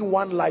within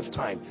one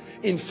lifetime.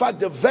 In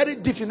fact, the very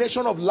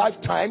definition of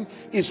lifetime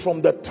is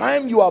from the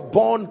time you are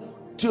born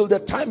till the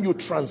time you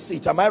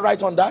transit. Am I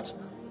right on that?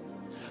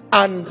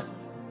 And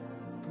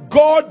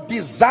God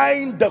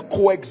designed the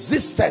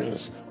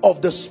coexistence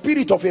of the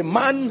spirit of a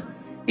man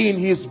in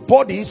his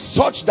body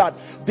such that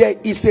there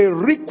is a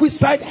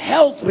requisite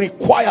health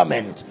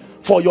requirement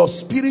for your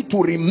spirit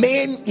to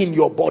remain in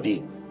your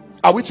body.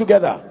 Are we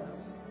together?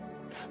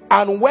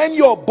 And when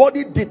your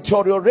body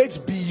deteriorates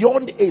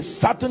beyond a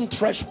certain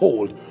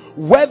threshold,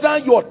 whether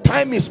your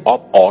time is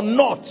up or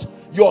not,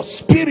 your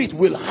spirit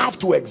will have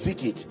to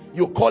exit it.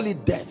 You call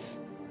it death.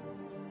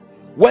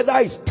 Whether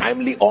it's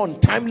timely or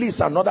untimely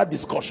is another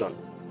discussion.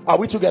 Are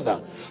we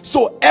together?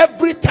 So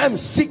every time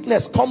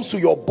sickness comes to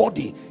your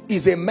body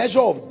is a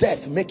measure of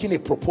death making a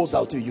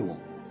proposal to you.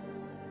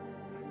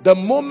 The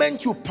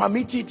moment you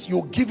permit it,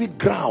 you give it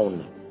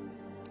ground.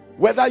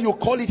 Whether you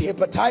call it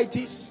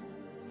hepatitis,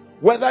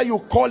 whether you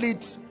call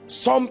it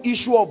some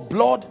issue of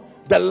blood,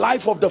 the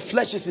life of the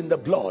flesh is in the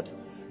blood.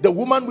 The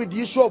woman with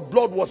the issue of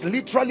blood was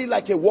literally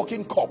like a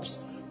walking corpse.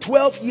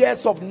 12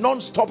 years of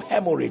non-stop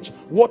hemorrhage.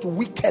 What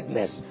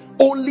wickedness.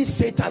 Only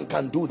Satan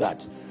can do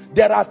that.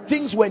 There are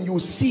things when you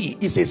see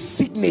is a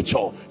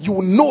signature,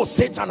 you know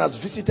Satan has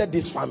visited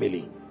this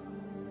family.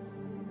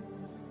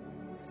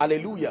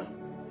 Hallelujah.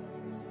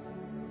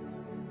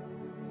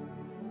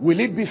 Will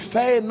it be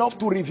fair enough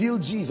to reveal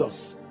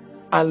Jesus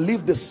and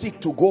leave the sick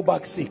to go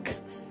back sick?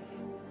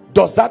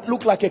 Does that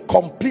look like a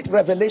complete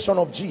revelation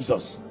of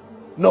Jesus?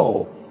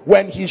 No.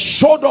 When he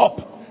showed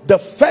up, the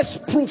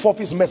first proof of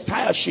his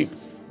messiahship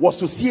was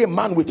to see a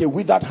man with a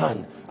withered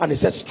hand, and he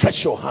said,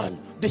 stretch your hand.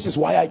 This is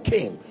why I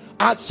came.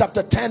 Acts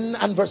chapter 10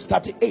 and verse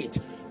 38.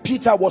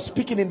 Peter was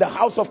speaking in the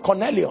house of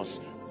Cornelius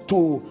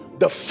to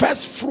the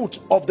first fruit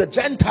of the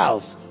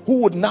Gentiles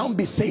who would now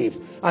be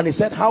saved, and he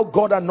said how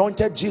God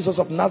anointed Jesus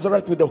of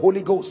Nazareth with the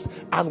Holy Ghost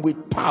and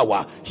with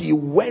power. He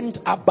went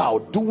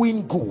about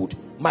doing good.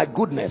 My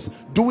goodness,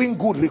 doing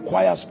good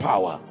requires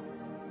power.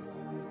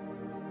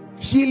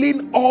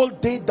 Healing all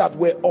they that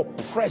were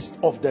oppressed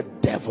of the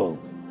devil,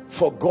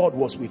 for God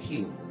was with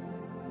him.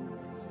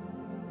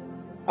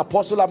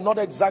 Apostle, I'm not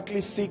exactly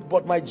sick,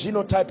 but my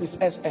genotype is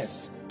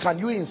SS. Can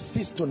you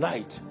insist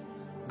tonight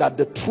that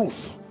the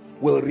truth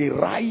will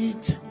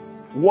rewrite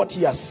what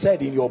he has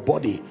said in your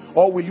body?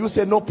 Or will you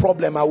say, no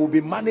problem, I will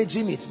be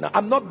managing it? Now,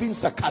 I'm not being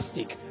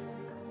sarcastic.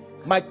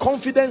 My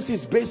confidence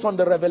is based on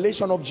the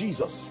revelation of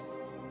Jesus.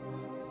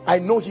 I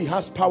know he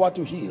has power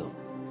to heal.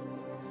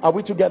 Are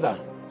we together?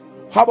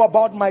 How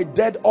about my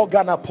dead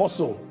organ,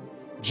 Apostle?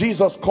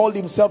 Jesus called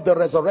himself the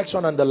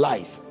resurrection and the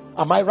life.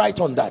 Am I right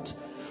on that?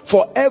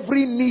 For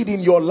every need in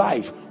your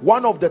life,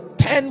 one of the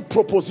 10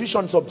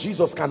 propositions of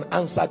Jesus can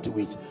answer to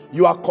it.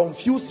 You are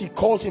confused, he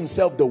calls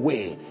himself the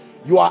way.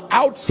 You are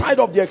outside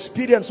of the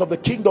experience of the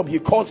kingdom, he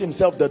calls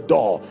himself the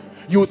door.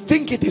 You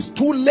think it is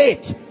too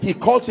late, he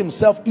calls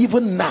himself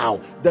even now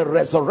the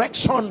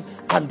resurrection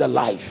and the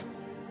life.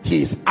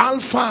 He is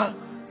Alpha,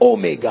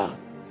 Omega.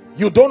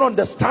 You don't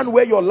understand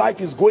where your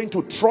life is going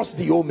to trust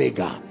the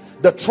Omega.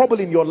 The trouble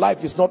in your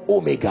life is not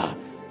Omega.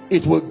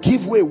 It will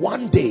give way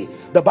one day.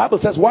 The Bible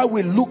says, why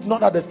we look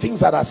not at the things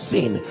that are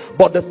seen,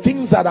 but the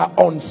things that are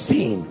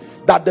unseen.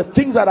 That the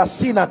things that are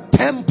seen are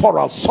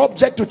temporal,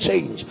 subject to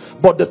change,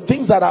 but the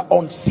things that are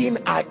unseen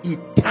are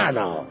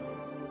eternal.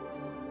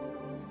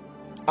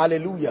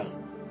 Hallelujah.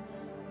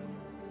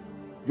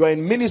 You are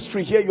in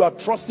ministry here, you are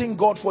trusting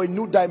God for a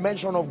new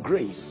dimension of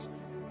grace.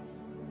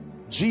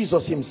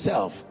 Jesus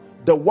himself,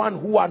 the one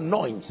who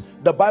anoints.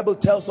 The Bible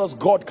tells us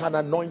God can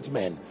anoint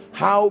men.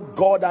 How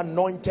God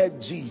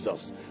anointed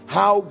Jesus,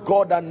 how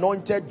God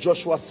anointed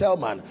Joshua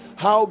Selman,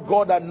 how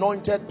God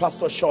anointed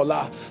Pastor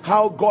Shola,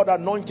 how God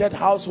anointed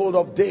household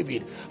of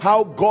David,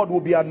 how God will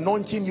be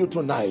anointing you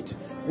tonight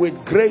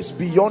with grace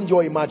beyond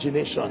your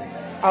imagination.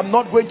 I'm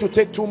not going to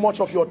take too much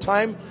of your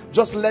time.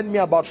 Just lend me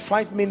about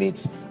 5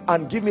 minutes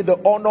and give me the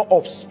honor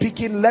of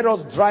speaking. Let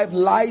us drive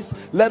lies,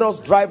 let us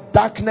drive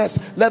darkness,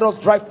 let us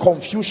drive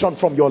confusion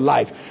from your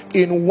life.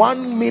 In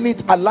 1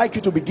 minute, I'd like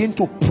you to begin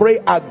to pray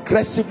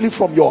aggressively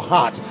from your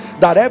heart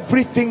that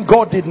everything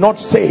God did not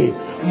say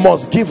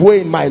must give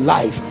way in my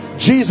life.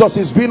 Jesus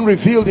is being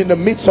revealed in the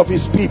midst of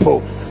his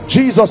people.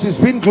 Jesus is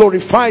being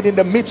glorified in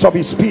the midst of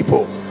his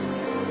people.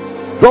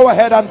 Go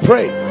ahead and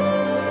pray.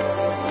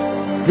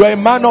 You're a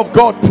man of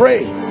God,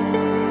 pray.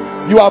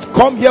 You have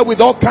come here with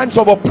all kinds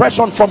of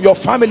oppression from your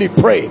family,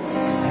 pray.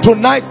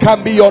 Tonight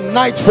can be your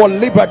night for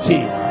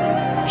liberty.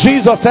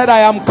 Jesus said, I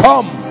am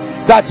come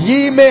that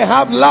ye may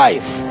have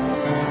life.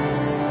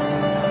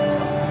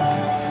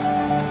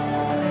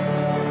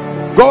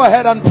 Go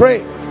ahead and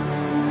pray.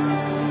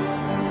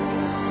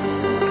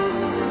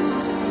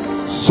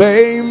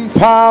 Same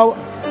power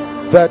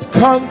that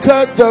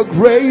conquered the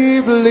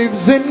grave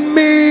lives in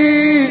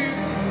me,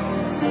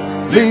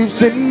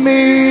 lives in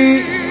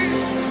me.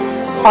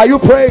 Are you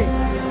praying?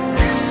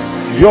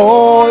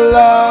 Your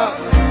love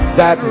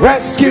that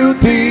rescued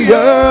the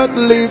earth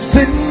lives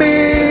in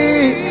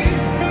me,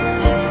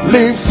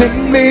 lives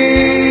in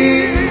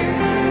me.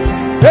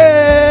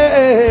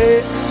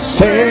 Hey,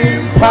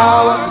 same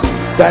power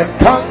that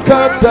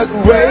conquered the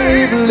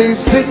grave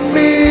lives in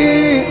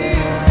me,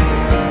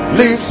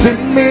 lives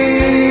in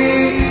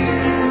me.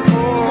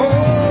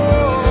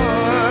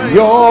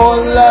 Your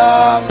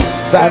love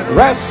that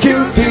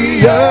rescued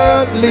the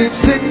earth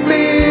lives in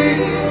me,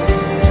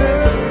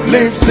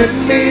 lives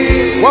in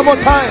me. One more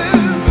time.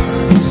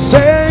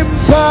 Same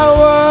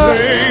power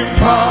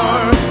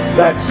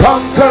that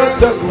conquered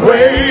the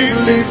grave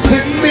lives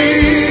in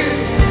me,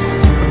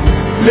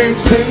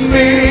 lives in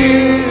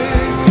me.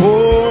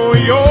 Oh,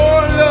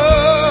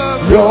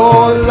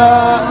 Your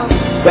love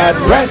that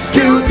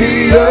rescued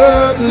the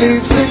earth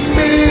lives in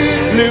me.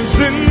 lives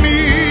in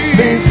me.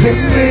 Lives in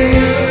me.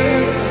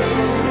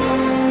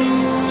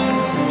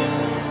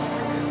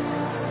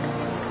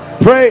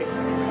 Pray.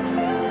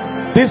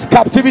 This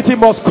captivity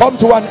must come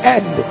to an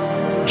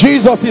end.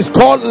 Jesus is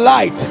called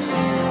light.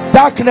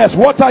 Darkness,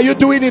 what are you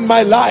doing in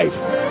my life?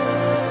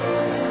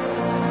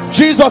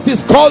 Jesus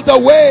is called the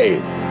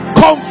way.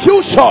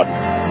 Confusion,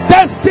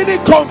 destiny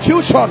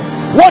confusion,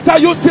 what are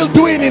you still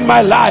doing in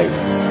my life?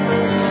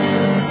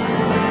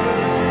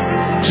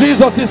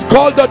 Jesus is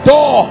called the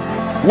door.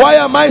 Why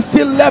am I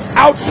still left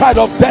outside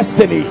of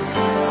destiny?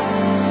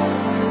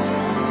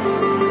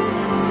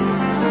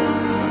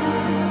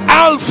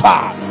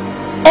 Alpha,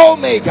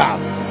 Omega,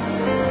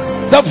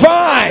 the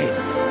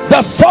vine,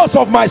 the source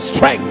of my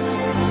strength.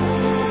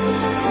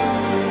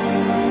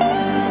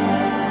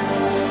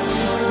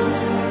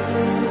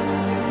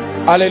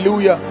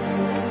 Hallelujah.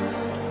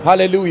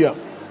 Hallelujah.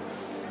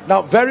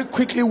 Now very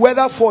quickly,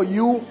 whether for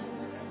you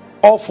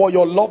or for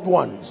your loved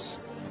ones,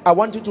 I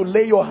want you to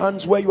lay your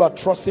hands where you are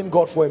trusting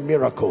God for a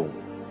miracle.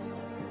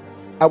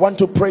 I want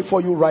to pray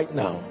for you right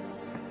now.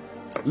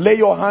 Lay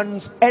your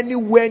hands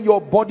anywhere in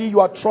your body you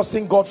are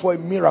trusting God for a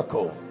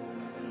miracle.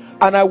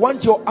 And I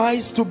want your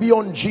eyes to be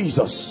on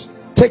Jesus.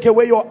 Take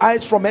away your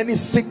eyes from any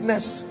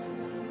sickness.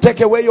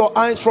 Take away your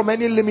eyes from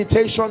any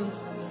limitation.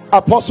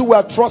 Apostle, we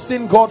are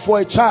trusting God for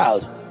a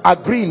child.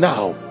 Agree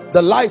now.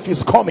 The life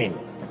is coming.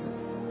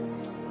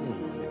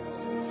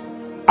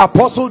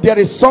 Apostle, there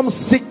is some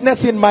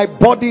sickness in my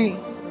body,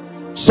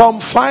 some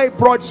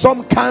fibroid,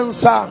 some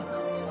cancer.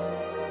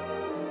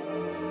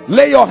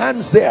 Lay your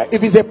hands there.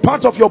 If it's a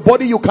part of your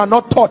body you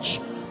cannot touch,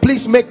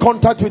 please make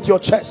contact with your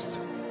chest.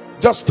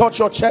 Just touch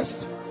your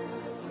chest.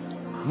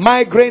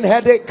 Migraine,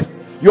 headache.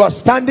 You are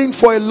standing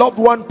for a loved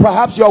one.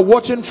 Perhaps you are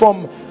watching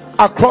from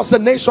across the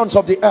nations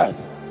of the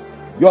earth.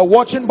 You are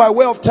watching by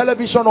way of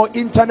television or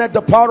internet.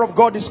 The power of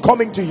God is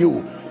coming to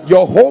you.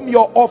 Your home,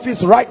 your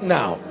office right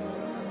now.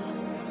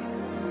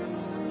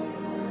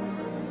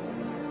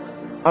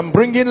 I'm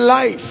bringing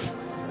life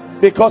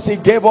because he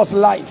gave us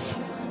life.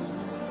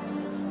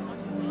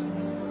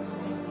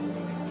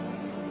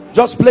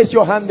 Just place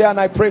your hand there and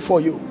I pray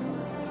for you.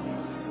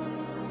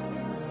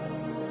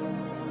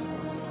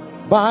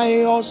 By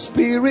your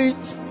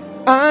spirit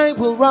I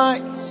will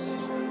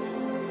rise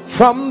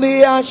from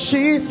the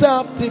ashes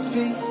of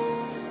defeat.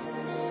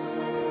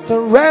 The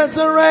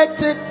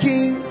resurrected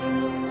King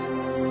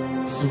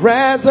is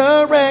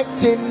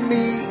resurrecting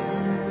me.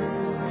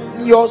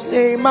 In your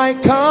name I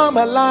come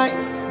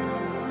alive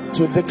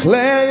to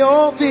declare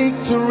your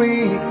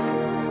victory.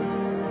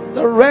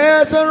 The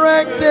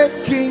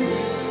resurrected King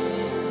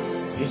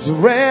is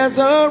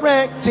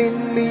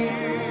resurrecting me.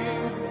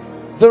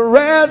 The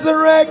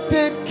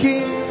resurrected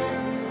King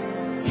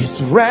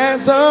is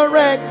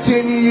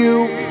resurrecting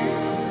you.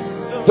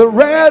 The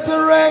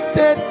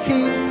resurrected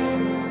King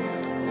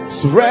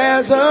is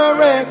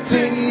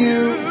resurrecting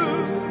you.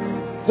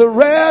 The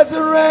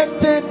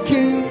resurrected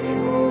King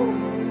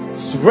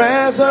is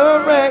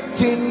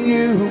resurrecting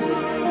you.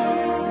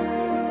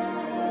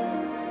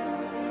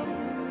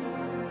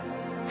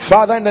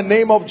 Father, in the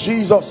name of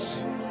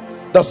Jesus,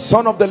 the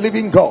Son of the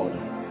living God,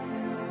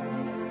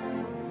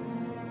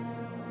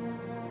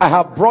 I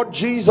have brought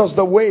Jesus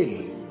the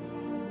way,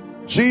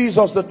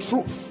 Jesus the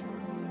truth,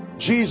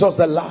 Jesus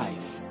the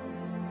life.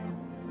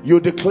 You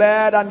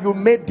declared and you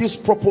made this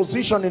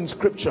proposition in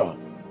scripture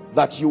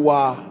that you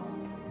are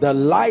the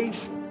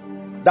life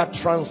that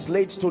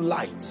translates to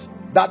light,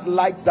 that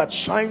light that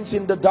shines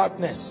in the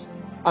darkness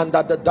and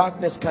that the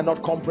darkness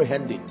cannot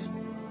comprehend it.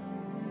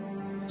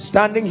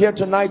 Standing here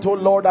tonight, oh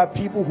Lord, are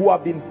people who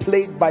have been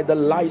plagued by the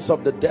lies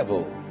of the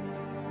devil,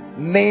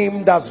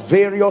 named as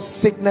various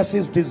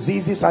sicknesses,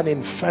 diseases and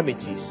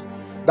infirmities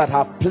that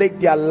have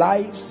plagued their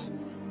lives,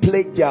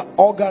 plagued their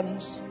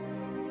organs,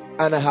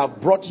 and I have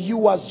brought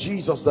you as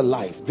Jesus the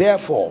life.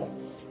 Therefore,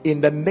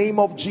 in the name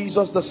of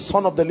Jesus, the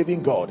Son of the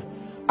living God,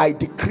 I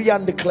decree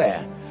and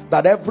declare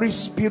that every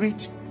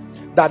spirit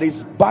that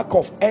is back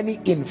of any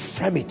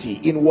infirmity,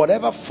 in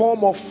whatever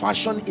form or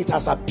fashion it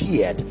has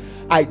appeared,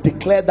 I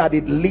declare that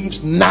it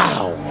leaves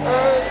now.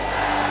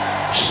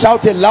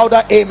 Shout a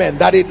louder amen,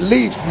 that it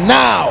leaves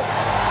now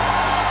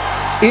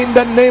in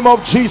the name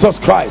of Jesus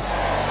Christ.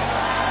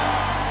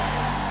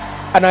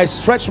 And I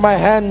stretch my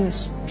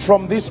hands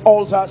from this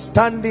altar,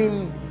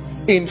 standing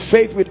in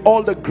faith with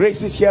all the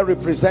graces here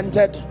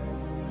represented,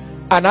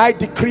 and I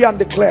decree and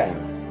declare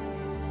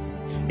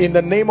in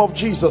the name of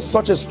Jesus,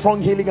 such a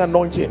strong healing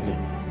anointing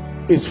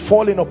is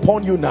falling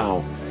upon you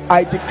now.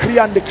 I decree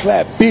and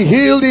declare, be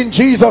healed in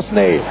Jesus'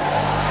 name.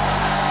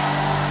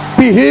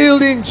 Be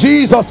healed in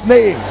Jesus'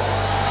 name.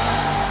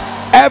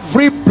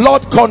 Every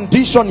blood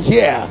condition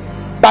here,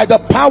 by the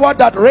power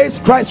that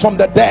raised Christ from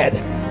the dead,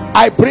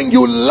 I bring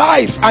you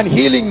life and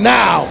healing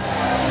now.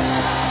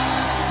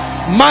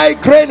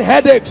 Migraine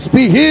headaches,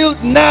 be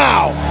healed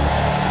now.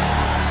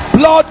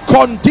 Blood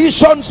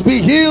conditions,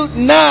 be healed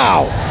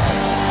now.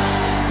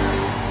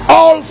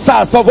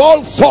 Ulcers of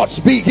all sorts,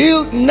 be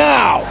healed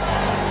now.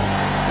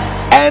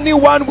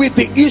 Anyone with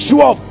the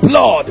issue of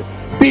blood,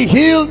 be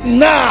healed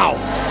now.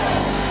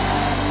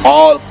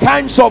 All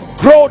kinds of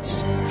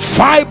growths,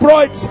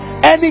 fibroids,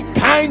 any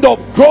kind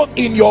of growth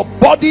in your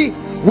body,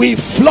 we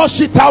flush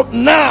it out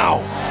now.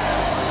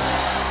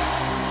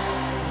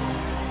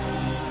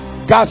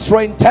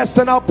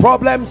 Gastrointestinal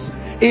problems,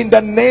 in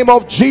the name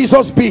of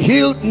Jesus, be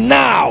healed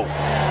now.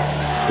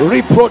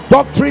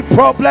 Reproductive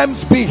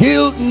problems, be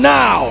healed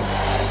now.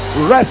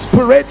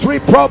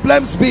 Respiratory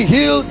problems, be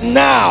healed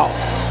now.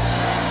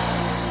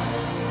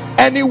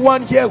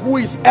 Anyone here who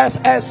is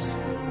SS,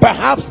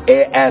 perhaps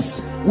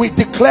AS, we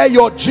declare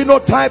your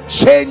genotype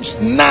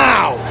changed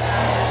now.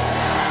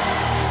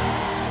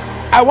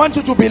 I want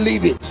you to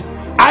believe it.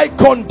 Eye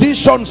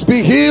conditions,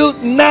 be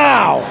healed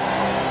now.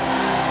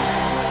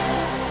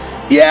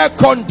 Ear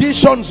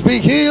conditions, be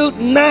healed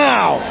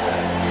now.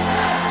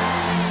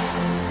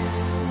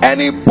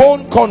 Any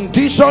bone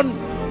condition,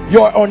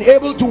 you're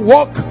unable to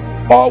walk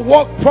or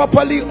walk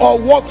properly or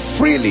walk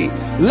freely,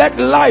 let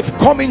life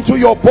come into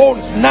your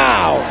bones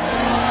now,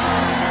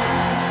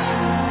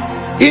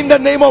 in the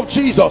name of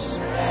Jesus.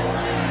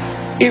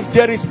 If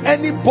there is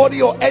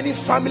anybody or any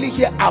family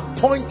here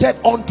appointed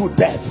unto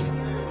death,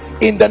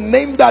 in the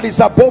name that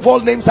is above all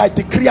names, I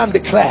decree and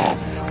declare,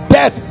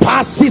 death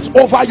passes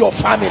over your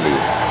family,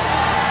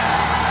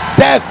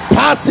 death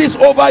passes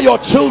over your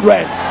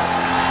children,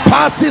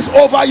 passes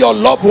over your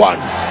loved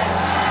ones,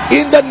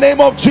 in the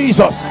name of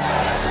Jesus.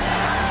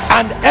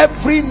 And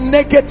every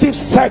negative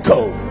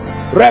circle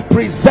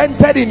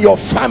represented in your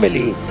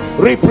family,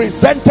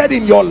 represented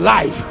in your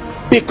life,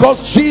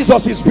 because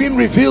Jesus is being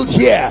revealed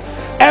here,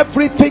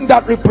 everything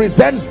that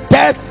represents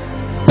death,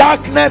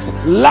 darkness,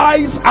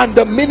 lies, and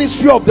the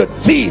ministry of the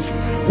thief,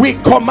 we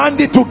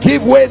command it to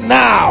give way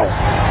now.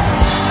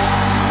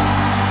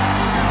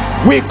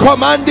 We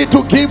command it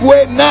to give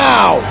way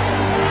now.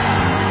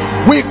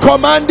 We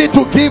command it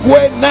to give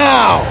way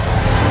now.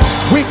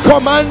 We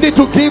command it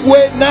to give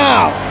way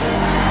now.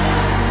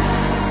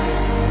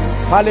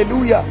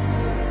 Hallelujah.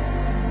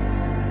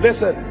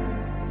 Listen,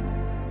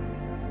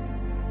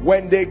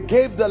 when they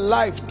gave the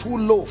life 2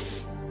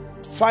 loaves,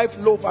 5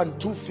 loaves and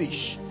 2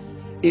 fish,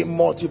 it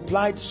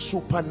multiplied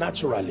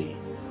supernaturally.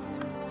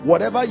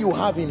 Whatever you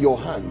have in your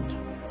hand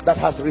that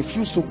has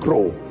refused to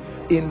grow,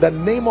 in the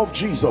name of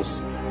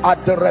Jesus,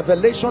 at the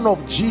revelation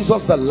of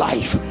Jesus the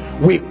life,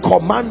 we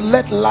command,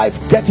 let life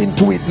get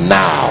into it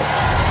now.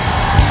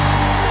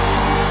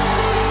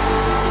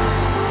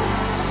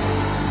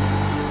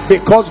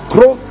 Because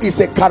growth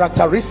is a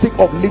characteristic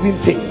of living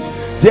things.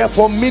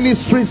 Therefore,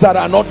 ministries that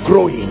are not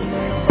growing,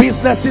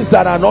 businesses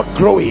that are not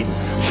growing,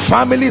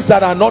 families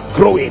that are not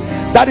growing,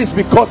 that is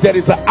because there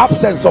is an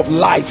absence of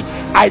life.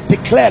 I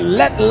declare,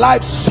 let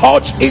life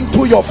surge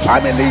into your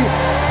family,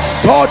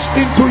 surge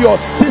into your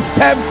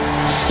system,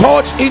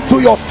 surge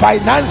into your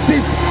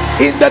finances,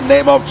 in the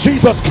name of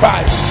Jesus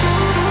Christ.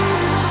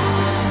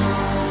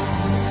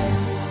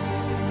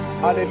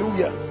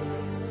 Hallelujah.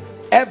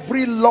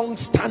 Every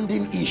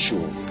long-standing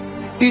issue,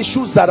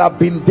 issues that have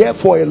been there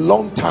for a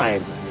long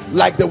time,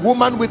 like the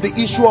woman with the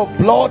issue of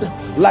blood,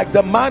 like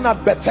the man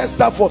at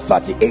Bethesda for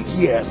 38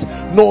 years,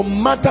 no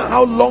matter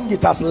how long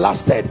it has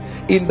lasted,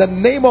 in the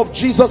name of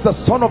Jesus the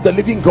Son of the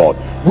living God,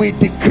 we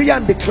decree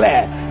and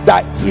declare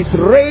that his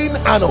reign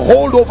and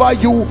hold over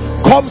you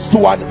comes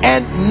to an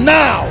end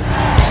now.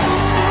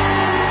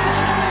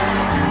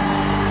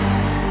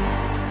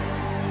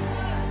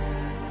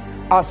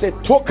 As a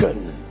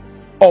token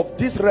of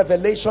this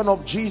revelation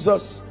of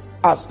Jesus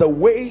as the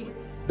way,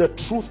 the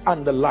truth,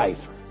 and the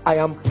life, I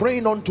am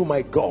praying unto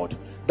my God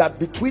that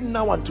between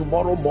now and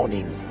tomorrow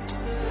morning,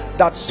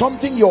 that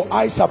something your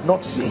eyes have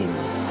not seen,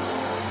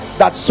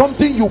 that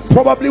something you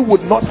probably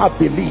would not have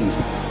believed,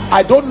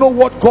 I don't know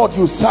what God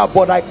you serve,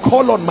 but I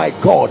call on my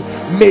God,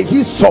 may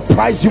he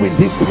surprise you in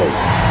this place.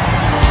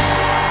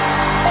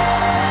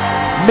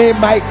 May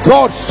my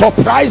God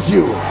surprise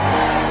you.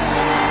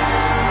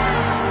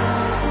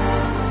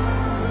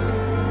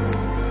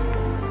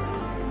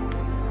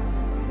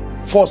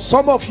 For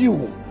some of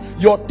you,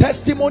 your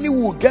testimony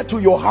will get to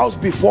your house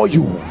before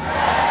you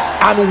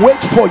and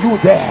wait for you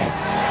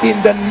there,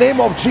 in the name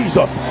of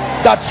Jesus,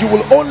 that you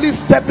will only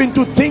step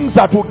into things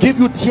that will give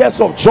you tears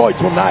of joy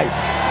tonight.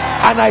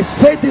 And I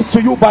say this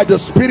to you by the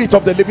Spirit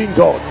of the living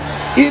God,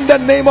 in the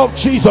name of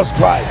Jesus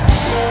Christ.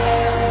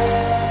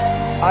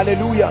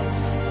 Hallelujah.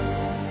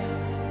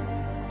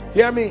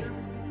 Hear me.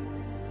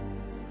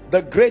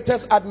 The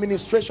greatest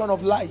administration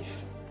of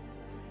life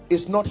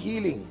is not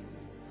healing.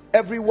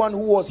 Everyone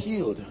who was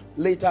healed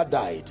later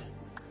died.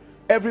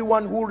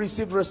 Everyone who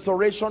received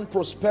restoration,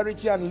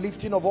 prosperity, and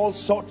lifting of all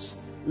sorts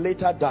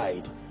later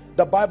died.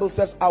 The Bible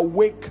says,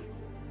 awake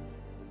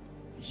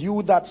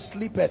you that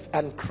sleepeth,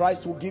 and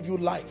Christ will give you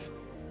life.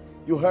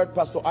 You heard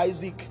Pastor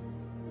Isaac,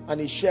 and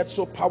he shared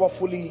so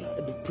powerfully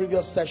in the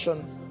previous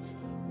session.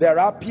 There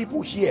are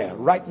people here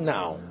right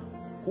now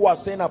who are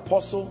saying,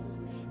 Apostle,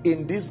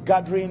 in this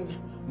gathering,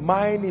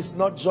 mine is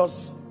not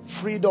just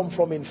freedom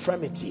from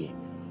infirmity,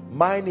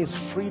 mine is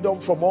freedom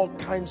from all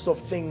kinds of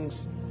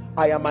things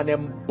I am an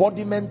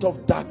embodiment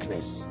of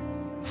darkness,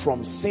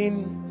 from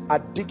sin,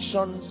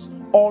 addictions,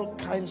 all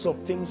kinds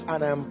of things,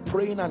 and I am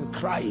praying and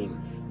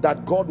crying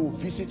that God will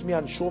visit me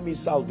and show me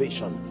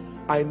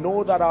salvation. I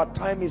know that our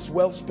time is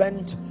well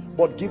spent,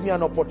 but give me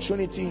an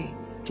opportunity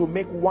to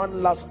make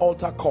one last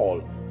altar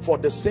call for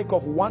the sake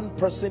of one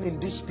person in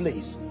this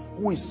place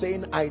who is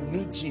saying, I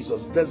need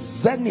Jesus. The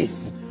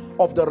zenith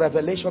of the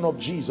revelation of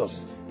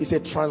Jesus is a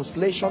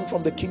translation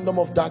from the kingdom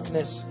of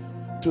darkness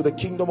to the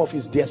kingdom of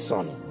his dear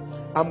son.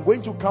 I'm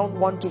going to count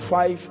 1 to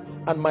 5,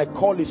 and my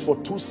call is for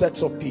 2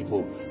 sets of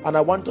people, and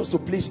I want us to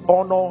please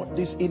honor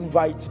this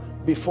invite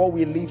before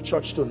we leave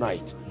church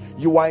tonight.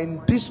 You are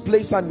in this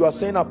place and you are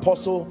saying,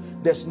 Apostle,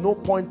 there's no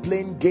point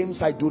playing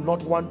games. I do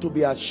not want to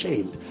be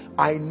ashamed.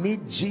 I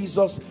need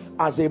Jesus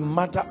as a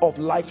matter of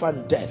life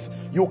and death.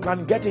 You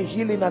can get a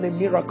healing and a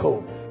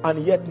miracle and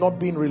yet not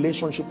be in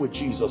relationship with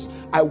Jesus.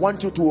 I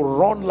want you to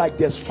run like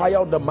there's fire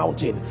on the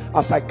mountain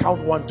as I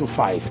count 1 to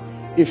 5.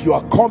 If you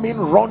are coming,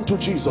 run to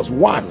Jesus.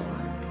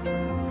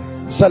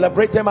 1,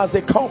 celebrate them as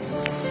they come.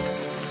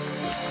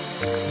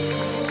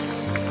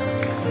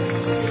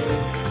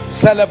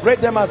 Celebrate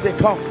them as they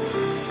come.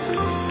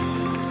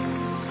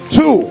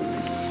 2,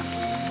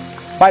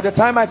 by the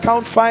time I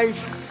count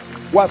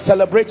 5, we're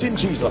celebrating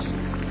Jesus.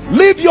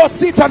 Leave your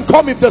seat and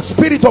come if the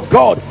Spirit of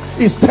God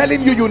is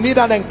telling you you need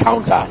an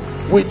encounter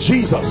with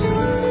Jesus.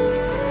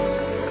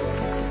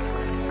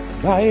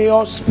 By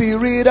your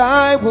Spirit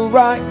I will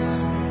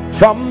rise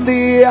from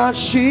the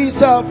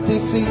ashes of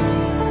defeat.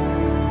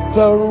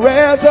 The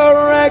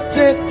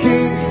resurrected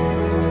King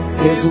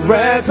is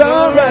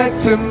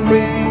resurrecting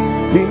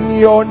me. In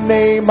your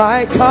name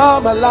I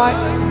come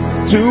alive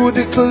to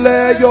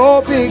declare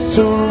your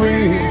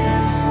victory.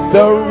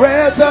 The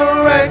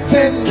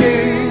resurrected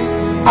King.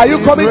 Are you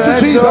coming to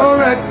Jesus?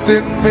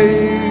 Resurrecting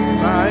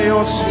me. By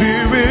your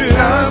Spirit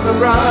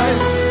I'm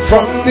arise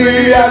From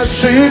the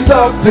ashes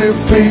of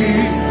defeat,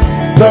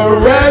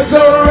 the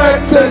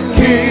resurrected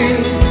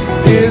King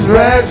is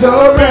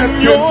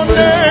resurrecting your me.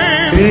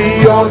 name.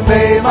 In your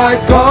name I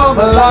come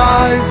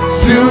alive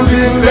to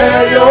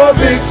declare your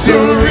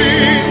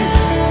victory.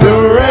 The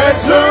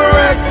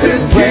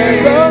resurrected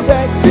King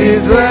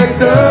is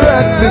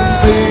resurrecting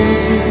me.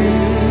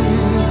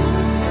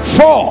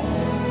 4,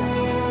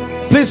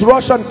 please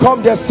rush and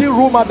come. There's still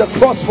room at the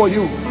cross for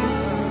you.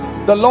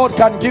 The Lord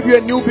can give you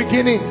a new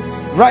beginning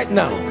right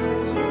now.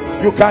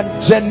 You can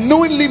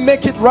genuinely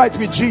make it right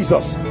with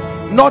Jesus,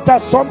 not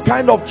as some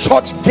kind of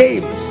church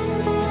games.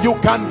 You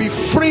can be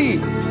free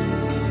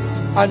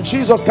and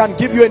Jesus can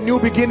give you a new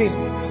beginning.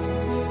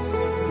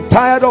 I'm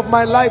tired of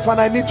my life and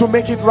I need to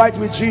make it right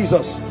with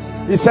Jesus.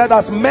 He said,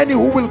 as many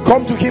who will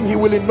come to him, he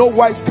will in no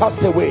wise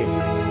cast away.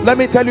 Let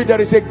me tell you,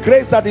 there is a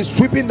grace that is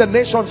sweeping the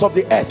nations of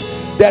the earth.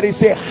 There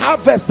is a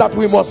harvest that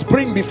we must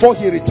bring before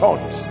he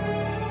returns,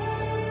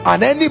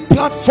 and any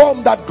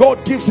platform that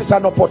God gives is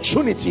an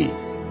opportunity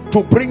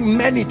to bring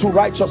many to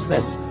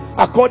righteousness.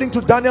 According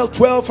to Daniel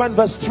 12 and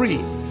verse 3,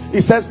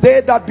 it says,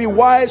 they that be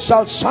wise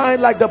shall shine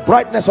like the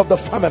brightness of the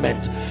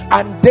firmament,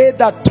 and they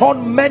that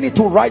turn many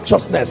to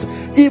righteousness,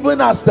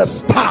 even as the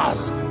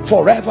stars,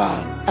 forever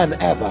and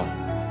ever.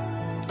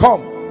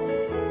 Come,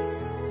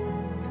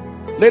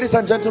 ladies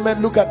and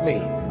gentlemen, look at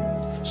me.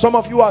 Some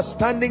of you are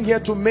standing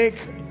here to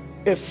make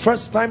a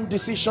first-time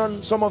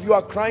decision. Some of you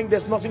are crying.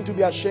 There's nothing to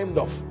be ashamed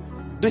of.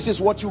 This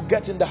is what you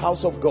get in the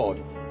house of God.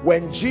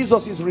 When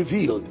Jesus is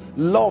revealed,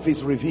 love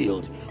is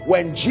revealed.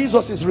 When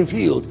Jesus is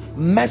revealed,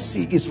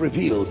 mercy is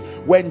revealed.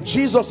 When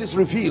Jesus is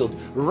revealed,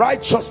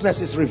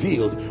 righteousness is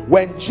revealed.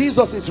 When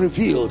Jesus is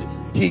revealed,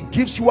 he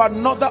gives you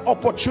another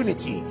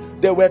opportunity.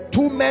 There were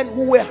 2 men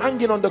who were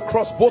hanging on the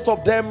cross. Both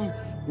of them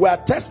were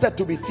attested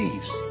to be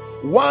thieves.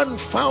 One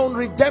found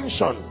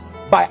redemption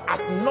by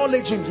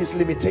acknowledging his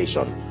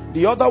limitation.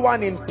 The other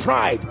one, in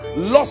pride,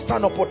 lost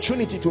an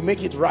opportunity to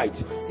make it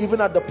right, even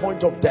at the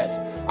point of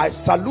death. I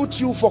salute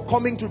you for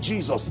coming to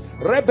Jesus.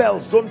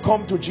 Rebels don't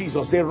come to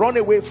Jesus, they run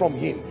away from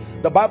him.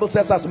 The Bible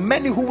says, as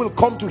many who will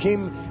come to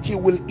him, he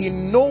will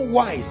in no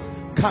wise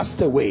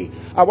cast away.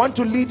 I want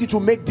to lead you to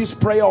make this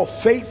prayer of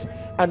faith,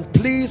 and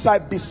please, I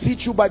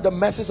beseech you by the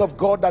mercies of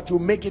God that you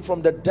make it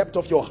from the depth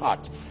of your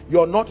heart.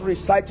 You're not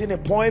reciting a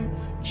poem.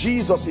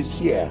 Jesus is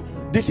here.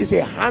 This is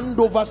a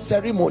handover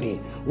ceremony.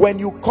 When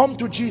you come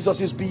to Jesus,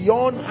 it's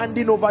beyond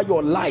handing over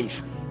your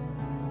life.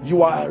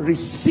 You are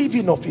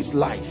receiving of his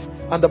life.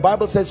 And the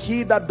Bible says,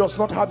 he that does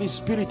not have his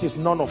spirit is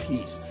none of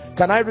his.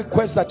 Can I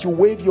request that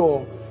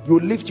you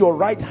lift your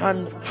right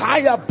hand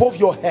high above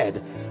your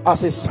head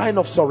as a sign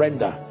of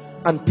surrender?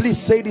 And please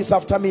say this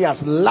after me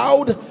as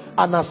loud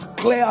and as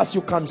clear as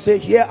you can say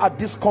here at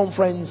this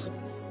conference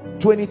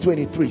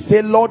 2023.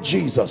 Say, Lord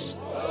Jesus,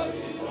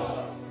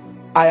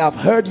 I have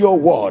heard your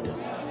word.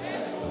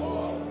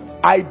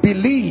 I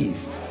believe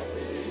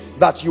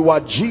that you are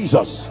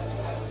Jesus,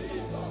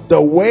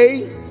 the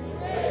way,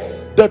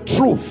 the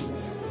truth,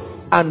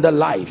 and the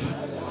life.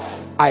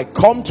 I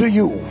come to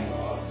you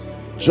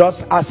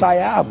just as I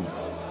am.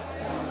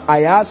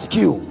 I ask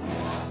you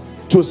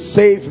to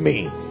save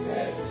me,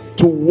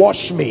 to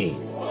wash me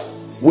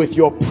with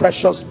your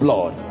precious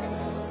blood.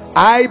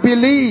 I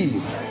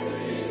believe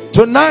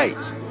tonight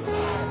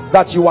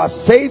that you are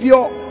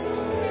Savior,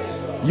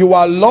 you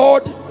are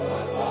Lord,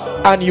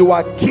 and you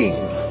are King.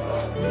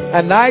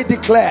 And I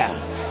declare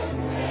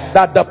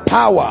that the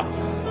power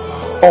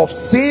of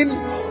sin,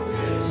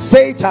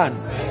 Satan,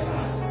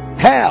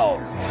 hell,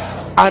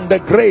 and the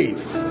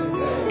grave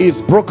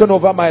is broken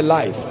over my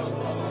life.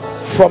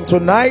 From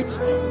tonight,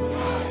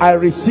 I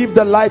receive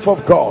the life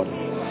of God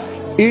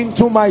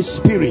into my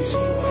spirit.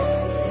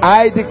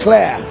 I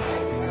declare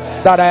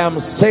that I am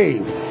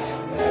saved.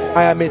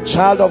 I am a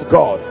child of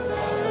God.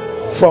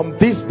 From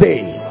this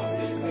day,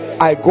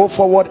 I go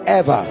forward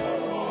ever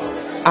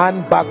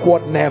and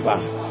backward never.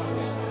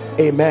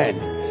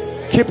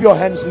 Amen. Keep your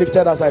hands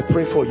lifted as I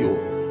pray for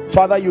you.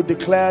 Father, you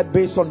declared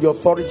based on the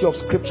authority of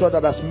scripture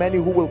that as many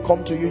who will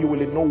come to you, you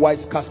will in no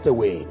wise cast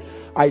away.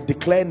 I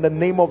declare in the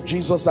name of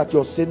Jesus that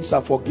your sins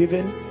are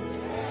forgiven,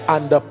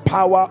 and the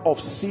power of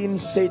sin,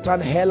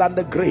 Satan, hell, and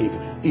the grave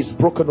is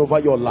broken over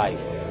your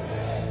life.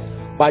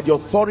 By the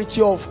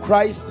authority of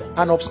Christ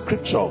and of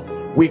scripture,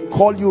 we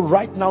call you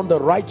right now the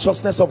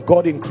righteousness of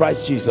God in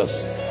Christ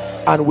Jesus,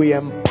 and we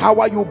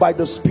empower you by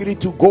the Spirit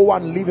to go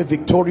and live a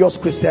victorious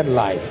Christian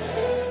life.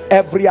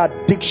 Every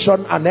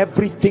addiction and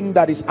everything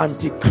that is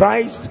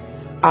antichrist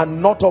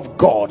and not of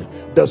God,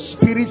 the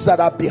spirits that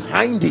are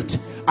behind it,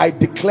 I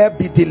declare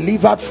be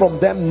delivered from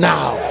them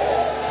now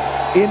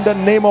in the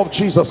name of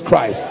Jesus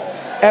Christ.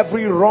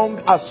 Every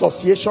wrong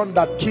association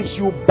that keeps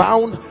you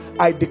bound,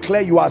 I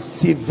declare you are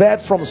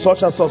severed from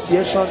such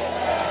association.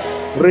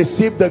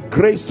 Receive the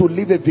grace to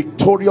live a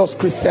victorious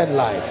Christian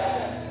life.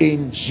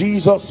 In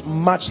Jesus'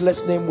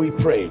 matchless name we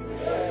pray.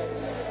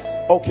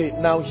 Okay,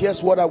 now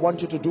here's what I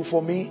want you to do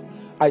for me.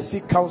 I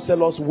see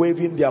counselors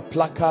waving their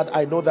placard.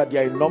 I know that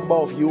there are a number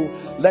of you.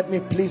 Let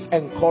me please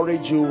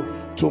encourage you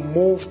to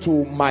move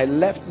to my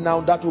left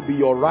now. That will be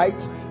your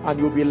right, and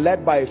you'll be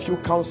led by a few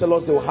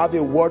counselors. They will have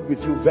a word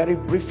with you very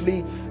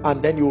briefly,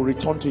 and then you'll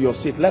return to your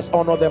seat. Let's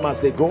honor them as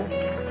they go.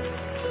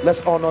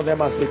 Let's honor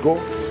them as they go.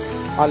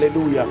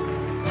 Hallelujah.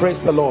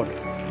 Praise the Lord.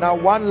 Now,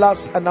 one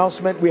last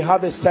announcement. We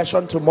have a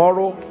session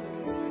tomorrow.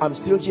 I'm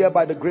still here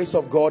by the grace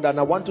of God, and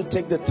I want to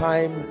take the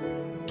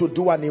time to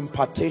do an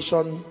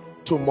impartation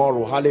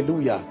tomorrow.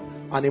 Hallelujah.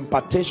 An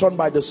impartation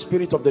by the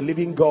Spirit of the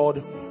living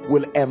God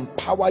will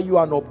empower you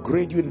and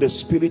upgrade you in the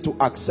spirit to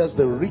access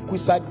the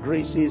requisite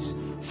graces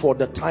for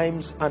the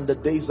times and the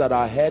days that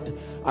are ahead.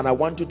 And I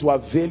want you to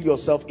avail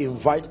yourself.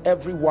 Invite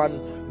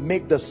everyone,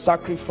 make the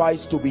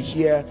sacrifice to be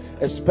here,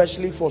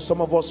 especially for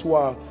some of us who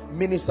are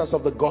ministers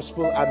of the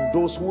gospel and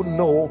those who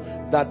know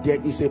that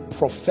there is a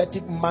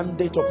prophetic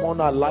mandate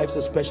upon our lives,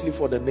 especially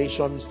for the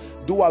nations.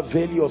 Do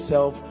avail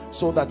yourself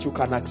so that you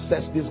can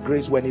access this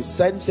grace. When he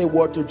sends a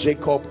word to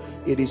Jacob,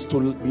 it is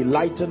to be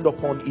lightened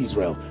upon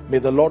Israel. May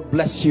the Lord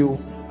bless you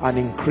and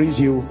increase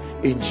you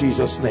in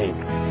Jesus'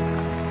 name.